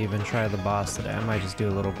just not even try the boss today. I might just do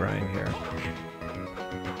a little grind here.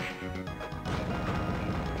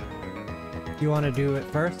 You want to do it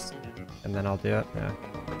first? And then I'll do it? Yeah.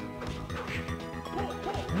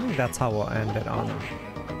 I think that's how we'll end it, on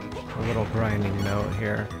a little grinding note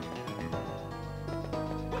here.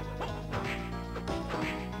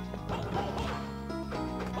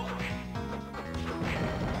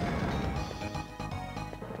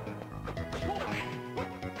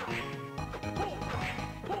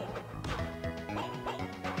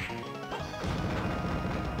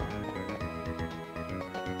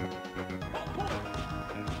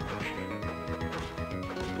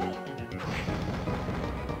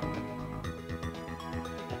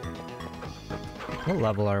 What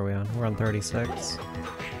level are we on? We're on 36.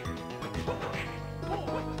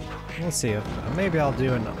 We'll see if maybe I'll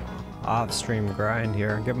do an off-stream grind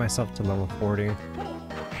here, get myself to level 40.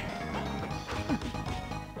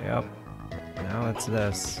 Yep. Now it's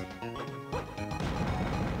this.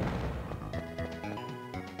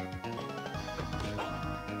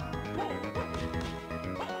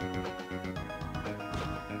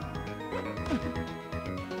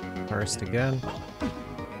 First again.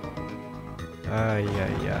 Ay,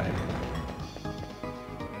 ay, ay.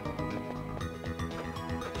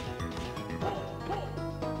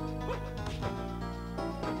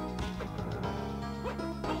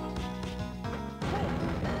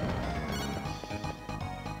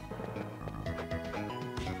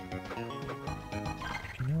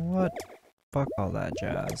 You know what? Fuck all that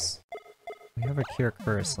jazz. We have a cure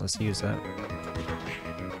curse, let's use it.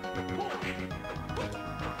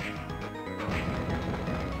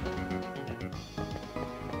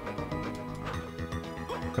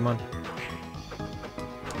 Come on.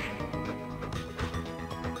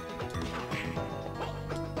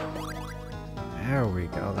 There we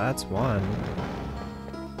go, that's one.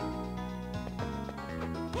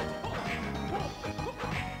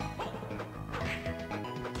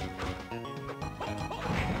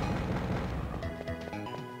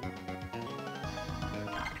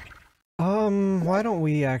 Why don't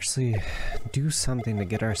we actually do something to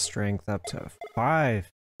get our strength up to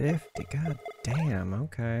 550? God damn,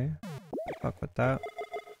 okay. Fuck with that.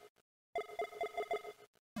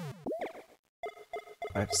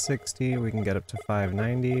 560, we can get up to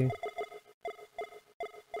 590.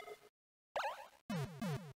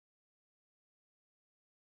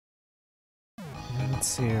 Let's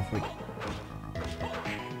see if we...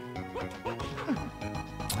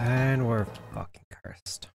 And we're fucking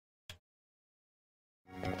cursed.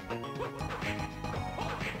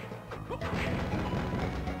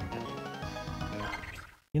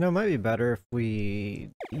 You know, it might be better if we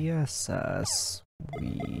ESS,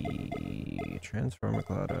 we transform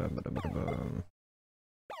cloud.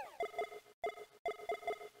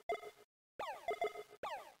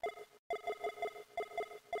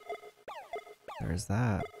 There's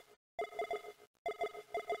that.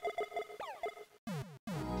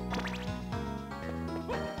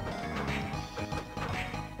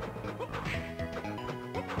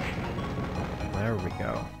 There we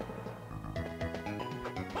go.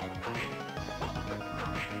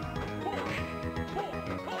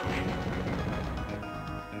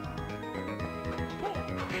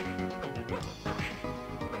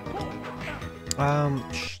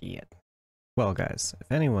 Shit. Well, guys,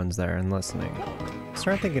 if anyone's there and listening,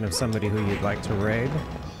 start thinking of somebody who you'd like to raid,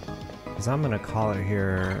 because I'm gonna call it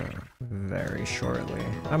here very shortly.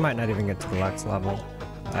 I might not even get to the Lex level.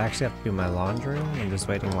 I actually have to do my laundry. I'm just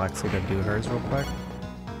waiting Lexi to do hers real quick.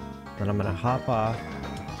 Then I'm gonna hop off.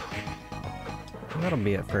 And that'll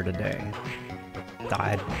be it for today.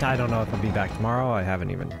 I don't know if I'll be back tomorrow. I haven't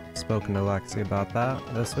even spoken to Lexi about that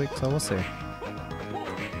this week, so we'll see.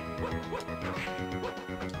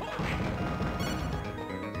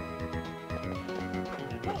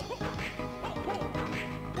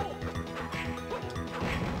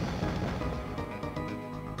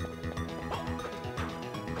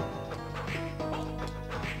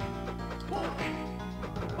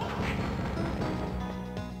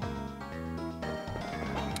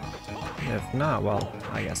 If not, well,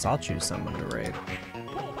 I guess I'll choose someone to raid.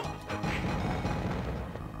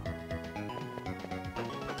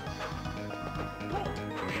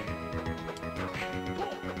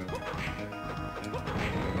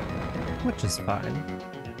 Which is fine.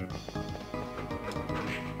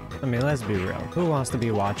 I mean, let's be real. Who wants to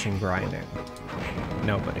be watching grinding?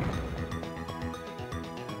 Nobody.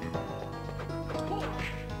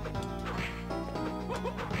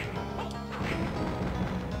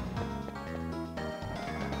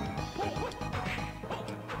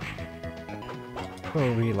 What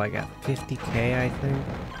are we, like, at 50k, I think?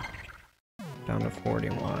 Down to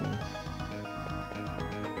 41.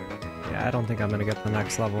 Yeah, I don't think I'm gonna get the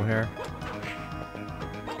next level here.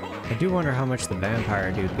 I do wonder how much the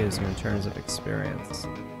vampire dude gives you in terms of experience.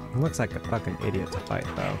 He looks like a fucking idiot to fight,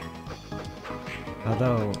 though.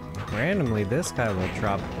 Although, randomly, this guy will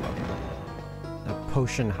drop a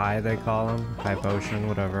potion high, they call him. High potion,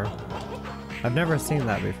 whatever. I've never seen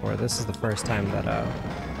that before. This is the first time that,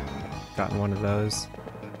 gotten one of those.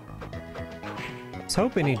 I was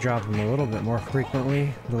hoping he'd drop them a little bit more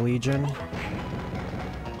frequently, the Legion.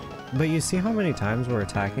 But you see how many times we're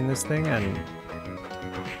attacking this thing and...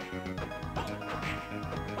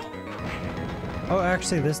 Oh,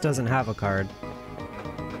 actually, this doesn't have a card.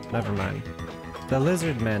 Never mind. The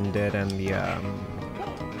lizard men did, and the, I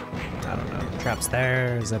don't know, traps.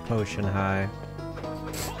 There's a potion high.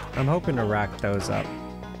 I'm hoping to rack those up.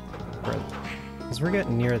 Because we're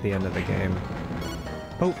getting near the end of the game.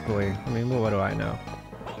 Hopefully. I mean, well, what do I know?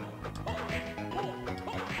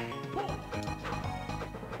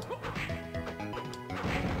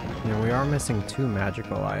 You know, we are missing 2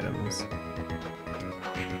 magical items.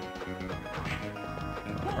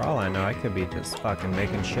 For all I know, I could be just fucking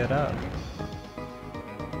making shit up.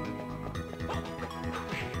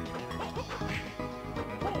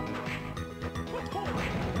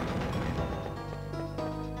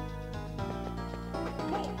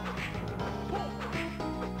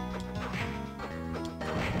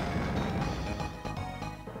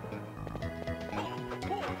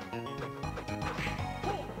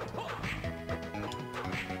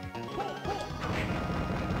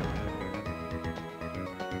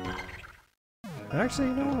 Actually,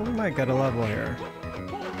 you know what? We might get a level here.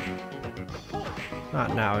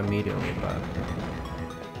 Not now immediately, but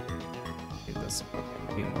do this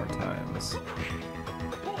a few more times.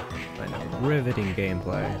 I know, riveting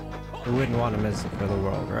gameplay. We wouldn't want to miss it for the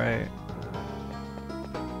world, right?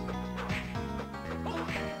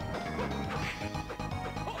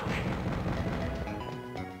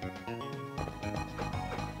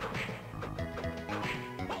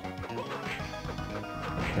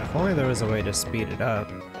 If only there was a way to speed it up.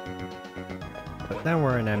 But then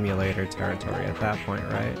we're in emulator territory at that point,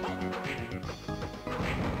 right?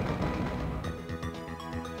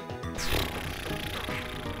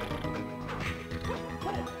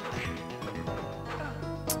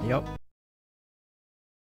 Yep.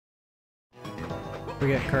 If we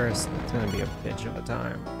get cursed, it's gonna be a bitch of a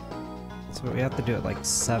time. So we have to do it like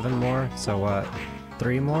 7 more, so what?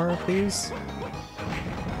 3 more of these?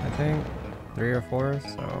 think. 3 or 4,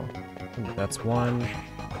 so that's 1,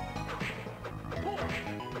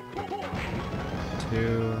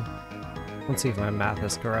 2. Let's see if my math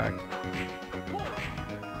is correct.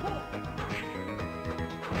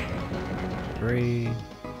 3.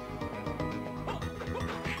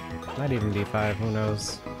 Might even be 5, who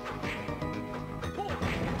knows.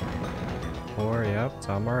 4, yep,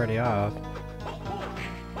 so I'm already off.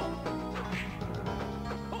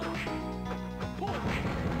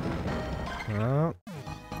 Oh.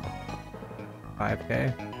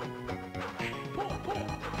 5K.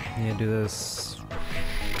 Need to do this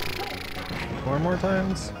 4 more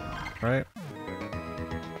times, right?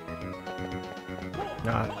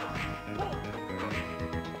 Not.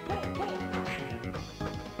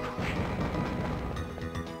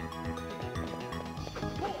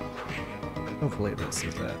 Hopefully this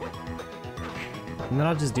is it. And then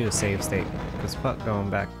I'll just do a save state, because fuck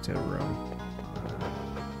going back to the room.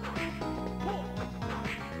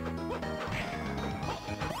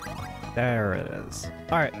 There it is.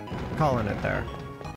 Alright, calling it there.